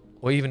that.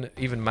 Or even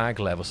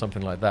maglev or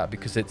something like that,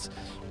 because it's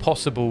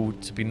possible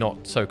to be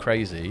not so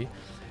crazy.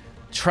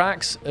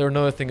 Tracks are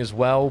another thing as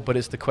well, but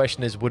the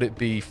question is, would it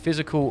be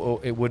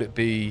physical or would it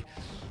be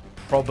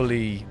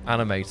probably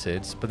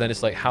animated? But then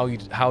it's like, how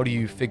do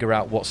you figure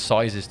out what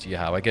sizes do you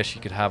have? I guess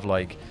you could have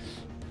like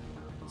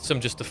some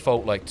just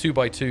default like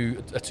 2x2,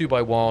 a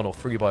 2x1 or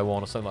 3x1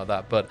 or something like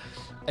that. But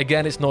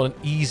again, it's not an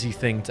easy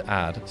thing to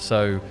add.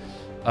 So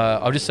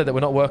I'll just say that we're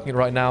not working it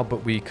right now,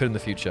 but we could in the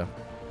future.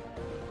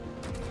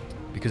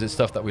 Because it's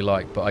stuff that we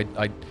like, but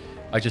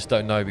I just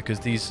don't know, because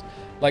these,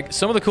 like,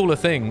 some of the cooler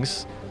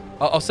things,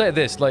 I'll say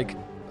this, like,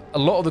 a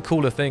lot of the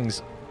cooler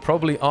things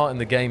probably aren't in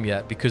the game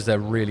yet because they're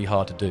really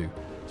hard to do.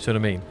 See what I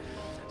mean?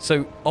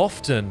 So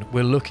often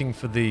we're looking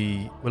for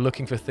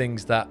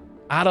things that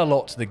add a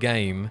lot to the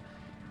game,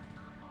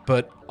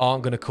 but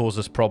aren't going to cause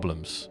us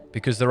problems,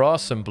 because there are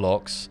some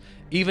blocks,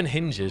 even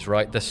hinges,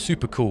 right? They're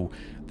super cool.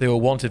 They were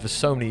wanted for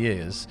so many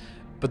years.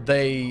 But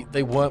they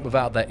weren't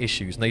without their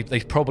issues, and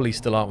they probably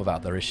still aren't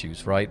without their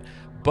issues, right?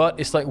 But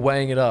it's like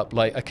weighing it up.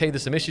 Like, okay,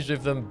 there's some issues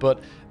with them, but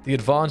the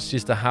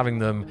advantages to having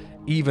them,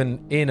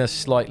 even in a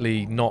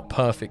slightly not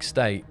perfect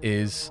state,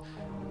 is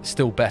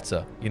still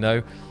better, you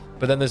know?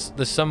 But then there's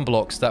some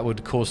blocks that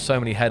would cause so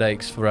many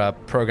headaches for our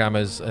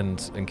programmers and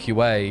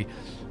QA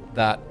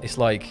that it's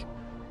like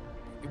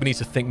we need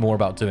to think more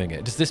about doing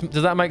it. Does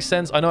that make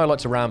sense? I know I like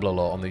to ramble a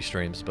lot on these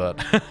streams, but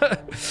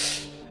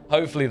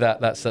hopefully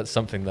that's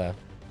something there.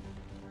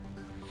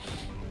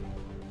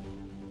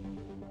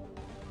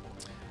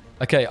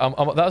 Okay,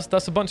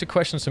 that's a bunch of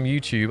questions from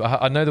YouTube.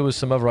 I know there was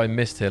some other I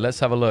missed here. Let's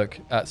have a look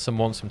at some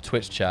ones from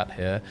Twitch chat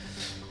here.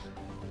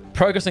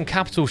 Progress in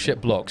capital ship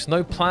blocks.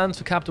 No plans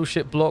for capital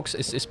ship blocks.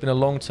 It's been a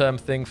long-term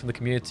thing from the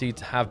community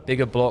to have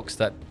bigger blocks,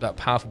 that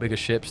powerful bigger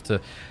ships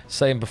to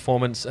save in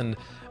performance. And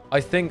I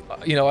think,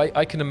 you know,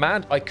 I could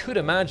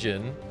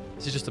imagine,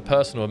 this is just a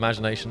personal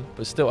imagination,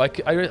 but still, I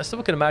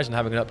still can imagine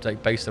having an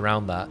update based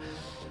around that.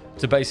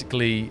 to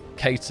basically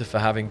cater for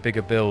having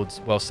bigger builds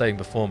while saving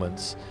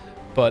performance.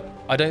 But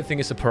I don't think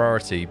it's a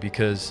priority,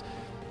 because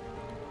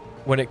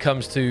when it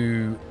comes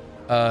to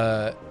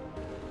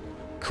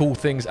cool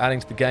things adding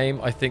to the game,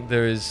 I think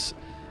there is,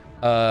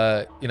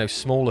 you know,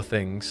 smaller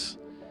things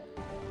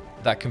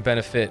that can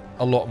benefit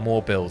a lot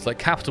more builds. Like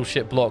capital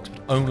ship blocks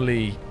would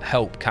only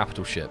help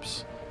capital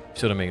ships.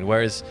 You see what I mean?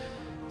 Whereas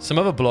some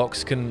other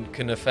blocks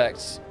can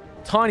affect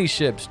tiny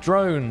ships,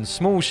 drones,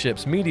 small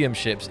ships, medium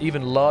ships,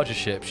 even larger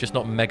ships, just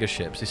not mega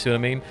ships. You see what I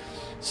mean?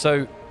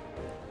 So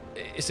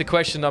it's a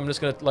question. I'm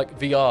just going to, like,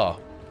 VR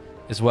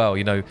as well.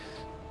 You know,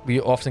 we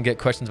often get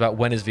questions about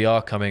when is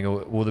VR coming,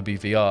 or will there be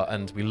VR?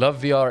 And we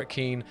love VR at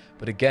Keen,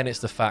 but again, it's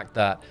the fact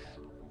that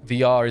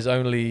VR is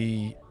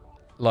only,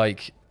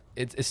 like,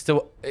 it's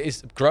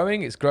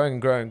growing,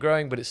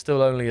 but it's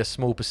still only a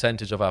small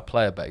percentage of our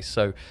player base.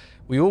 So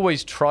we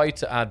always try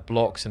to add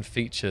blocks and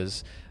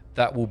features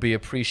that will be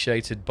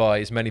appreciated by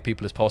as many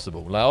people as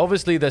possible. Now,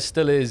 obviously, there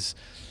still is,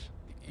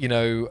 you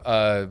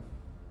know,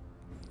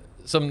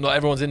 not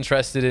everyone's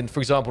interested in,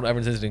 for example, not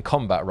everyone's interested in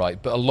combat,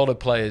 right? But a lot of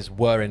players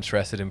were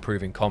interested in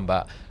improving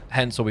combat,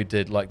 hence what we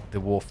did, like the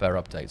warfare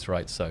updates,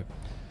 right? So,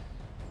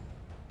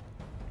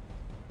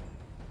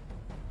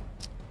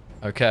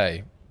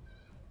 okay.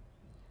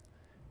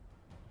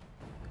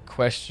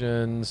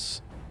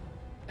 Questions.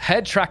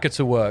 Head tracker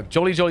to work.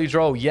 Jolly Jolly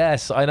Droll.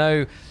 Yes, I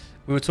know.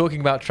 We were talking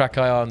about Track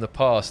IR in the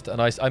past,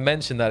 and I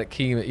mentioned that at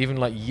Keen even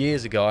like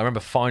years ago. I remember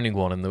finding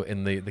one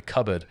in the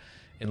cupboard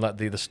in like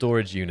the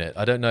storage unit.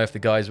 I don't know if the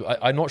guys.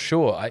 I'm not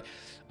sure. I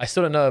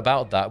still don't know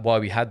about that. Why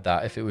we had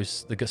that? If it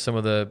was some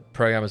of the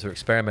programmers were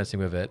experimenting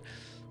with it,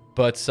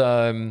 but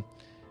I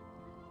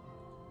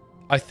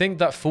think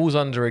that falls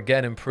under,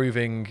 again,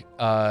 improving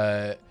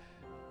like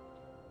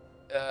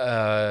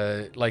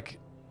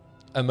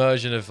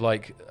immersion of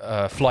like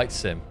flight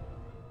sim,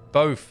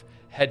 both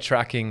head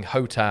tracking,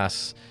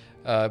 HOTAS,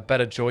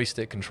 better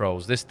joystick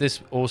controls.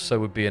 This also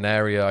would be an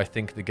area, I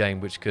think, the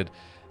game which could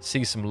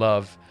see some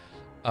love.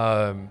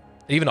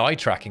 Even eye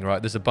tracking, right?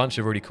 There's a bunch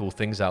of really cool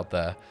things out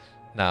there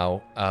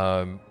now,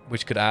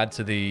 which could add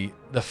to the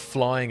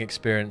flying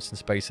experience in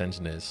Space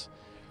Engineers.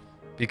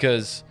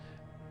 Because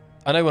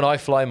I know when I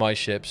fly my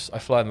ships, I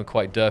fly them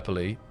quite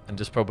derpily and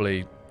just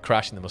probably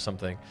crashing them or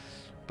something.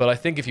 But I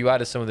think if you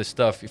added some of this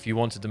stuff, if you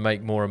wanted to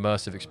make more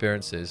immersive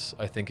experiences,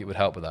 I think it would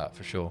help with that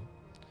for sure.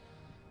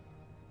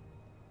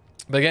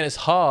 But again, it's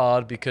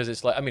hard because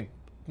it's like, I mean,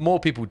 more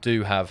people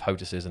do have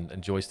HOTASes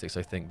and joysticks,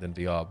 I think, than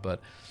VR,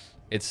 but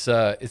it's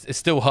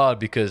still hard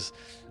because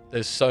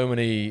there's so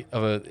many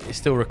of it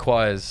still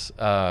requires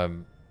you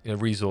know,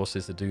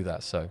 resources to do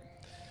that. So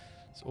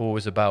it's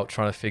always about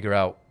trying to figure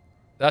out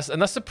that's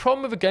the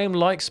problem with a game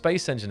like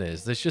Space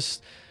Engineers. There's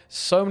just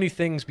so many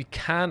things we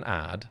can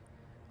add.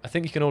 I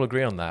think you can all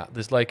agree on that.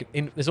 There's like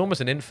there's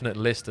almost an infinite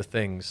list of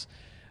things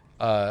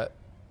that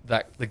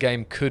the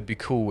game could be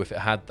cool if it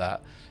had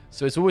that.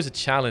 So it's always a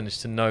challenge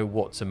to know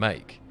what to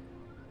make.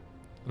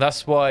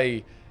 That's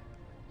why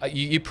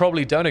you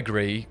probably don't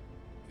agree.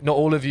 Not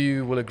all of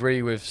you will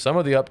agree with some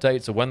of the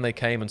updates or when they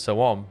came and so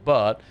on,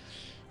 but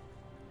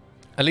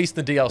at least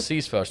the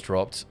DLCs first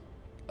dropped,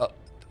 a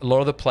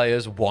lot of the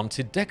players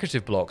wanted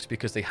decorative blocks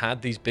because they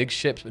had these big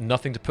ships with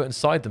nothing to put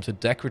inside them. So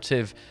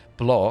decorative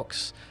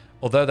blocks,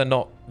 although they're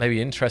not maybe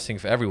interesting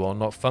for everyone,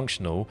 not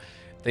functional,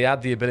 they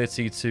add the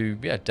ability to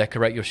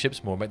decorate your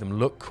ships more, make them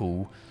look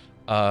cool,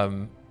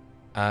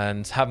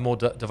 and have more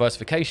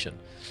diversification.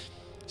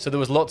 So there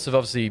was lots of,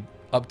 obviously,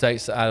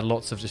 updates that added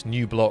lots of just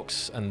new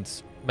blocks, and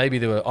maybe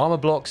there were armor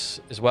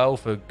blocks as well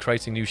for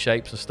creating new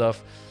shapes and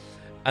stuff.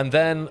 And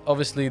then,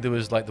 obviously, there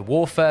was like the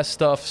warfare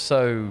stuff,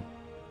 so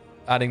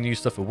adding new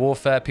stuff for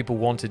warfare. People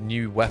wanted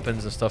new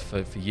weapons and stuff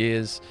for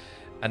years.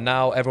 And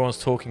now everyone's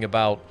talking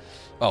about,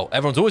 well,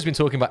 everyone's always been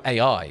talking about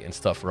AI and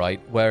stuff, right?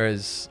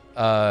 Whereas,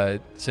 so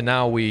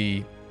now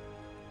we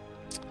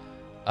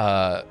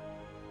are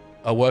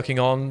working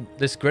on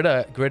this grid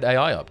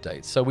AI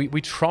update. So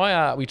we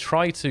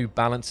try to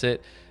balance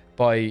it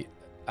by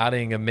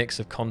adding a mix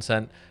of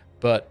content,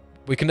 but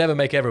we can never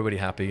make everybody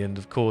happy, and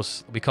of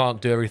course we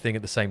can't do everything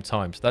at the same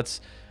time. So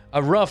that's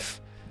a rough,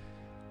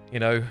 you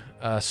know,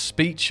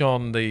 speech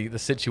on the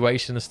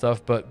situation and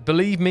stuff. But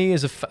believe me,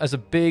 as a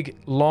big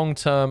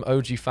long-term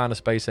OG fan of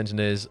Space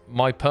Engineers,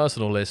 my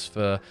personal list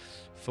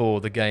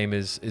for the game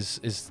is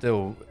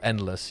still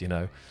endless, you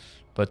know.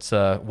 But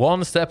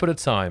one step at a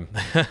time.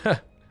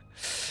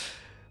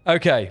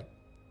 Okay.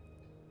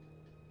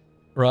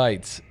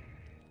 Right.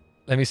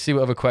 Let me see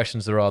what other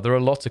questions there are. There are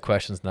lots of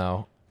questions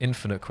now.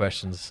 Infinite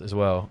questions as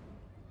well.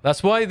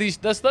 That's why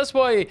that's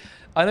why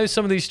I know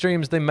some of these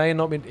streams, they may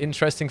not be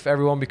interesting for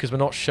everyone because we're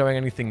not showing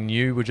anything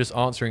new. We're just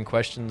answering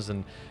questions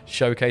and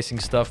showcasing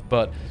stuff,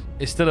 but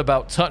it's still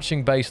about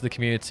touching base with the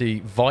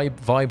community,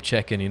 vibe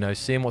checking, you know,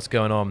 seeing what's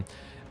going on.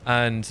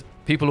 And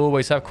people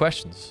always have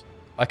questions.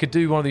 I could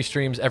do one of these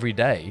streams every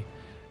day,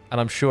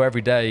 and I'm sure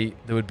every day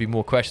there would be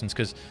more questions,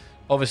 because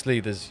obviously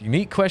there's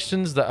unique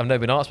questions that have never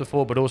been asked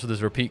before, but also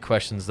there's repeat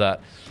questions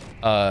that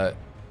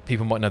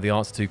people might know the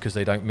answer to because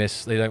they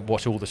don't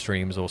watch all the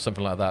streams or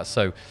something like that.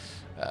 So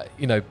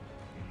you know,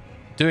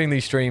 doing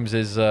these streams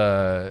is,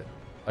 I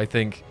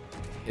think,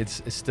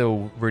 it's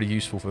still really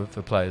useful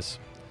for players.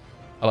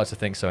 I like to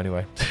think so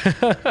anyway.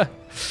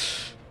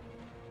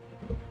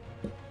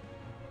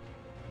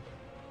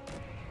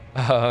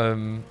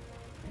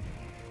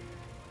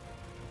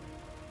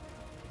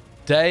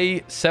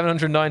 Day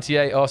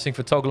 798 asking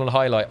for toggle and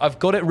highlight. I've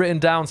got it written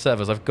down,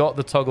 Severs. I've got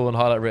the toggle and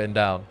highlight written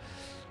down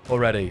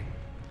already.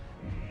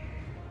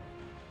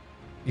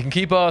 You can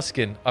keep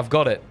asking. I've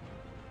got it.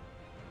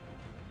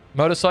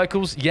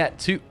 Motorcycles? Yeah,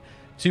 two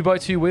by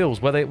two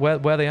wheels. Where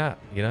they at,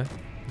 you know?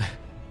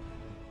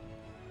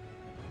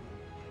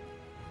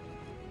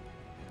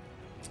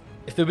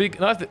 If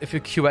a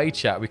QA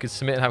chat, we could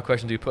submit and have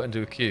questions to be put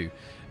into a queue.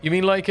 You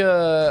mean like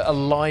a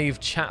live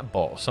chat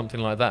bot or something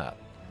like that?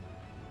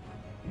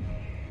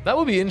 That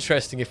would be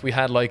interesting if we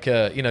had like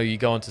a, you know, you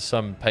go onto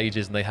some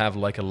pages and they have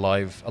like a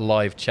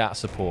live chat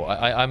support.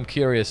 I'm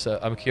curious.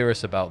 I'm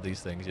curious about these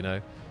things, you know.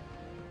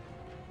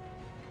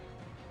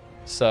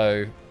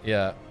 So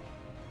yeah.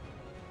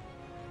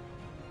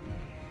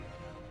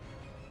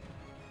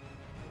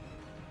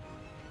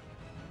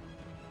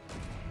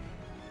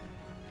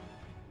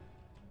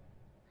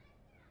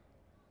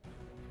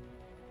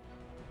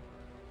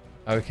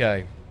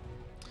 Okay.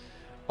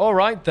 All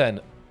right then.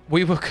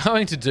 We were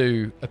going to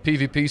do a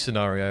PvP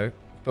scenario,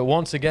 but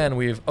once again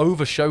we've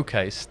over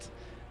showcased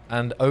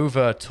and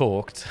over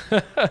talked.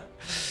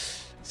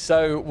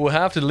 So we'll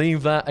have to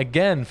leave that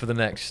again for the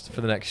next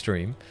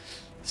stream.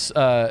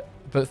 But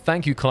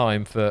thank you,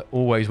 Climb, for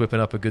always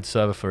whipping up a good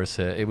server for us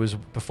here. It was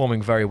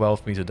performing very well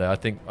for me today. I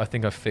think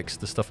I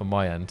fixed the stuff on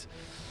my end.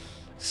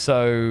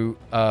 So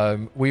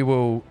we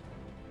will.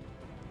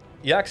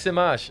 Jak se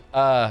máš?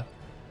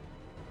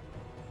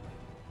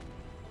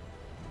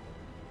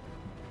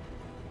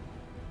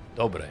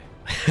 Dobre.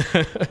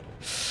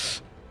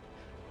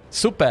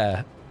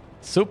 Super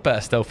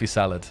stealthy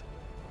salad.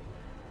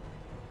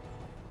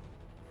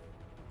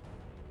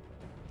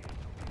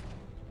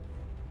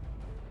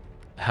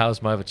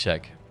 How's my other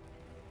check?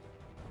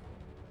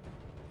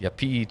 Yeah,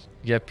 PE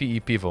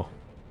pivo.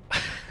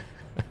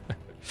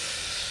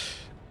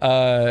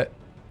 I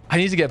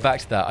need to get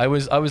back to that. I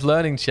was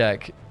learning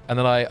Czech, and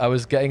then I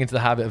was getting into the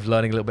habit of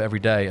learning a little bit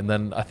every day, and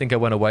then I think I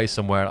went away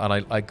somewhere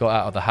and I got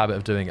out of the habit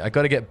of doing it. I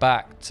got to get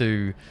back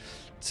to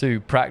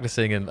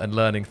practicing and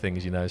learning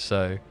things, you know.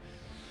 So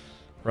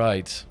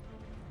right.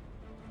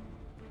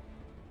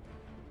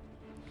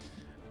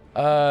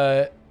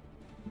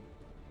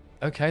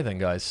 Okay then,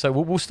 guys. So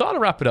we'll start to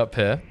wrap it up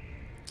here.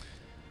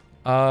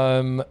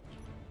 Let's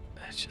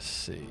just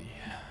see.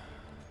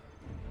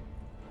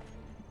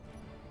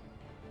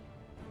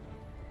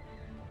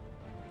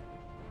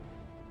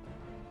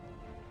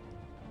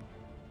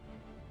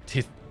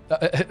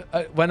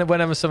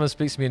 Whenever someone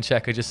speaks to me in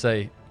Czech, I just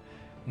say,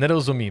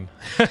 "Nerozumím."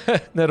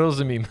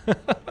 Nerozumím.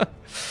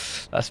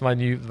 That's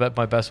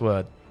my best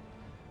word.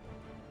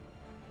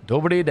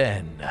 Dobrý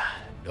den.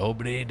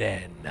 Dobrý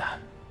den.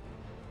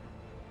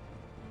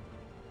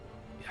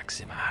 Jak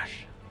se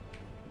máš?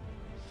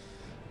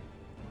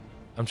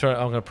 I'm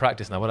going to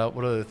practice now. What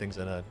other things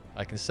I know?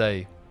 I can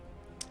say.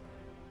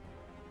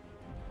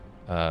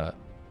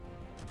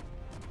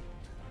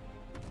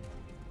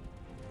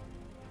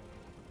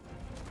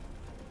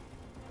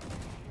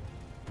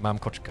 Mam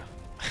kočka.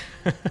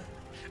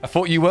 I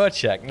thought you were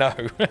Czech. No.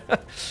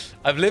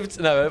 I've lived.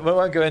 No, we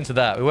won't go into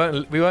that.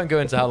 We won't go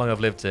into how long I've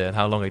lived here and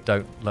how long I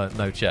don't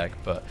know Czech.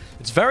 But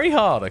it's very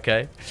hard.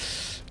 Okay,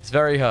 it's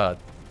very hard.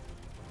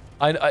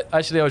 I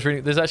was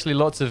reading. There's actually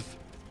lots of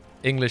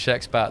English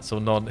expats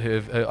or non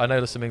I know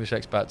there's some English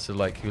expats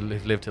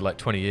who've lived here like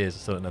 20 years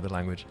and still don't know the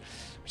language,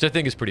 which I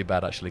think is pretty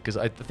bad actually. Because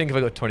I think if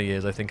I got 20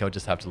 years, I think I would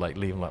just have to like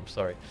leave. I'm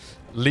sorry,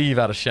 leave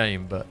out of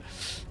shame. But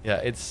yeah,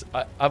 it's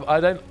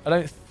I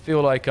don't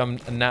feel like I'm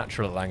a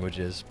natural at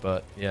languages,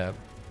 but yeah,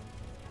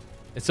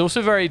 it's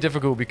also very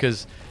difficult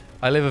because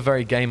I live a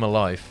very gamer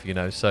life, you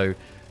know. So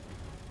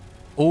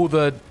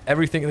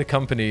everything in the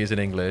company is in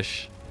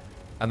English,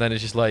 and then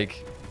it's just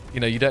like, you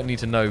know, you don't need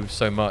to know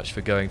so much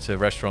for going to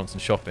restaurants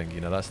and shopping.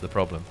 You know, that's the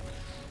problem.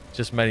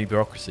 Just mainly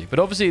bureaucracy. But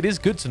obviously, it is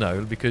good to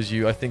know because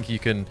I think you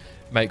can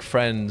make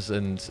friends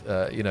and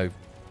you know,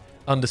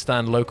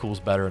 understand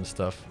locals better and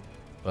stuff.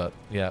 But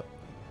yeah.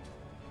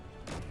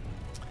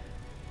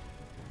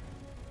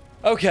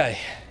 Okay.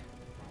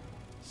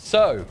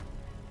 So,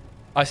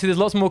 I see there's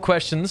lots more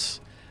questions.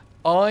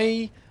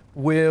 I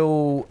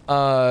will.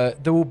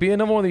 There will be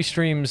another one of these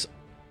streams.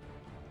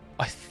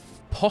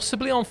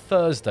 Possibly on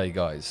Thursday,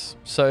 guys.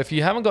 So if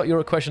you haven't got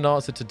your question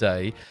answered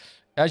today,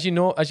 as you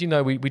know,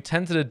 we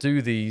tended to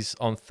do these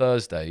on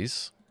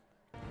Thursdays.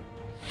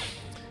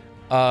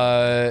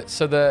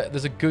 So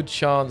there's a good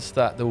chance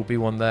that there will be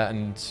one there,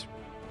 and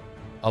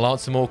I'll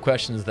answer more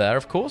questions there,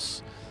 of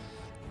course.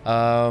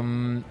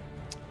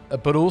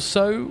 But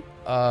also,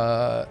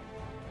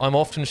 I'm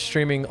often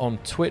streaming on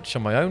Twitch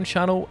on my own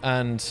channel,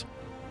 and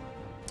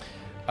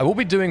I will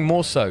be doing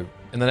more so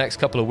in the next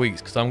couple of weeks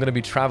because I'm going to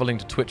be traveling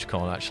to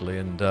TwitchCon actually,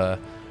 and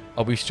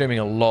I'll be streaming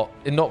a lot.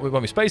 Not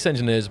with Space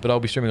Engineers, but I'll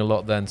be streaming a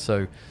lot then.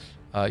 So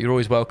you're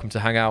always welcome to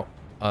hang out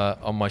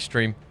on my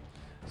stream.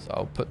 So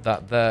I'll put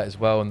that there as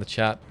well in the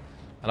chat.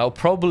 And I'll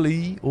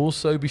probably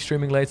also be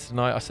streaming later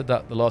tonight. I said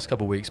that the last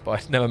couple of weeks, but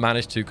I never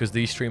managed to because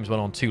these streams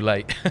went on too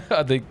late.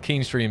 The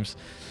Keen streams,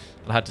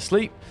 and I had to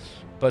sleep.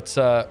 But,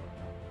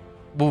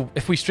 well,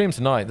 if we stream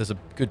tonight, there's a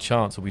good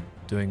chance we'll be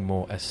doing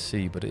more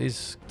SC. But it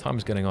is, time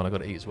is getting on. I've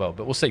got to eat as well.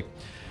 But we'll see.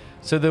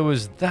 So there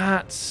was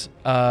that.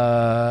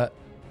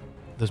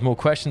 There's more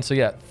questions. So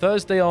yeah,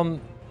 Thursday on,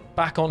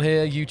 back on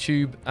here,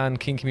 YouTube and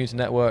Keen Community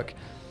Network.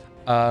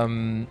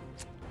 The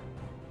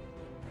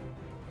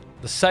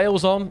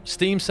sales on,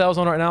 Steam sales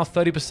on right now,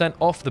 30%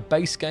 off the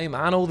base game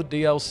and all the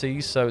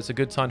DLCs, so it's a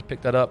good time to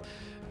pick that up.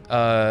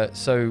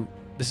 So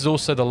this is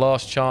also the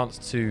last chance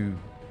to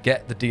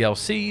get the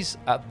DLCs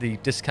at the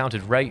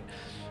discounted rate,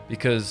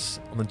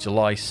 because on the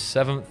July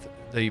 7th,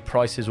 the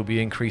prices will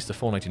be increased to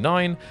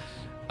 $4.99.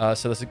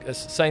 So that's the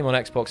same on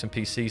Xbox and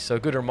PC. So a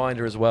good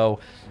reminder as well,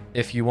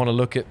 if you want to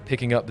look at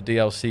picking up the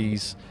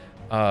DLCs,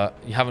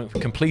 you haven't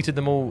completed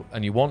them all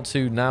and you want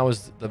to, now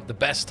is the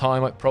best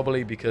time,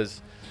 probably,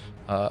 because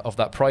of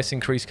that price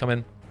increase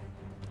coming.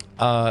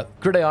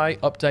 Grid AI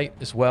update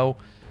as well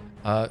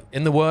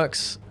in the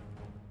works.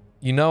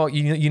 You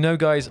know,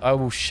 guys, I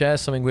will share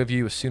something with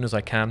you as soon as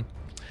I can.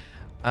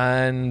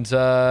 And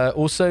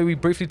also, we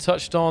briefly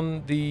touched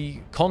on the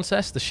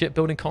contest, the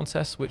shipbuilding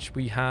contest, which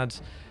we had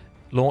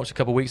launched a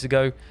couple of weeks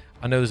ago.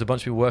 I know there's a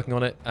bunch of people working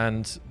on it,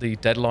 and the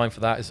deadline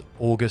for that is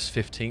August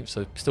 15th,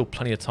 so still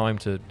plenty of time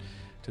to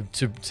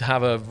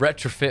have a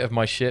retrofit of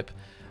my ship.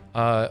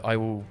 I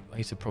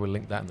need to probably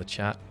link that in the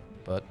chat,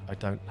 but I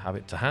don't have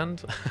it to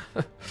hand.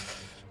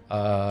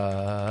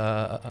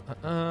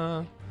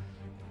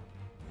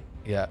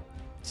 Yeah,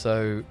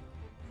 so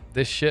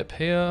this ship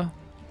here,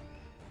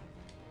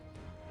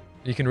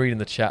 you can read in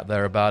the chat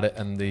there about it,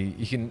 and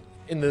you can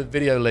in the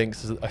video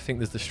links. I think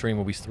there's the stream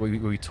where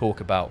we talk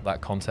about that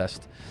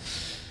contest.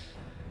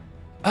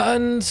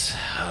 And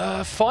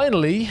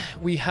finally,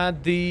 we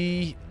had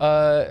the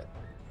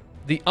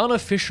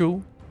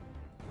unofficial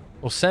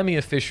or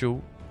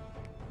semi-official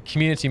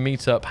community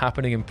meetup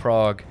happening in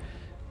Prague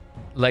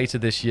later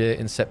this year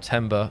in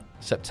September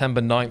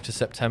 9th to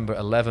September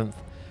 11th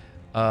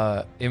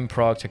in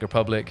Prague, Czech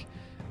Republic.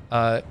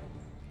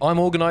 I'm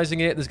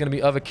organizing it. There's going to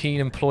be other Keen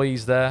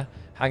employees there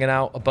hanging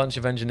out, a bunch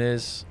of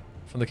engineers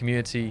from the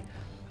community,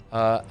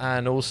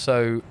 and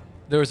also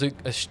there's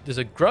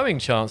a growing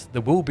chance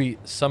there will be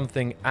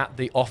something at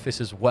the office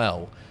as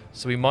well.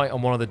 So we might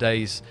on one of the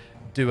days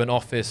do an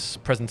office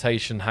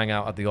presentation, hang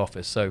out at the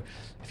office. So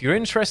if you're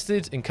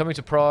interested in coming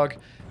to Prague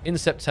in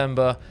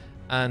September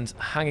and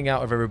hanging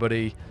out with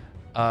everybody,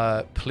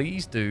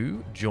 please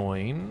do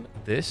join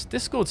this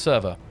Discord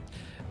server.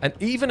 And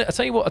even, I'll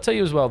tell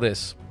you as well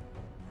this.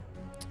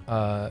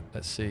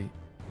 Let's see.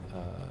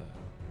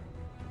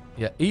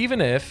 Yeah, even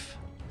if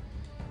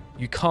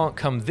you can't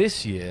come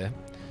this year,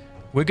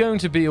 we're going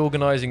to be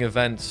organizing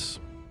events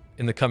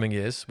in the coming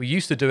years. We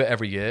used to do it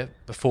every year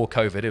before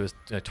COVID. It was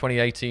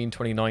 2018,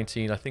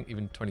 2019, I think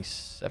even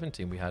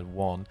 2017 we had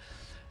one.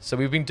 So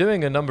we've been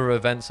doing a number of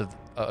events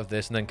of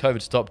this, and then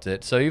COVID stopped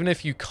it. So even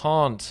if you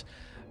can't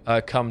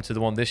come to the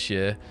one this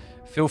year,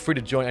 feel free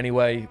to join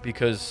anyway,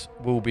 because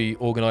we'll be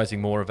organizing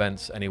more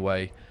events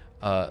anyway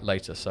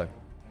later. So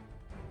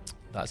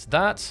that's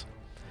that.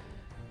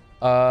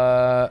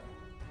 I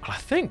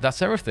think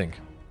that's everything.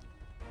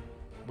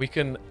 We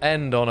can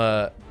end on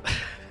a...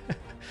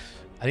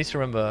 I need to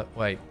remember...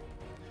 Wait.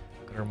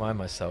 I've got to remind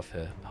myself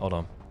here. Hold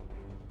on.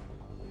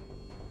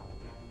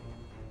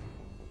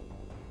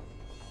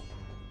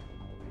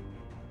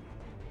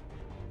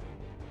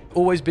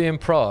 Always be in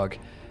Prague.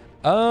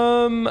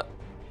 Not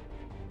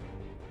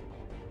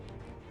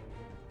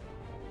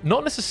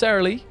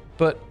necessarily,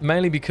 but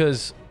mainly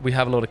because we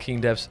have a lot of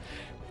Keen devs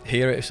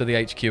here, so the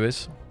HQ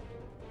is.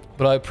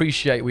 But I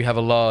appreciate we have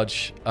a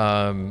large...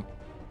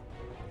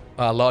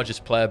 our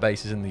largest player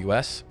base is in the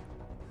US.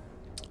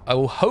 I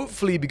will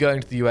hopefully be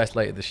going to the US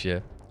later this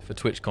year for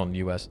TwitchCon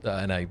US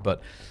NA,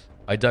 but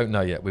I don't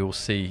know yet. We will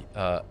see,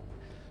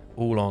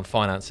 all on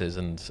finances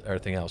and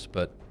everything else.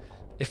 But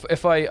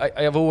if I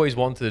have always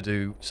wanted to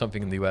do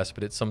something in the US,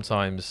 but it's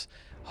sometimes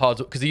hard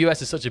because the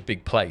US is such a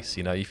big place.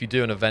 You know, if you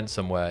do an event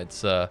somewhere,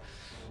 it's I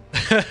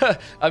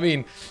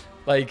mean,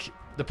 like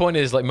the point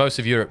is, like most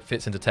of Europe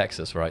fits into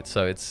Texas, right?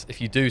 So it's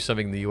if you do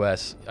something in the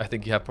US, I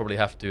think you probably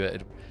have to do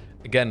it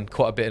again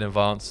quite a bit in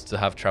advance to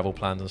have travel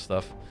plans and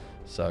stuff.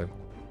 So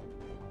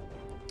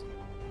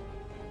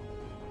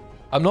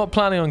I'm not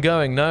planning on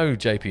going, no,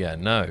 JPN,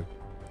 no.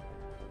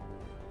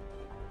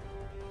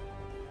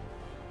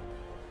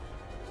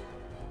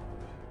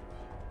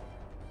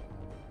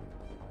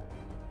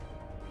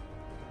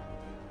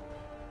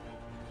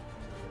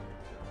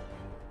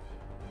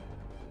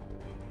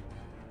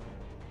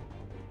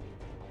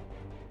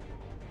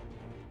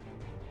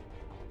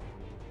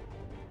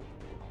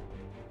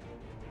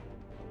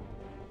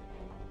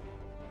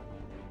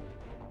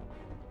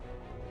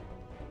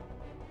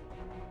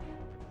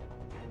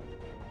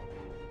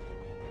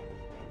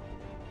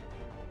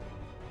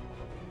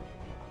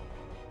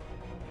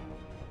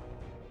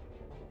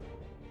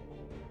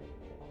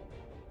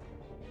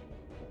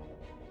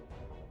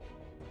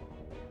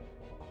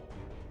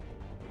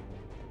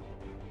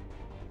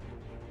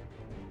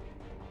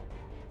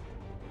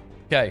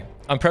 Okay,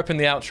 I'm prepping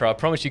the outro. I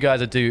promised you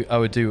guys I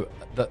would do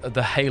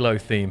the Halo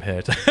theme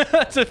here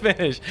to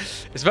finish.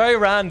 It's very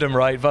random,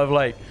 right? But I'm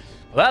like,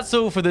 well, that's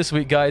all for this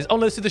week, guys. Oh,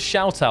 let's do the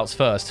shout-outs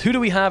first. Who do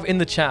we have in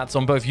the chats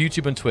on both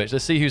YouTube and Twitch?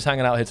 Let's see who's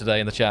hanging out here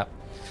today in the chat.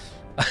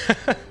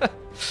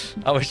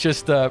 I was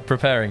just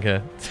preparing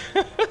here.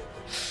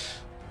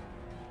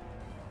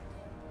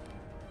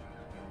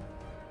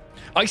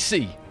 I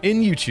see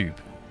in YouTube,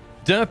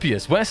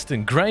 Derpius,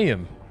 Weston,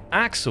 Graham,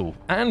 Axel,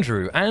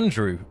 Andrew,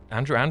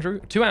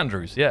 two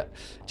Andrews, yeah.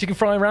 Chicken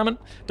Fry Ramen,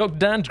 Dr.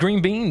 Dan,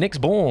 Green Bean, Nick's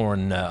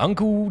Born,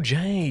 Uncle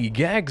J,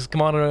 Gags,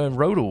 Commander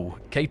Rodel,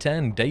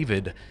 K10,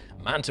 David,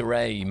 Manta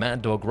Ray,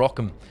 Mad Dog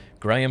Rockham,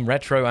 Graham,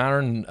 Retro,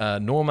 Aaron,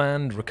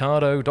 Normand,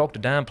 Ricardo, Dr.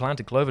 Dan,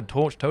 Planted Clover,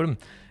 Torch Totem,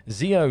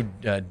 Zio,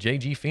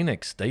 JG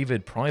Phoenix,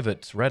 David,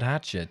 Private, Red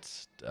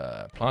Hatchet,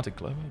 Planted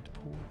Clover,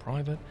 Paul,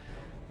 Private,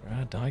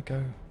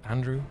 Daiko,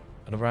 Andrew,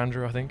 another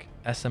Andrew, I think,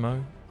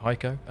 SMO,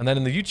 Heiko. And then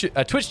in the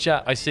YouTube, Twitch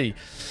chat, I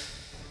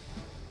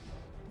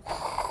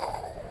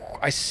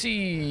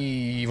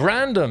see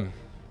random,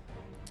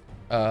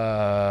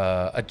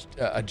 a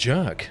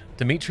jerk,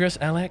 Demetrius,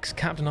 LX,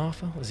 Captain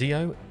Arthur,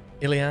 Zio,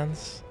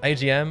 Ilians,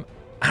 AGM,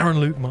 Aaron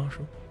Luke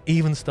Marshall,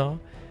 Even Star,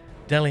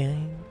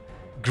 Deliane,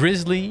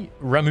 Grizzly,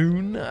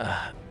 Ramoon,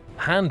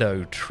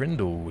 Hando,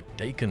 Trindle,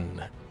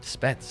 Dakin,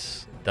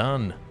 Spets,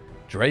 Dunn,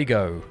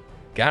 Drago,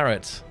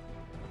 Garrett,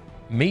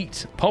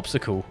 Meat,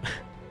 Popsicle,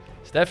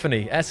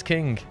 Stephanie, S.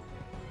 King.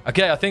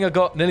 Okay, I think I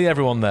got nearly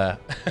everyone there.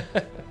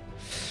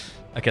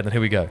 Okay, then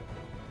here we go. I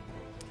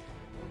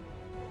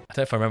don't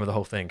know if I remember the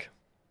whole thing.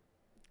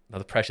 Now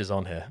the pressure's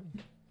on here.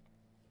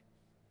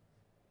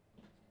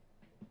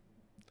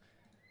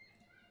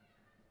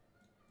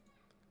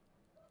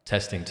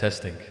 Testing.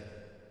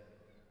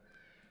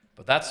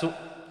 But that's all.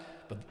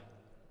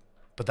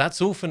 But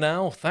that's all for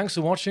now. Thanks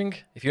for watching.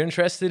 If you're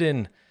interested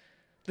in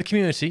the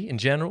community in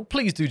general,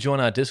 please do join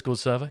our Discord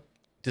server,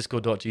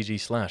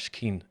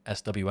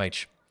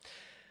 discord.gg/KeenSWH.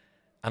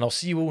 And I'll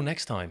see you all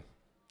next time.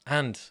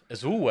 And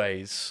as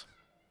always,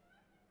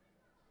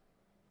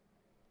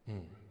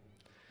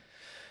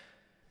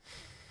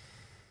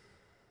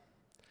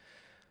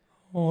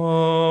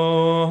 oh.